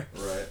care.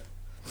 Right.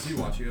 Do you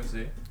watch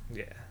UFC?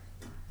 Yeah.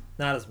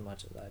 Not as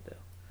much as I do.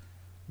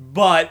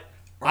 But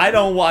I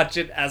don't watch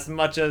it as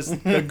much as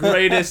the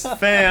greatest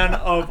fan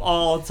of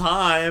all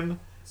time.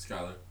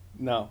 Skyler.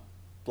 No.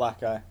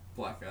 Black guy.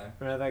 Black guy.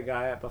 Remember that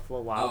guy at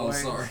Buffalo Wild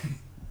Wings? sorry.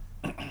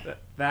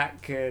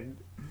 That kid,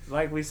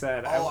 like we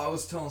said. I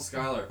was telling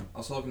Skyler. I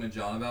was talking to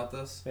John about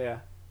this. Yeah.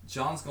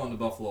 John's going to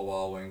Buffalo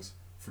Wild Wings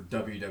for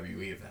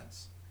WWE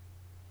events.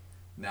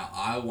 Now,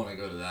 I want to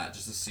go to that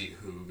just to see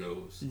who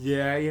goes.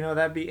 Yeah, you know,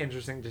 that'd be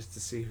interesting just to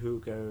see who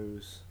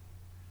goes.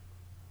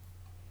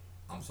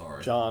 I'm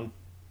sorry. John.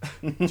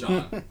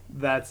 John.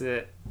 That's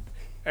it.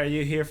 Are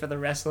you here for the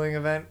wrestling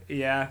event?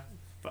 Yeah.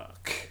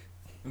 Fuck.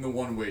 And the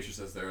one waitress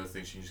that's there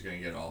thinks she's going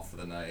to get off for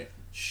the night.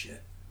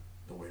 Shit.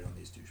 The weight on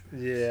these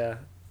douchebags. Yeah.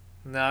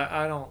 No,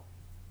 I don't.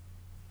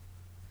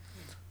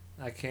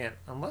 I can't.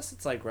 Unless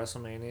it's like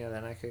WrestleMania,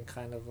 then I can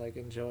kind of like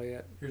enjoy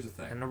it. Here's the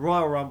thing. And the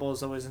Royal Rumble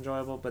is always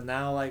enjoyable, but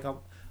now like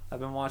I've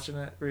been watching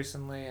it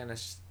recently, and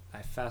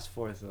I fast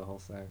forward through the whole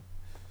thing.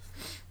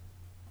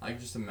 I can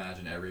just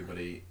imagine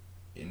everybody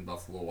in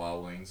Buffalo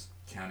Wild Wings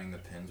counting the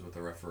pins with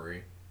the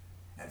referee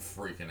and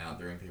freaking out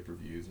during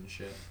pay-per-views and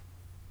shit.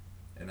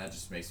 And that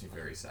just makes me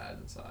very sad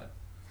inside.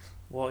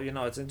 Well, you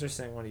know, it's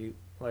interesting when you,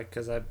 like,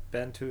 because I've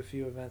been to a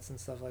few events and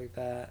stuff like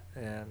that,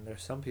 and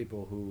there's some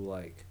people who,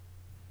 like,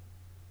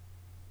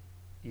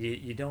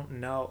 you don't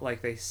know,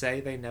 like, they say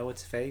they know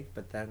it's fake,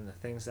 but then the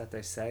things that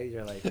they say,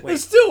 you're like, wait.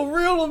 It's still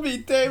real to me,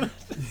 David.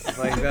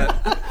 Like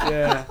that,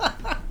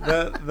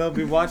 yeah. They'll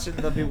be watching,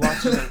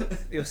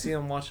 you'll see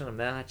them watching a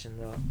match, and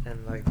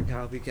like, the guy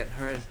will be getting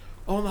hurt, and,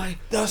 oh my,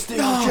 That's the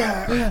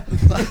yeah,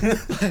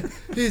 like,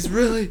 he's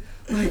really,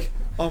 like,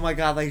 oh my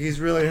god, like, he's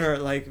really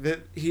hurt, like,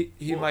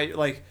 he might,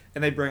 like,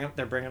 and they're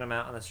bringing him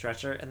out on a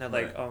stretcher, and they're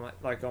like,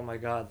 Right. oh my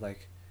god,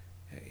 like,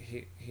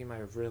 he might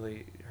have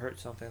really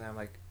hurt something, and I'm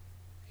like,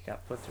 he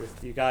got put through,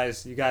 you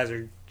guys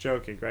are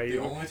joking, right? The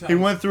only time- He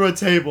went through a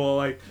table,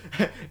 like,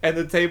 and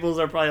the tables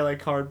are probably, like,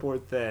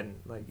 cardboard thin,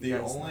 like, you The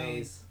guys only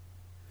knows.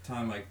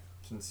 time I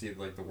can see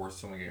like the worst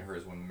someone getting hurt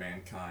is when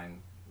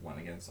Mankind went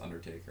against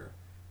Undertaker,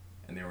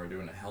 and they were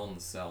doing a Hell in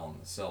the Cell,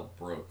 and the cell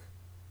broke.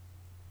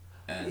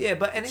 And Yeah,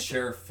 but the anything-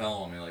 chair fell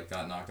on me, like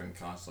got knocked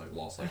unconscious, like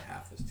lost like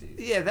half his teeth.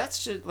 Yeah, that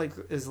shit, like,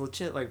 is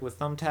legit, like, with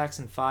thumbtacks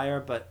and fire,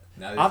 but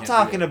Now they I'm can't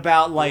talking do it.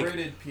 about, like, They're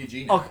rated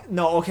PG now. okay,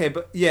 no, okay,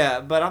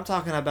 but I'm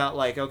talking about,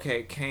 like,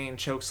 okay, Kane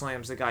choke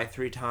slams the guy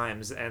 3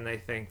 times, and they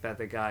think that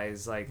the guy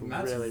is, like, And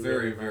that's really, very,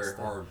 really very messed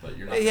up. hard, but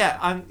you're not. Yeah,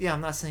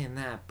 I'm not saying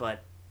that,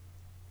 but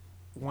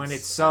when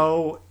it's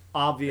so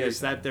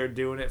obvious Anything. that they're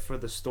doing it for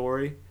the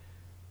story,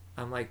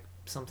 I'm like,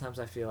 sometimes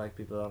I feel like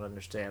people don't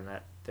understand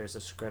that there's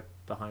a script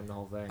behind the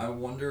whole thing. I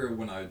wonder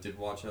when I did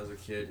watch as a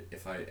kid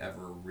if I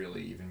ever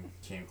really even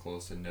came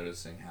close to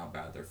noticing how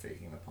bad they're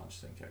faking the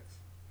punches and kicks.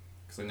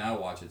 Because like, now I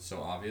watch it's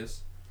so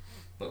obvious,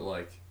 but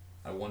like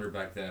I wonder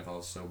back then if I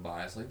was so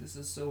biased, like this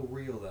is so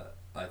real that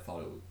I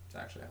thought it was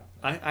actually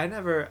happening. I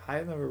never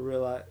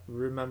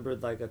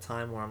remembered like a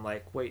time where I'm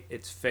like, wait,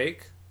 it's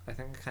fake. I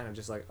think I kind of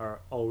just like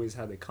always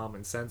had the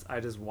common sense.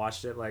 I just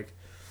watched it like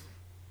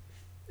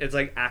it's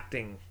like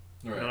acting.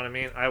 You know what I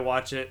mean? I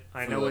watch it.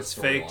 I For know the it's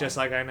fake, storyline. just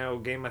like I know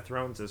Game of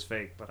Thrones is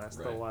fake, but I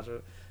still Right. watch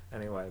it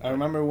anyway. I but-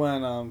 remember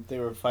when they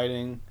were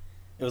fighting.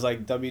 It was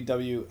like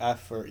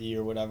WWF or E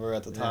or whatever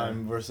at the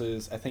time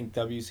versus I think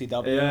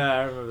WCW. Yeah,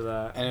 I remember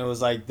that. And it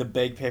was like the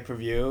big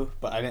pay-per-view,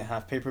 but I didn't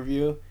have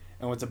pay-per-view.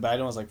 And went to bed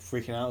and was like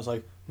freaking out. I was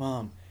like,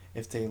 Mom,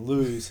 if they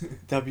lose,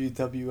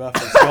 WWF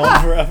is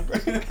gone forever.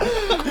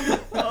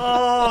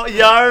 Oh,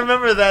 yeah, I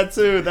remember that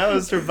too. That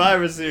was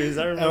Survivor Series.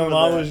 I remember And my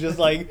mom that. was just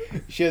like,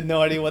 she had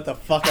no idea what the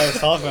fuck I was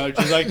talking about.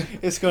 She's like,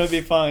 it's gonna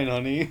be fine,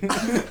 honey.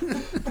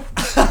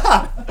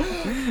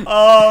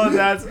 Oh,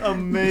 that's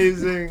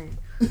amazing.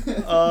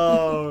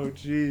 Oh,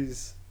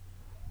 jeez.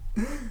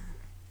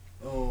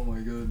 Oh my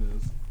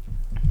goodness.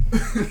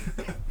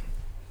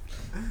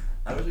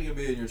 I wish I could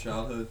be in your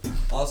childhood.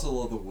 I also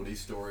love the Woody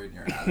story in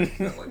your attic,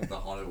 that, like the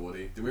haunted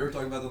Woody. Did we ever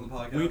talk about that on the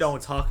podcast? We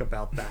don't talk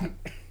about that.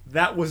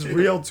 That was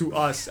real to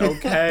us,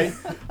 okay?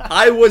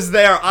 I was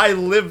there. I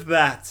lived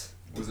that.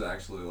 Was it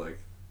actually like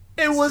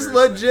It was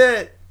Seriously.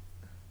 legit.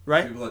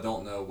 Right? people that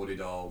don't know? Woody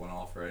doll went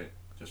off right,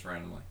 just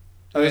randomly.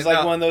 It was like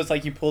No. one of those,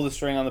 like, you pull the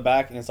string on the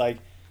back and it's like,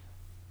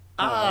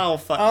 Oh,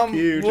 fuck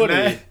you, Woody.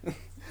 Janae.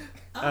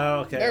 Oh,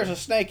 okay. There's a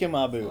snake in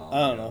my boot. Oh, I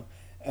don't yeah. know.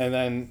 And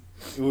then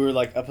we were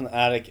like up in the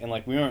attic and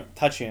like we weren't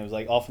touching it. It was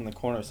like off in the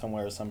corner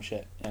somewhere or some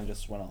shit and it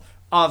just went off.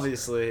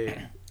 Obviously,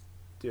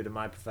 due to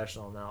my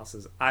professional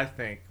analysis, I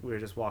think we were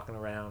just walking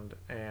around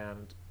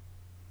and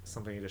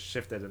something just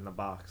shifted in the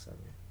box and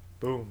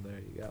boom, there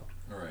you go.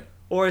 Alright.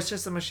 Or it's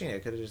just a machine.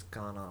 It could have just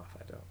gone off.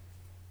 I don't.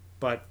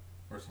 But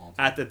Where's haunted?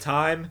 at the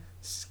time,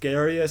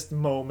 scariest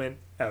moment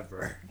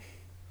ever.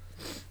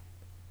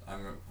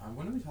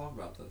 When did we talk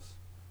about this?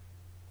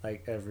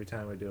 Like every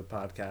time we do a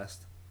podcast.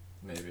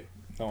 Maybe.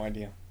 No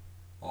idea.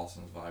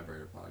 Austin's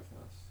Vibrator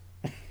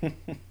podcast.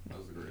 That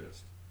was the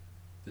greatest.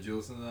 Did you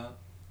listen to that?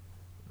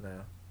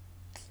 No.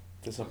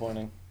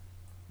 Disappointing.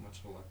 Much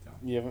of a letdown.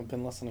 You haven't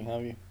been listening,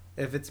 have you?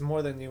 If it's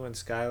more than you and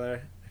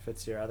Skylar, if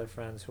it's your other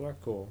friends who are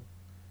cool,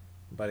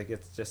 but it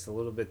gets just a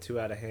little bit too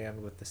out of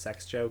hand with the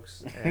sex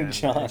jokes. And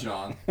John.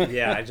 John.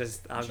 Yeah, I'm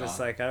just John.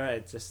 like, all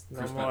right, just no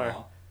Chris more.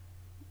 Benoit.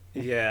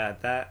 Yeah,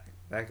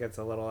 that gets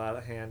a little out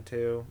of hand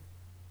too.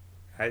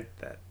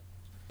 That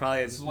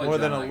probably This is is why more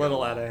John than and a I little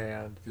get out of along.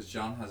 hand. Because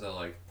John has that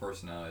like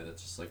personality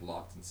that's just like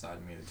locked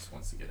inside me that just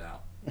wants to get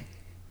out.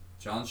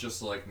 John's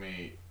just like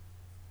me,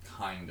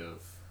 kind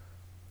of.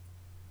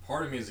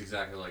 Part of me is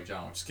exactly like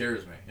John, which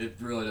scares me. It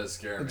really does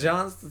scare me.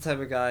 John's the type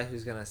of guy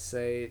who's gonna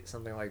say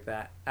something like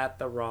that at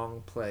the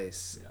wrong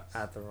place Yes.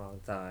 at the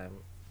wrong time,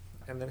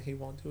 and then he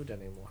won't do it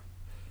anymore.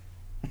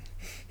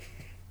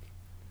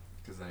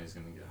 Because then he's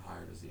gonna get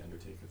hired as the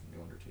Undertaker, the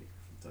new Undertaker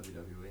from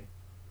WWE.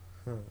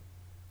 Huh.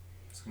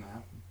 It's gonna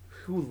happen.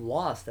 Who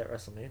lost at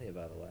WrestleMania,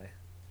 by the way?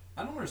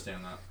 I don't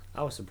understand that.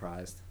 I was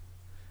surprised.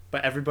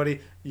 But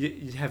everybody,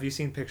 have you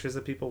seen pictures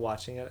of people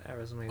watching it at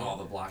WrestleMania? Oh,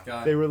 the black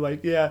guy. They were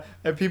like, yeah,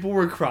 and people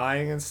were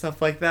crying and stuff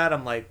like that.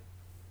 I'm like,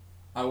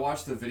 I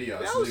watched the video.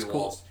 That So was he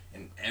cool. lost,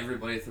 and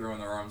everybody throwing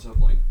their arms up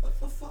like, what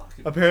the fuck?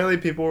 apparently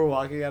people were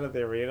walking out of the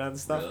arena and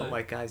stuff. Really? I'm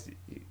like, guys,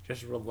 you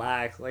just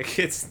relax. Like,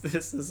 this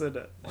isn't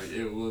a... Like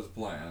it was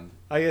planned.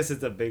 I guess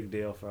it's a big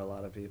deal for a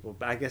lot of people.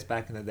 But I guess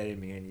back in the day,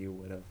 me and you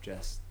would have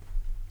just...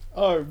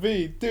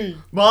 RVD.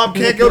 Mom,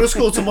 can't go to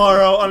school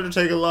tomorrow.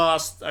 Undertaker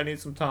lost. I need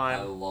some I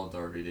time. loved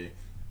RVD.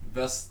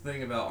 Best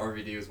thing about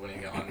RVD was when he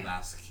got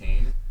unmasked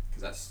Kane,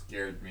 because that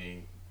scared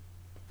me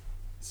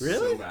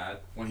Really? so bad.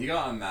 When he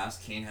got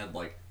unmasked, Kane had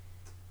like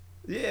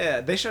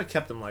Yeah, they should have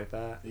kept him like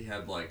that. he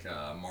had like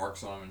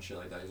marks on him and shit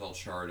like that. He's all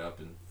charred up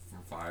and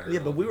from fire. Yeah,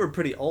 but we were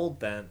pretty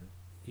old then.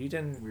 You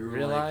didn't We were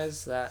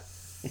realize that...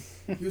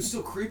 He was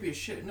still creepy as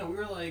shit. No, we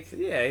were like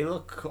Yeah, he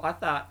looked cool. I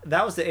thought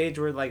that was the age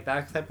where like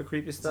that type of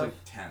creepy it's stuff. like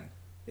 10.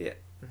 Yeah,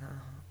 no,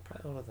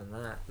 probably older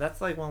than that.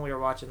 That's like when we were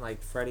watching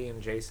like Freddy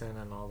and Jason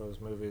and all those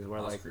movies where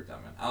I was like, creeped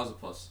out, man. I was a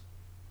puss.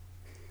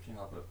 Can't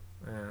help it.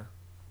 yeah.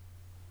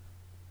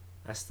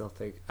 I still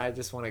think I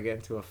just want to get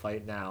into a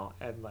fight now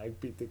and like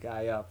beat the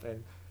guy up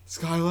and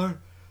Skylar,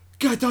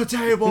 get the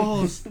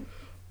tables.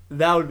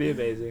 That would be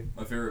amazing.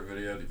 My favorite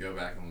video to go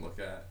back and look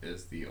at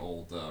is the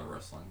old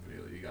wrestling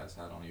video that you guys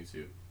had on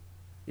YouTube.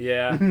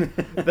 Yeah,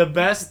 the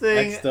best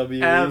thing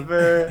XWE.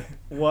 ever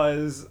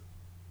was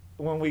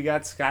when we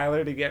got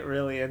Skylar to get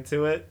really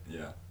into it.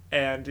 Yeah.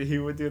 And he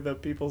would do the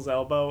people's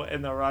elbow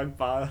in the rock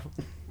bottom.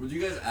 Would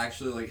you guys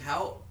actually like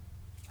how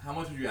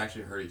much would you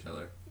actually hurt each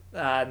other?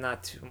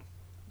 Not too.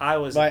 I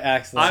was. By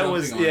accident. I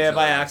was. Jumping on Yeah, each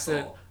by other,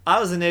 accident. that's all. I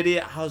was an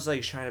idiot. I was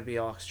like trying to be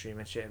all extreme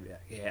and shit. And be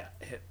like, yeah,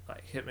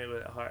 hit me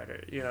with it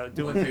harder. You know,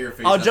 Like, put your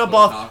face I'll up jump Botox.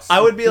 off.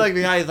 I would be like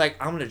the guy who's like,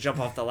 I'm gonna jump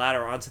off the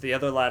ladder onto the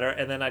other ladder,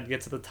 and then I'd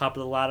get to the top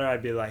of the ladder.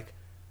 I'd be like,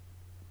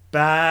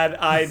 bad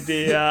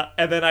idea,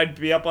 and then I'd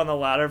be up on the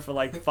ladder for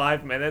like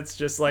 5 minutes,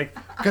 just like,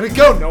 gonna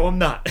go. No, I'm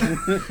not.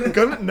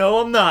 No,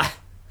 I'm not.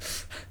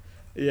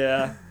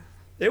 Yeah,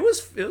 it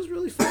was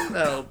really fun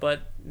though.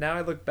 But now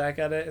I look back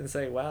at it and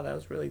say, wow, that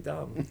was really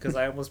dumb because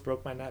I almost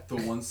broke my neck. The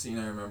one scene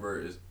I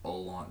remember is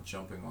Olant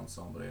jumping on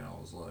somebody, and I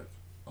was like,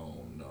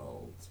 "Oh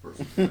no, this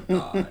person's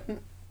gonna die."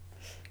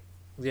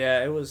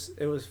 Yeah, it was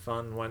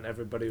fun when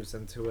everybody was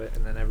into it,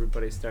 and then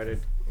everybody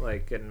started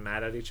like getting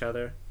mad at each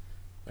other.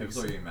 People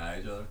started getting mad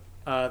at each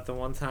other. The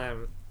one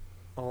time,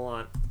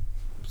 Olant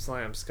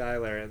slammed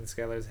Skylar, and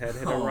Skylar's head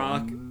hit a Oh,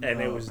 rock, and it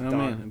no. was Oh done.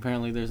 man,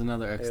 apparently there's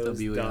another It was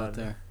XWE out done.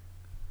 there.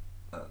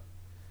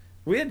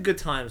 We had good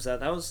times. That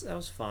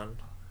was fun.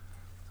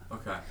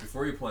 Okay,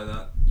 before you play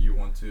that, you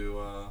want to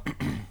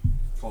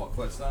call it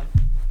quits then?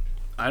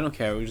 I don't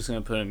care. We're just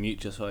gonna put it on mute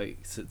just so I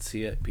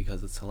see it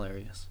because it's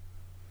hilarious.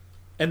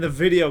 And the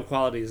video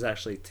quality is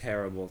actually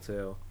terrible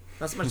too.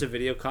 Not so much the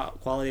video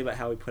quality, but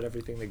how we put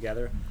everything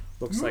together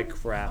looks like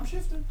crap. I'm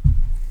shifting.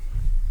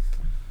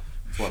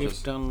 Watch this.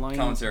 Shift on lines.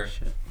 Commentary. and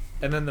shit.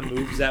 And then the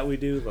moves that we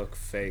do look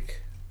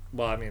fake.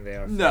 Well, I mean they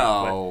are. Fake,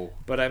 No.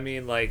 but I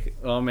mean like.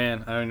 Oh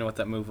man, I don't know what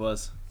that move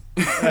was.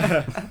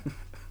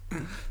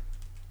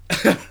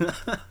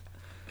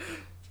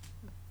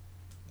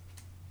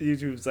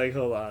 YouTube's like,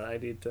 hold on, I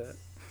need to.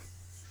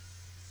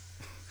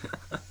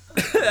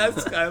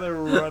 That's kind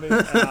of running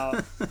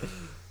out.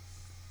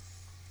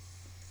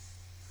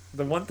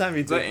 The one time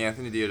he Is that did.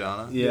 Anthony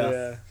Diodana?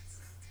 Yeah.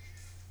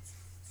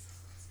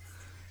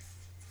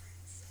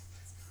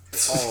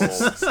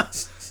 Oh.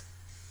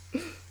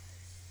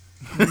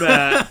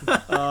 Matt.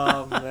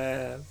 Oh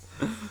man.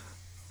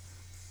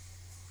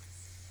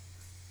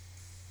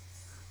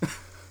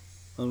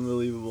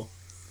 Unbelievable.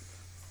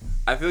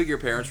 I feel like your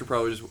parents were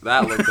probably just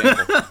that looked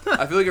painful.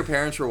 I feel like your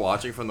parents were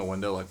watching from the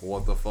window, like,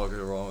 what the fuck is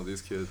wrong with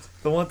these kids?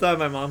 The one time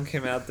my mom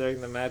came out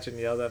during the match and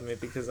yelled at me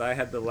because I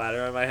had the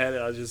ladder on my head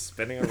and I was just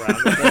spinning around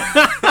with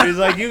it. She's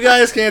like, "You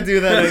guys can't do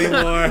that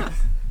anymore.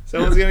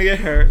 Someone's gonna get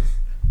hurt."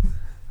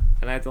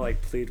 And I had to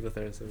like plead with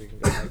her so we can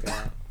go back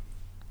out.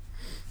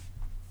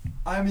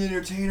 I'm the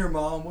entertainer,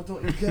 Mom. What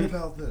don't you get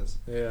about this?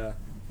 Yeah.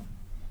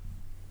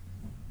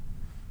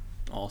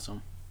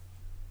 Awesome.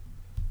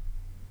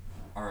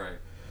 All right.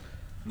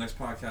 Next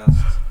podcast.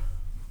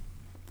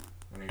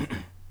 When are you free?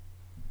 I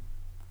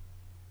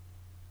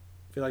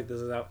feel like this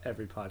is how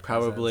every podcast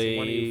ends.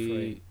 When are you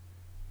free?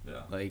 Probably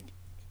Yeah. like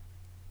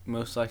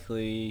most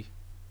likely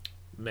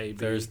Maybe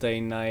Thursday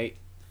night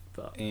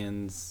Fuck.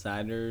 and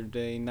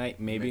Saturday night,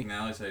 maybe.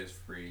 McNally said he's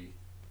free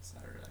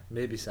Saturday.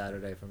 Maybe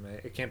Saturday for me.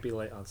 It can't be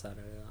late on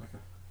Saturday though.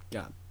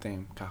 God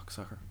damn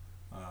cocksucker.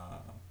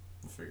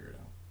 We'll figure it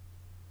out.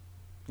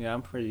 Yeah,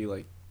 I'm pretty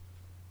like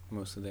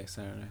most of the day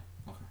Saturday.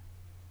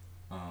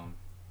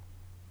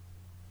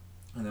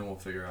 And then we'll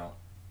figure out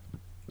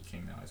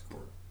King Nally's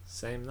court.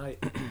 Same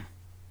night.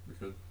 We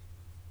could.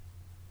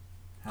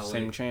 How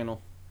Same late?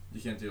 channel.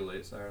 You can't do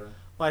late Saturday?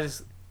 Well,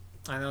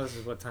 I know this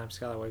is what time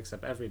Skylar wakes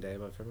up every day,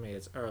 but for me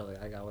it's early.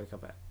 I gotta wake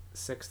up at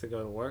 6 to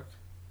go to work.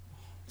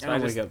 So I I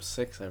don't just- wake up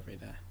 6 every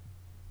day.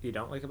 You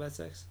don't wake up at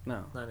 6?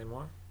 No, Not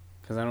anymore?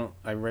 because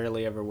I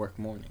rarely ever work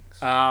mornings.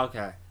 Oh,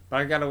 okay. But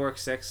I gotta work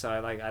 6, so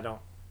I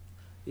don't.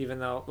 Even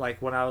though,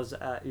 like, when I was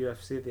at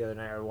UFC the other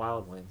night, or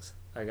Wild Wings,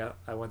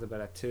 I went to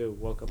bed at 2,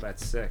 woke up at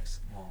 6,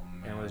 Oh,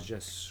 man. and was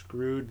just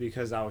screwed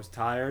because I was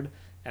tired,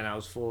 and I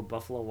was full of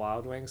Buffalo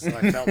Wild Wings, so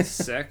I felt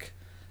sick,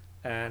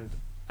 and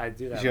I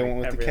do that You like, went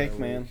with the every cake, other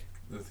man. week.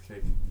 With the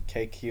cake.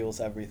 Cake heals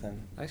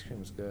everything. Ice cream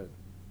was good.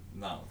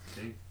 Not with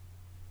cake.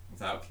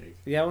 Without cake.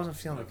 Yeah, I wasn't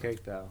feeling the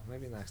cake, though.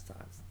 Maybe next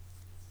time.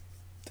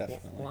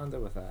 Definitely. We'll end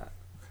it with that.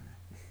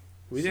 Okay.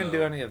 We didn't So-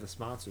 do any of the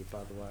sponsors,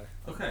 by the way.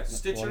 Okay,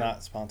 Stitcher. Well,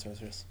 not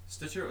sponsors.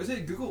 Stitcher. Is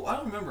it Google? I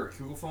don't remember.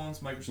 Google phones,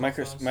 Microsoft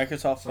phones?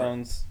 Microsoft Sorry.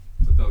 phones.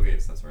 With Bill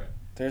Gates, that's right.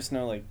 There's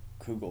no like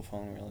Google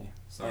phone really. I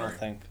Sorry. don't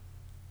think.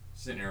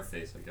 Just an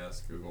interface, I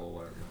guess. Google,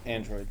 whatever.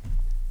 Android,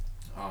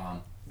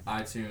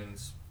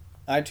 iTunes.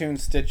 iTunes,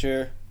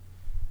 Stitcher,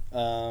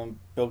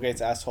 Bill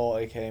Gates asshole,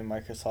 aka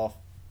Microsoft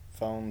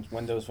phones,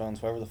 Windows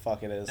phones, whatever the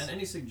fuck it is. And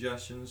any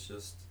suggestions,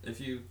 just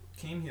if you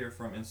came here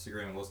from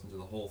Instagram and listened to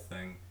the whole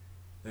thing,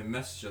 then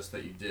message us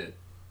that you did,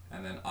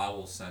 and then I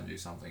will send you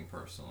something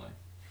personally.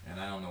 And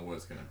I don't know what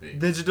it's going to be.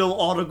 Digital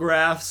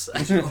autographs.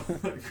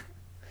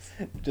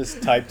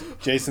 Just typed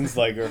Jason's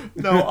Liger.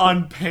 No,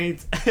 on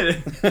paint.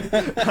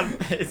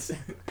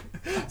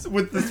 It's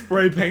with the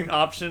spray paint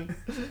option.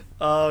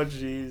 Oh,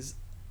 jeez.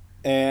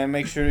 And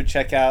make sure to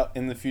check out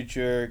in the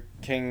future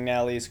King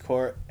Nally's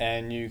Court,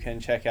 and you can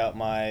check out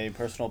my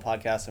personal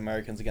podcast,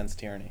 Americans Against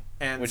Tyranny,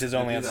 And which is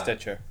only on do that.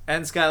 Stitcher.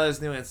 and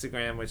Skylar's new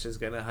Instagram, which is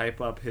gonna hype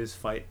up his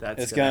fight.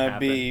 That's It's gonna gonna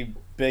be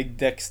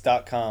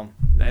bigdicks.com.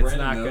 That's Random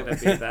not note. gonna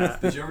be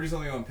that. Did you ever do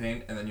something on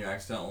Paint and then you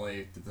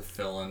accidentally did the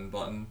fill-in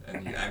button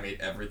and I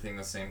made everything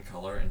the same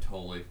color and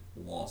totally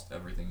lost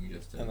everything you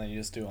just did? And then you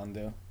just do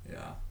undo.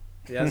 Yeah.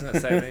 Yeah, I was gonna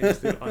say maybe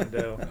just do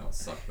undo. No, it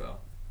sucked though.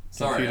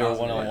 Sorry. Computer I was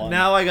 101.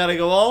 Now I gotta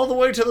go all the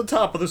way to the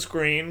top of the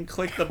screen,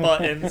 click the It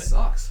buttons.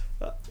 sucks.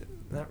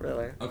 Not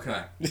really.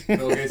 Okay.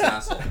 Bill Gates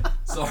asshole.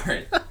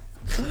 Sorry.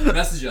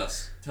 Message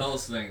us. Tell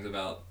us things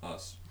about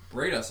us.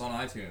 Rate us on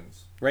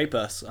iTunes. Rape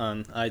us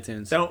on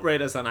iTunes. Don't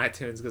rate us on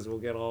iTunes because we'll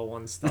get all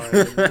 1 star.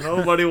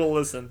 Nobody will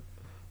listen.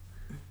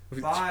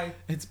 Bye.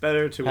 It's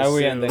better to How are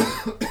we assume.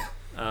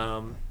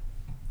 ending?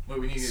 Wait,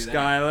 we need to do that.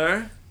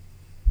 Skylar,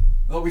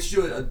 Oh, we should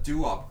do a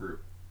doo-wop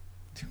group.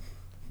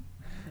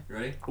 You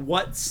ready?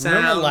 what sound?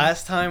 Remember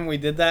last time we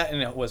did that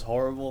and it was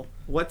horrible?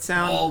 What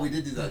sound? Oh, we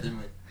did do that, didn't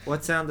we?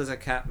 What sound does a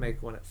cat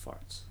make when it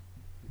farts?